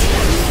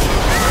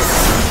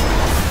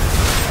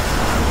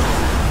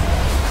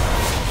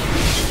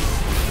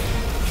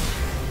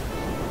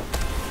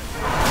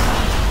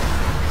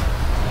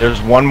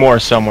 There's one more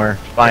somewhere.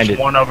 Find There's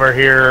it. one over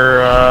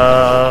here,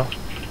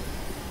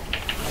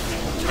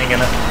 hanging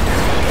it.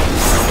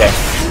 Okay,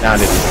 found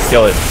it.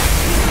 Kill it.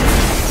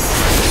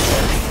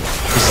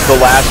 This is the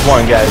last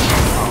one, guys.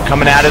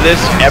 Coming out of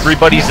this,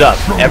 everybody's up.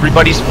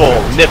 Everybody's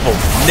full. Nipple,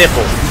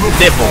 nipple,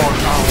 nipple.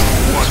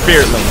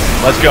 Spiritling,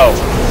 let's go.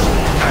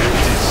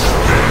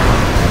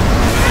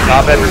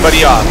 Top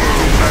everybody off.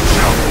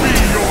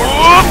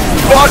 Oh,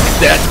 fuck,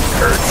 that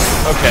hurts.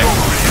 Okay.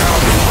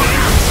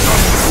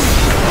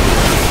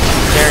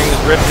 Tearing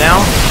this rip now.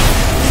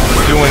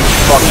 We're doing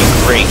fucking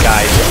great,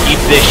 guys. Keep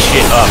this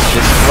shit up.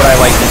 This is what I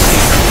like to see.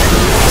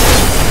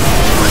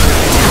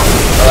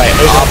 Alright,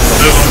 move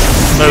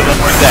him.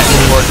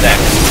 Towards that.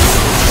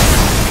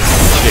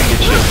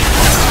 Good shit.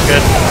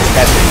 Good.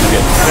 That's it, you're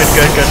good.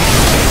 Good.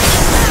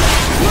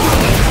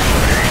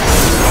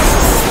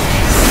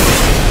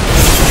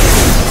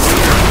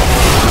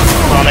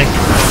 Sonic.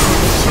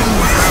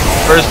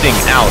 Bursting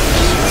out.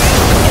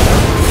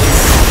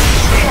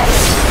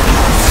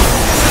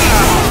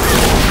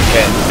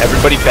 Okay,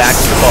 everybody back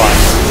to the boss.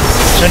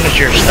 As soon as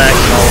your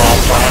stacks all off,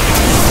 Sonic.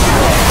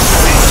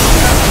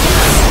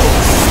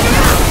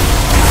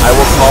 I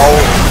will call.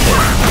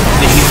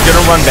 He's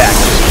gonna run back.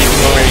 Just keep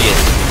him where he is.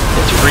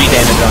 It's free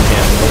damage on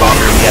him the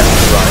longer he has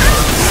to run.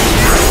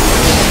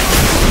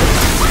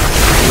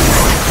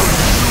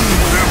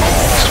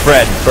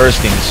 Spread,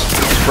 burstings.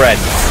 Spread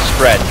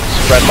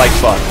like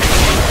fuck.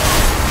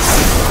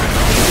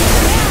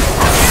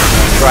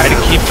 Try to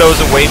keep those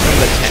away from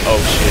the oh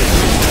shit.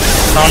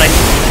 Sonic,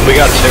 we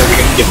got two. We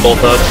can get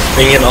both up.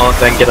 Bring it off,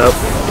 then get up.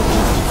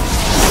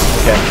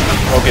 Okay,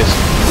 focus.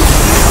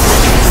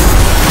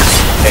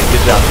 Okay,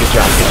 good job. Good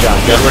fucking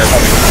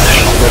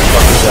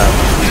job.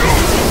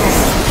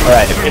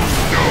 Alright,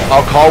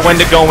 I'll call when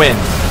to go in.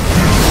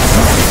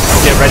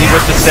 Get ready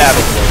with the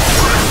savage.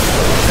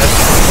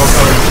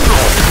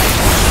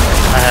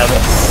 I have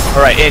it.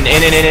 Alright, in.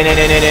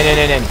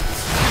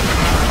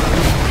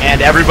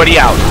 And everybody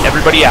out.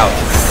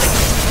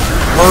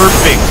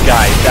 Perfect,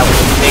 guys. That was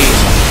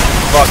amazing.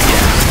 Fuck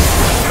yes.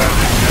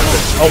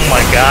 Oh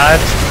my god.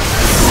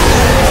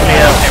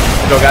 Yeah.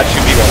 Still got 2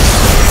 people.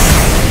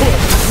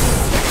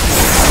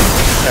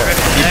 Alright,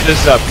 keep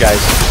this up, guys.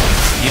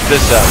 Keep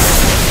this up.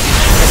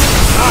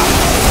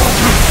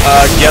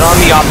 Get on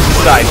the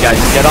opposite side, guys.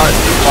 Get on.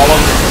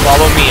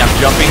 Follow me. I'm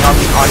jumping on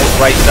his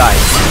right side.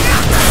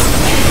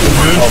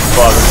 Oh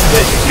fuck,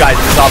 guys,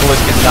 this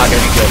obelisk is not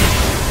gonna be good.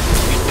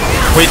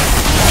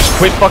 Just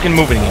quit fucking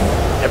moving him.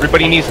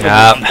 Everybody needs to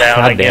God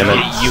down. damn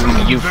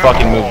it. You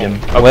fucking moved him.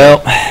 Okay.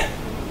 Well,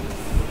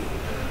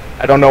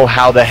 I don't know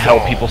how the hell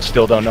people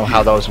still don't know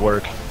how those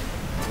work.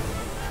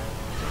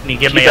 Can you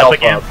get me up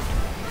again?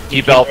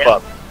 Keep elf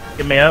up.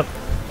 Get me up.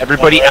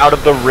 Everybody out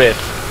of the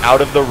rift. Out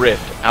of the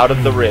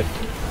rift.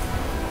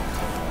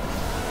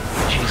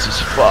 Jesus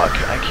fuck,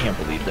 I can't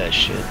believe that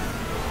shit.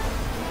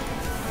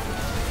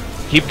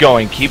 Keep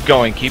going. Get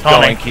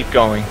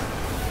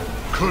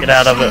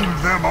out of it.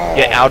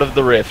 Get out of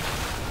the rift.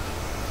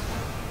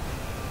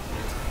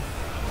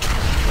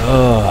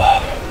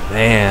 oh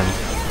man.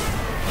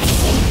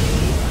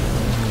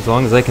 As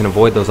long as they can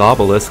avoid those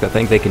obelisks, I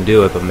think they can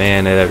do it. But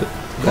man, that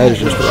is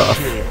just rough.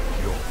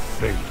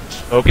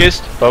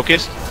 Focused.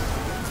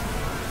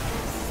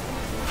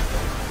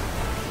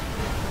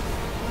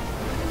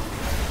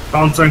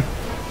 Bouncing.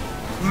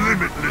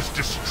 Limitless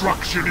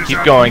destruction is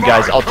Keep going,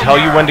 guys. I'll tell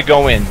you when to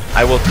go in.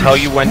 I will tell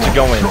you when to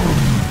go in.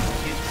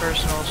 Use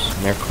personals.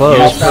 And they're close.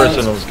 Use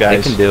personals,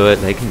 guys. They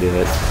can do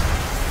it.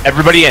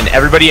 Everybody in.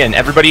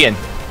 Everybody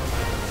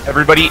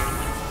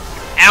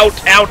out.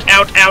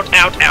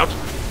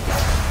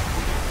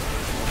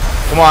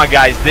 Come on,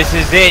 guys. This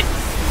is it.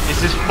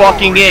 This is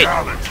fucking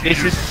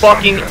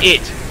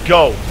it.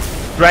 Go.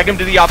 Drag him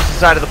to the opposite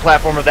side of the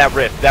platform of that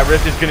rift. That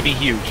rift is going to be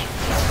huge.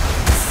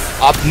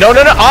 No.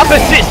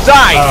 Opposite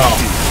side.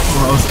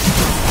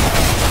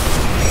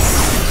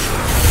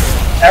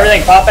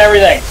 Everything, pop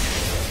everything.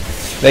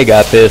 They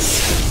got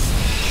this.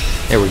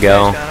 There we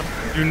go.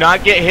 Do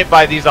not get hit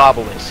by these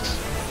obelisks.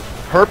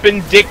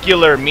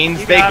 Perpendicular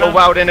means they go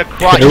out in a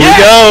cross. Here we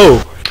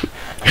go.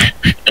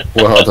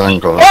 Well done,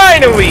 guys.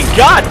 Finally!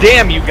 God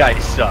damn, you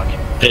guys suck.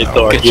 Hey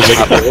Thor, you make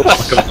a guild.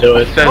 Welcome to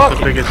it. That's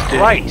the biggest deal.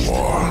 Christ.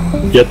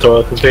 Yeah, Thor,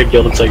 let's make a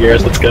guild inside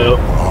yours. Let's go.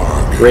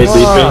 Raise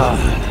these things.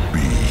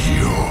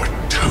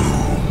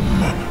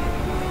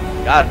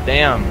 God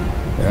damn.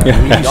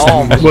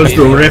 Yeah. Was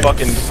the rift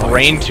fucking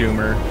brain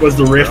tumor? Was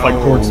the rift like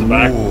towards the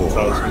back? So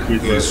I was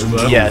confused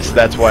there. Yes,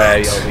 that's why I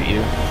yelled at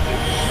you.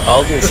 I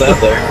was inside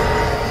there.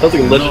 Sounds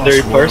like a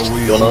legendary parse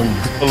going on.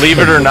 Believe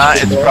it or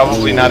not, it's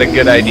probably not a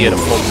good idea to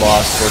pull the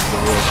boss towards the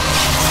rift.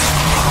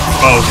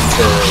 Oh,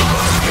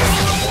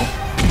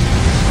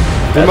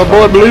 You're my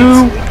boy,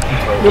 Blue.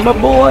 You're my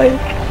boy.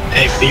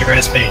 Hey, be your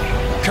ass mate.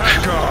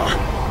 Kaka,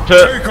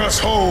 take us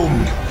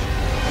home.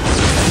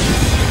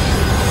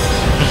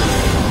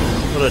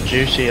 What a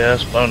juicy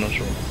ass bonus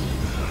roll.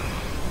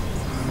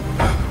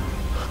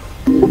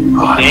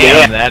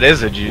 Damn, that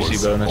is a juicy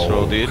bonus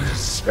roll, dude.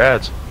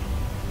 Congrats.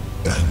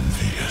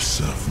 Envious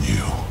of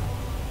you.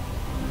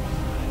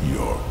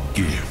 Your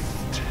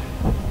gift.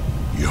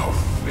 Your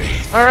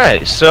faith.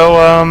 Alright, so,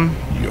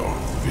 Your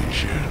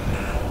vision.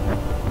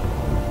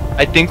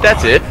 I think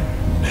that's it.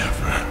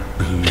 Never.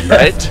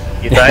 Right?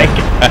 You think?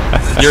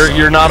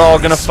 You're not all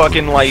gonna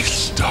fucking, like,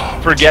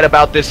 forget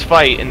about this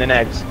fight in the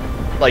next,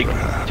 like,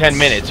 10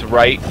 minutes,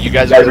 right? You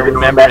guys are gonna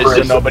remember it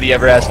so nobody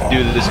ever has to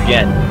do this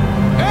again.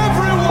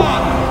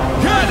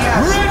 Everyone, get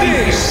Thank you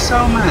ready.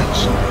 so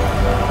much.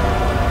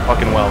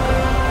 Fucking welcome.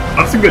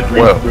 That's a good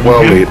thing.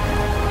 Well, Lead.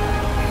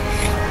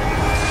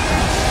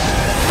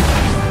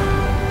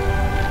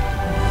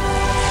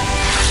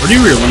 Where do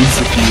you release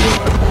if you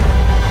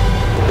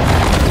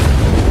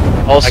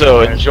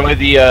Also, enjoy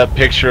the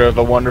picture of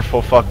a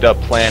wonderful fucked up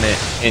planet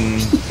in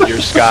your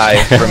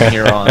sky from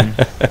here on.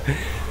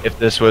 If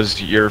this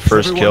was your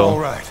first kill.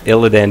 Right?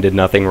 Kil'jaeden did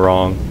nothing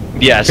wrong.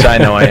 Yes, I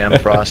know I am,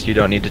 Frost. You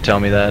don't need to tell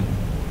me that.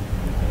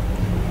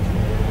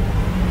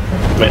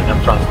 Wait,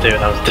 I'm Frost too,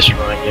 and I was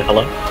destroying you.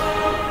 Hello?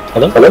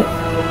 Hello?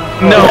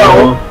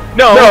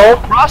 No,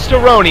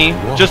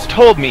 Frostaroni just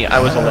told me I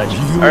was a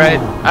legend, alright?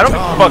 I don't give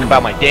a fuck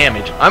about my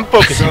damage. I'm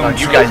focusing on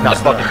you guys not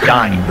fucking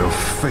dying.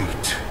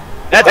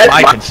 That's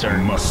my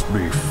concern. Must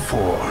be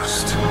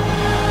forced.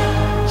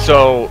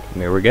 So,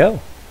 there we go.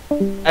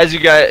 As you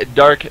guys,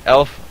 Dark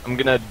Elf, I'm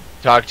gonna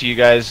talk to you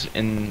guys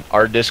in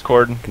our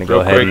Discord Gonna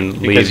go ahead and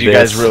leave because you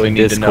guys really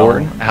need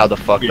Discord. to know how the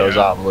fuck those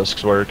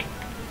obelisks work.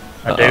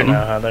 I do know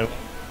how they.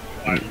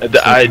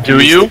 Do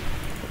you?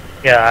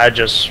 Yeah, I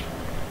just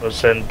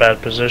was in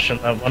bad position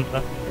that one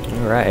time.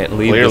 Alright,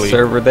 leave Clearly. the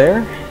server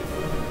there.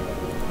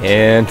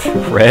 And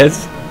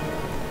Rez.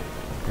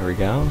 There we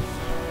go.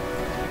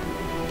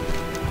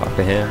 Talk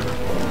to him.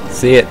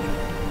 See it.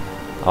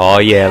 Oh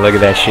yeah, look at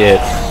that shit.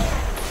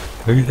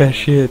 Look at that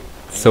shit.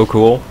 So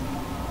cool.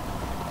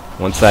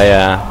 Once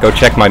I go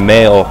check my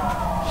mail,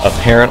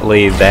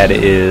 apparently that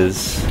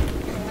is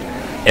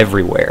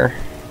everywhere.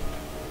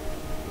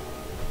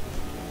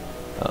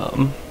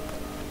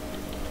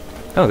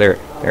 Oh, there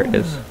it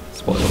is.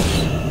 Spoilers.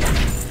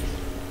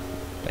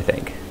 I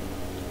think.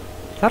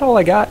 Is that all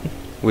I got?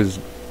 Was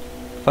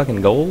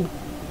fucking gold?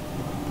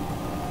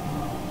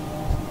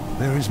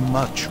 There is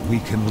much we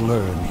can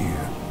learn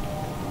here.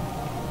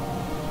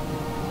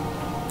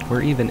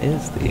 Where even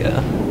is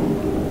the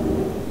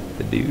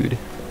dude?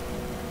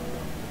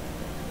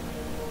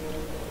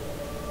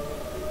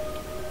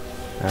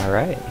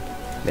 Alright.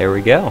 There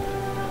we go.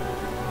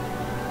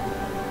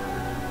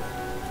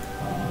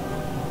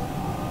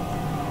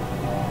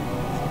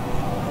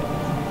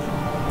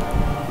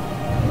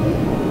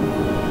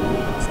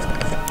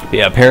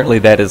 Yeah, apparently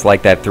that is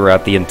like that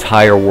throughout the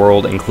entire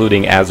world,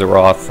 including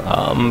Azeroth,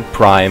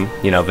 Prime,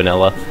 you know,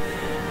 vanilla.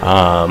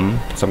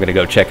 So I'm gonna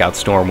go check out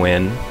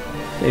Stormwind.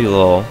 Maybe a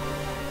little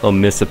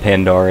Miss of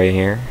Pandaria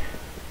here.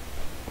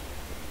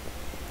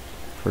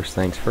 First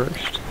things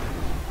first.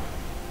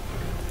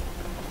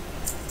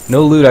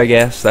 No loot, I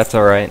guess. That's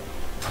alright.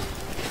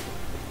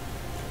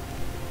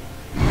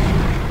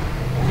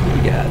 What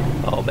we got?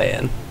 Oh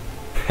man.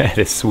 That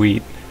is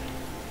sweet.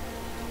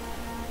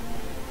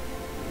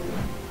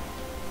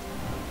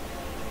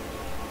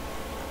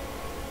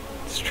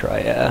 Let's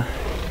try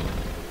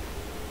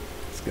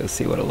let's go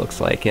see what it looks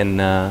like in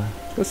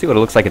let's go see what it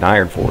looks like in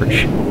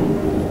Ironforge.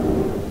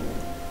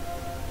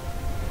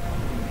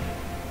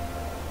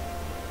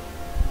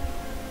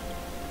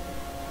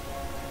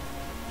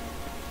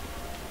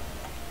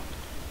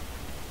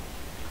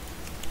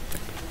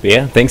 But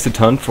yeah, thanks a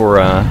ton for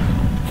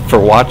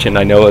watching.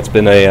 I know it's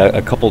been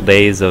a couple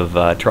days of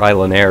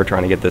trial and error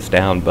trying to get this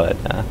down, but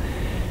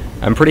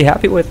I'm pretty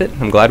happy with it.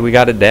 I'm glad we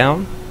got it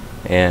down,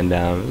 and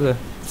it was a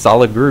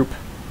solid group.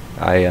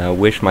 I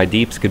wish my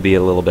deeps could be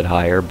a little bit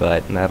higher,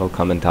 but that'll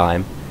come in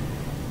time.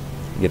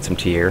 Get some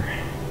tier.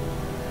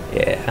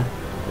 Yeah,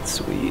 that's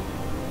sweet.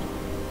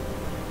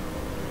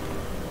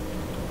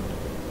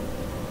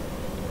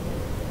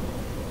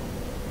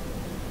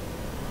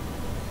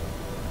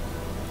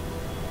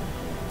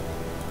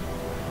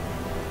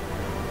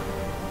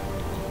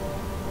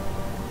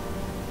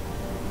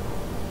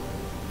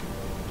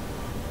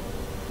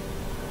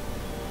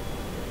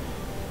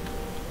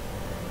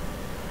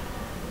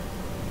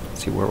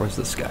 See, where was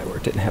the sky where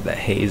it didn't have that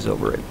haze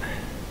over it?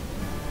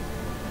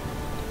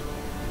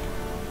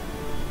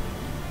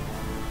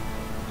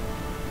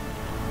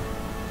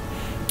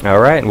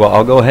 Alright, well,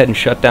 I'll go ahead and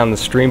shut down the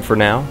stream for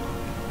now.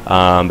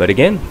 But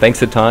again,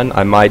 thanks a ton.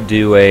 I might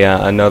do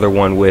another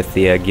one with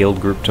the guild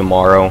group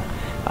tomorrow.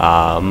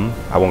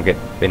 I won't get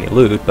any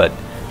loot, but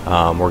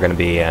we're going to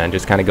be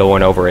just kind of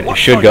going over it. It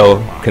should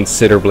go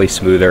considerably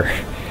smoother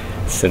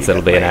since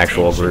it'll be an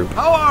actual group.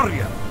 How are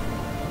you?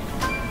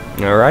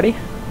 Alrighty.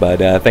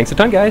 But thanks a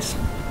ton, guys,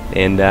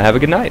 and have a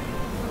good night.